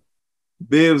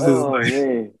 Bibbs is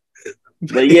man.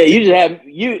 But yeah, you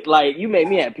made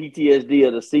me have PTSD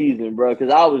of the season, bro.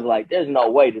 Because I was like, "There's no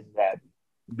way this is happening."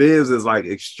 Bibbs is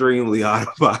extremely out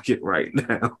of pocket right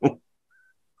now.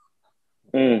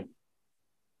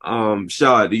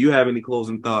 Shaw, do you have any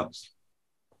closing thoughts?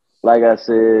 Like I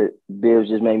said, Bibbs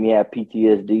just made me have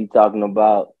PTSD talking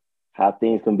about how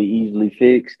things can be easily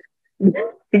fixed.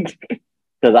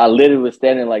 Because I literally was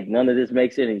standing like none of this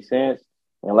makes any sense.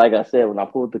 And like I said, when I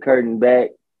pulled the curtain back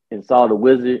and saw the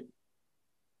wizard,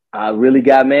 I really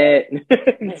got mad.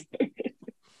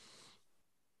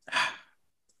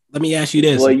 Let me ask you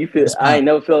this. Boy, I ain't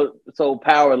never felt so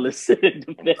powerless. I'm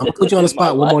gonna put you on the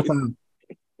spot one more time.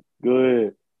 Go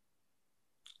ahead.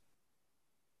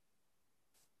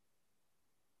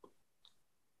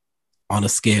 On a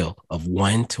scale of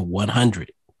 1 to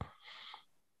 100,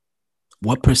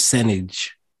 what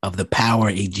percentage of the power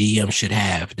a GM should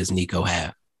have does Nico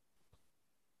have?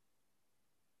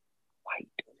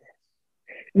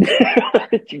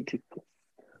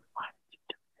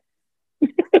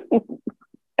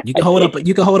 You can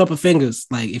hold up a fingers,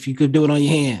 like if you could do it on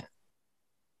your hand.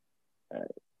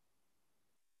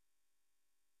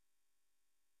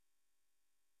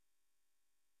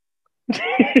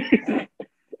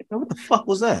 What the fuck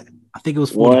was that? I think it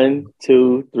was 40. 1,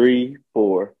 2, 3,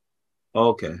 4.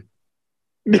 Okay.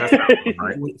 That's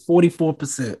right.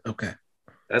 44%. Okay.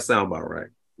 That sounds about right.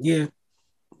 Yeah.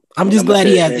 I'm just glad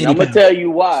he has. I'm gonna tell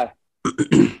you why.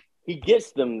 He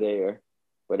gets them there,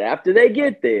 but after they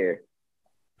get there,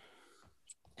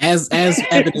 as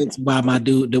evidenced by my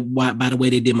dude, by the way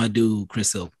they did my dude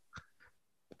Chris Hill,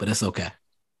 but it's okay.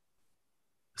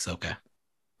 It's okay.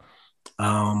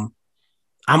 I'm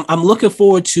looking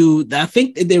forward to. I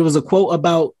think there was a quote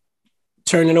about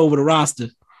turning over the roster.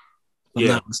 If I'm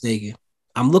not mistaken.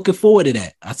 I'm looking forward to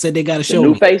that. I said they got to show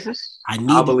new me faces.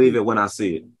 I'll believe it when I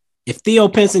see it. If Theo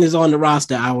Pinson is on the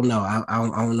roster, I don't know. I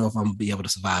don't know if I'm gonna be able to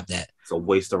survive that. It's a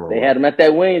waste of a. They had him at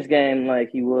that Wings game like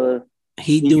he was.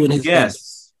 He doing his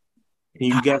best. Can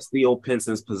you guess Theo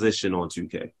Pinson's position on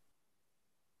 2K?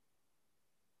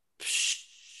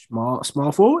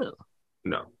 Small forward?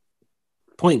 No.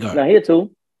 Point guard? No, he a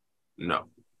two. No.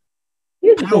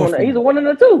 He's a 1 and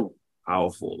a 2. Power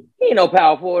forward. He ain't no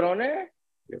power forward on there.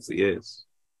 Yes, he is.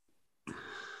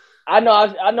 I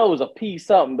know it was a P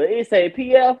something, but it say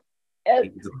PF.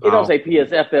 It don't say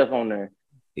PSFF on there.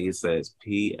 It says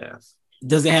PF.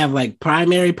 Does it have like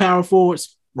primary power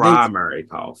forwards? Primary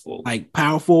power forward. Like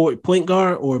power forward, point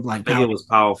guard, or like I think it was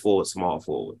power forward, small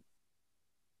forward.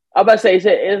 I'm about to say it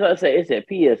said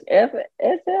PSF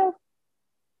SF?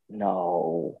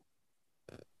 No.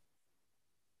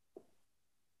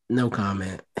 No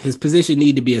comment. His position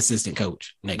need to be assistant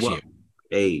coach next year.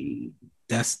 Hey.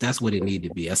 That's what it need to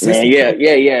be.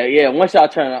 Yeah. When y'all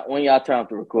turn off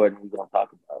the recording, we're gonna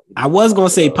talk about it. I was gonna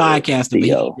say podcaster, but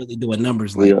he ain't really doing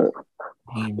numbers like we're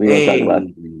gonna talk about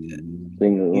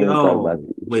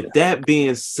it. With that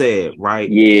being said, right?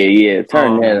 Yeah.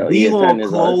 Turn that. We gonna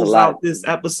close out this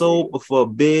episode before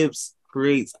Bibbs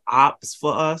creates ops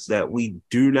for us that we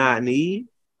do not need.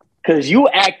 Cause you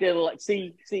acted like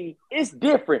see, it's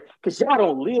different because y'all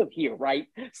don't live here, right?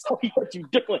 So what you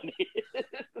doing?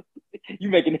 You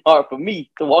making it hard for me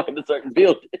to walk into certain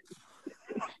buildings.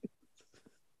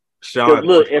 Sean,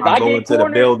 look, if I go get into the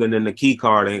building and the key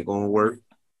card ain't gonna work.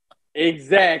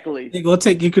 Exactly. They gonna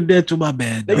take your credential, my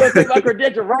bad. They gonna take my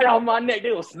credential right off my neck. They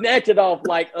gonna snatch it off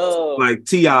like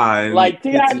T.I. Like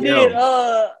T.I. did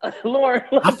Lauren.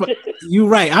 You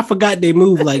right. I forgot they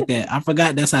move like that. I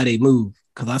forgot that's how they move.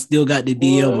 Cause I still got the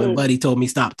DM when Buddy told me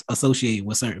stop associating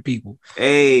with certain people.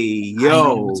 Hey,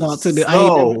 yo.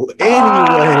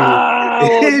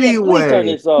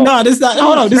 Anyway. No, this not.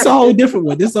 Hold on. This is a whole different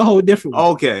one.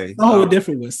 Okay. A whole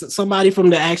different one. Somebody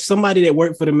that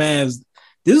worked for the Mavs.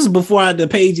 This is before the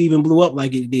page even blew up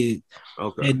like it did.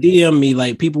 Okay. And DM me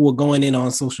like people were going in on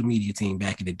a social media team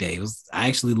back in the day. I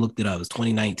actually looked it up. It was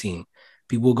 2019.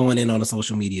 People were going in on a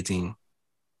social media team.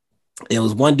 It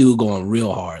was one dude going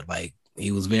real hard. Like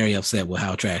he was very upset with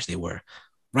how trash they were.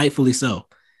 Rightfully so.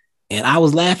 And I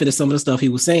was laughing at some of the stuff he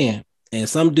was saying. And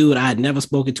some dude I had never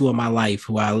spoken to in my life,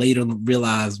 who I later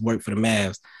realized worked for the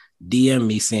Mavs, DM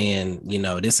me saying,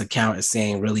 this account is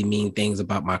saying really mean things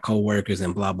about my coworkers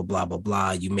and blah, blah, blah, blah,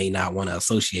 blah. You may not want to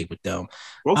associate with them.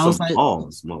 Bro, I was like,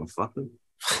 balls, motherfucker.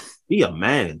 Be a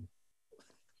man.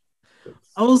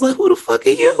 I was like, who the fuck are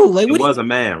you? Like, it was a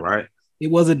man, right? It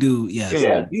was a dude, yes.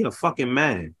 Yeah, be a fucking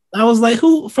man. I was like,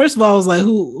 who? First of all, I was like,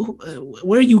 who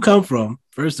where you come from?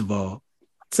 First of all.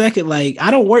 Second, like,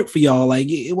 I don't work for y'all. Like,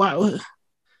 why?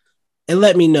 It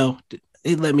let me know.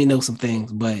 It let me know some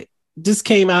things, but just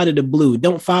came out of the blue.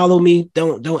 Don't follow me.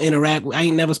 Don't interact. I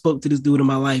ain't never spoke to this dude in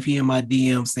my life. He in my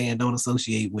DM saying don't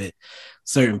associate with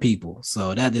certain people.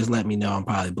 So that just let me know I'm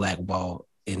probably blackballed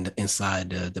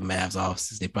inside the Mavs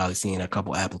offices. They probably seen a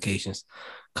couple applications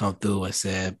come through and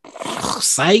said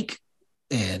psych,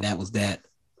 and that was that.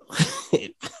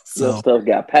 So stuff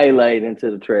got paylaid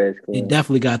into the trash can. It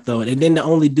definitely got thrown. And then the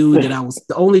only dude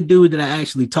that I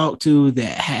actually talked to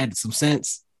that had some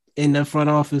sense in the front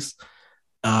office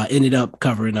ended up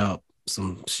covering up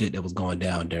some shit that was going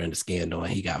down during the scandal,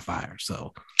 and he got fired.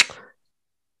 So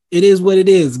it is what it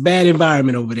is. Bad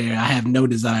environment over there. I have no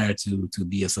desire to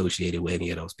be associated with any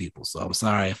of those people. So I'm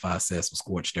sorry if I said some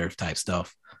scorched earth type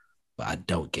stuff, but I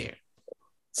don't care.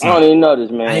 So, I don't even know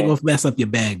this, man. I ain't gonna mess up your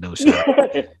bag though, Shad.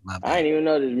 I ain't even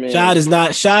know this, man.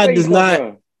 Shad does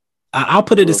not. I'll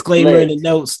put a disclaimer in the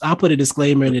notes. The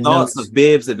thoughts of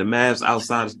Bibbs and the Mavs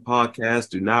outside of the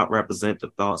podcast do not represent the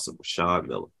thoughts of Rashad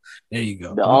Miller. There you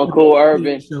go. The Uncle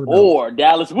Urban or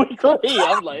Dallas Weekly.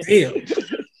 I'm like, damn.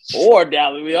 Or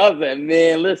Dallas Weekly. I was like,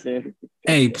 man, listen.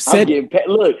 Hey, I'm getting paid.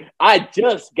 Look, I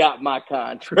just got my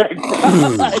contract.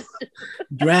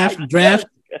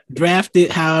 Draft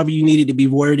it however you need it to be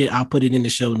worded. I'll put it in the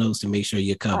show notes to make sure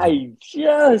you're covered. I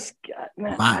just got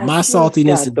my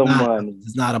saltiness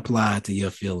does not apply to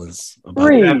your feelings.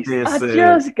 Reese, I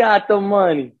just got the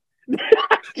money.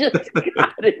 I just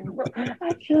got it, bro.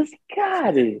 I just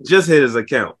got it. Just hit his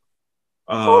account.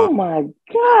 Oh my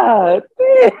God,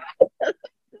 man.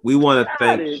 We want to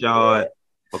thank Shad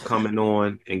for coming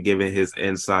on and giving his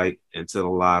insight into the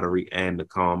lottery and the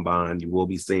combine. You will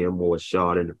be seeing more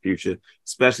Shad in the future,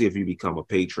 especially if you become a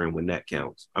patron when that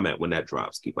counts. I mean, when that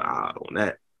drops, keep an eye out on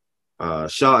that.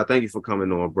 Shad, thank you for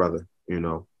coming on, brother. You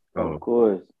know, of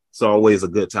course. It's always a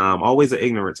good time. Always an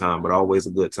ignorant time, but always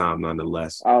a good time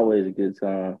nonetheless. Always a good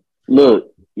time.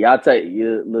 Look, look,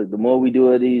 the more we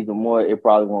do of these, the more it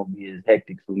probably won't be as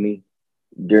hectic for me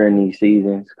during these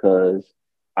seasons because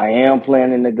I am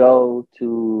planning to go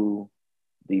to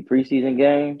the preseason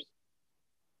games.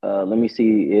 Let me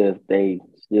see if they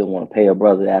still want to pay a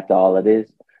brother after all of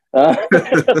this.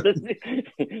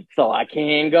 So I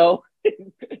can go.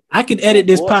 I could edit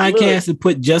this podcast and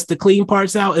put just the clean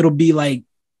parts out. It'll be like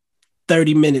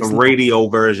 30 minutes. A radio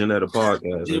version of the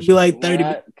podcast. It'll be like 30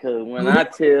 minutes. Because when I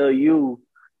tell you,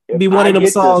 it'll be one of them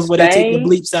songs where they take the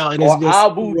bleeps out and it's just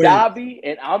Abu Dhabi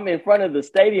and I'm in front of the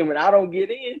stadium and I don't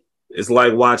get in. It's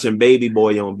like watching Baby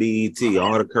Boy on BET.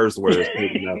 All the curse words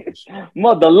taken out.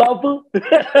 Mother lover.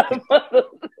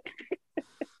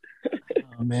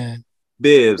 Oh man.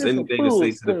 Bibbs, anything to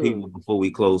say to the people before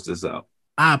we close this out?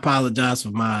 I apologize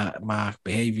for my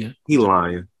behavior. He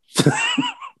lying.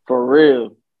 For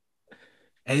real.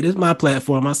 Hey, this is my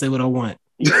platform. I say what I want.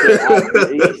 He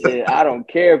said, I don't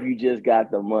care if you just got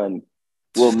the money.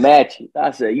 We'll match it. I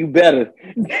said, you better.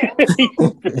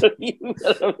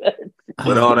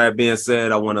 With all that being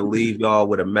said, I want to leave y'all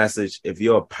with a message. If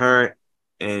you're a parent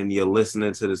and you're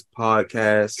listening to this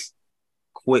podcast,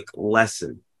 quick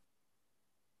lesson.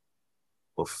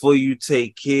 Before you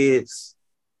take kids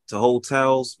to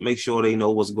hotels, make sure they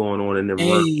know what's going on in the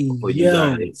room before you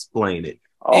gotta explain it.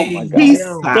 Oh my God. Peace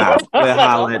out. We'll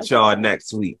holler at y'all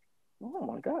next week. Oh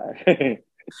my God.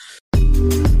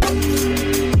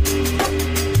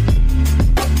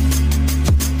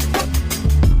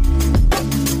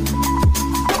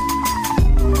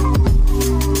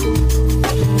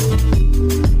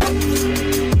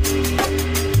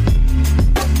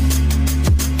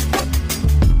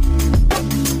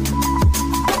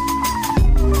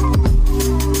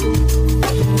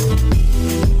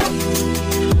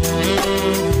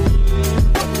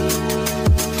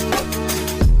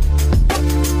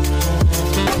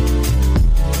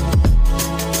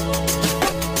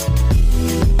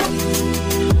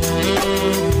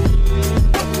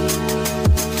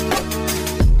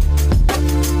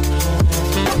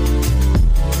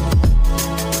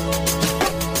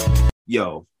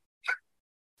 Yo.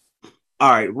 All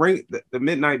right, the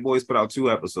Midnight Boys put out 2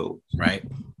 episodes. Right.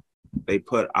 They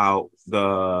put out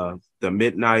the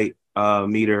Midnight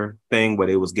meter thing where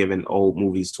they was giving old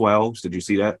movies 12s. Did you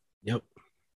see that? Yep.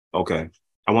 Okay.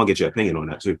 I want to get your opinion on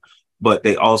that too. But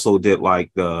they also did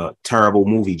like the terrible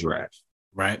movie draft.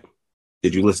 Right.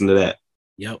 Did you listen to that?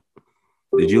 Yep.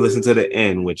 Did you listen to the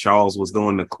end where Charles was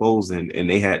doing the closing and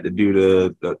they had to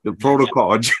do the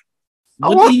protocol?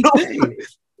 What did he say?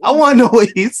 I want to know what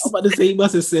he's. I'm about to say he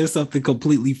must have said something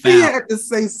completely foul. He had to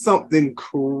say something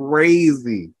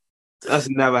crazy. That's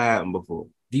never happened before.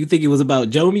 Do you think it was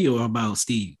about Jomi or about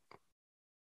Steve?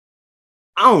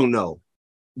 I don't know.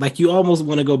 Like you almost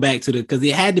want to go back to because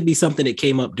it had to be something that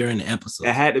came up during the episode.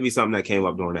 It had to be something that came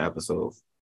up during the episode.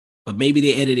 But maybe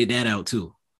they edited that out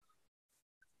too.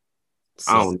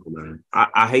 So, I don't know, man.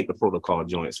 I hate the protocol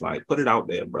joints. Like, put it out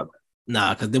there, brother.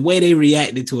 Nah, because the way they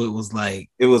reacted to it was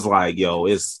like... It was like, yo,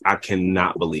 I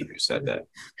cannot believe you said that.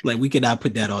 Like, we cannot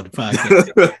put that on the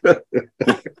podcast.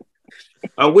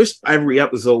 I wish every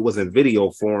episode was in video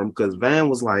form because Van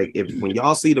was like, when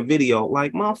y'all see the video,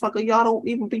 like, motherfucker, y'all don't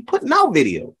even be putting out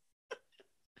video.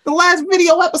 The last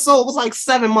video episode was like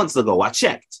 7 months ago. I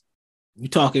checked. You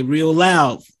talking real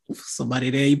loud. Somebody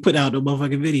there, you put out the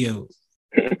motherfucking videos.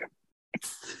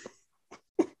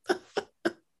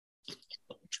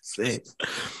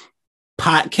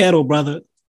 Pot kettle, brother.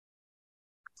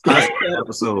 Pot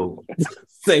episode.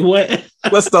 Say what?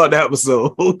 Let's start the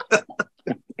episode.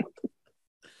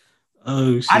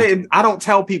 Oh shit. I don't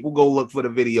tell people go look for the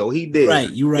video. He did.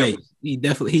 Right, you're right. He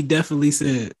definitely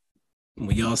said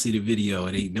when y'all see the video,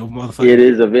 it ain't no motherfucker. It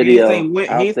is a video.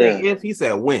 He said if, he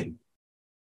said when.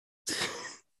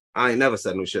 I ain't never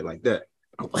said no shit like that.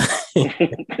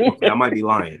 Okay, I might be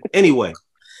lying. Anyway,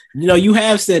 You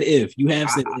have said if. You have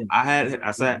said if.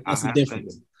 I said that's a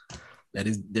difference.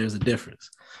 There's a difference.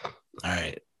 All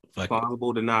right.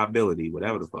 Plausible deniability,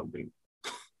 whatever the fuck be.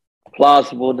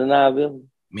 Plausible deniability.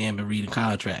 Man, been reading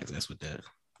contracts. That's what that.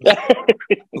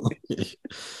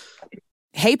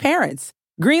 Hey, parents.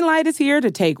 Greenlight is here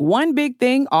to take one big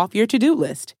thing off your to-do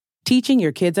list, teaching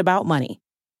your kids about money.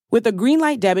 With a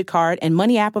Greenlight debit card and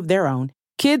money app of their own,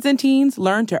 kids and teens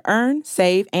learn to earn,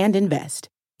 save, and invest.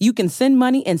 You can send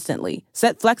money instantly,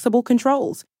 set flexible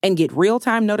controls, and get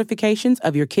real-time notifications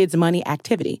of your kids' money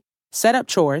activity. Set up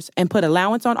chores and put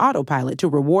allowance on autopilot to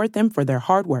reward them for their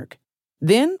hard work.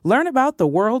 Then learn about the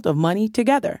world of money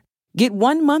together. Get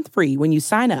 1 month free when you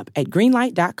sign up at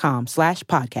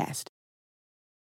greenlight.com/podcast.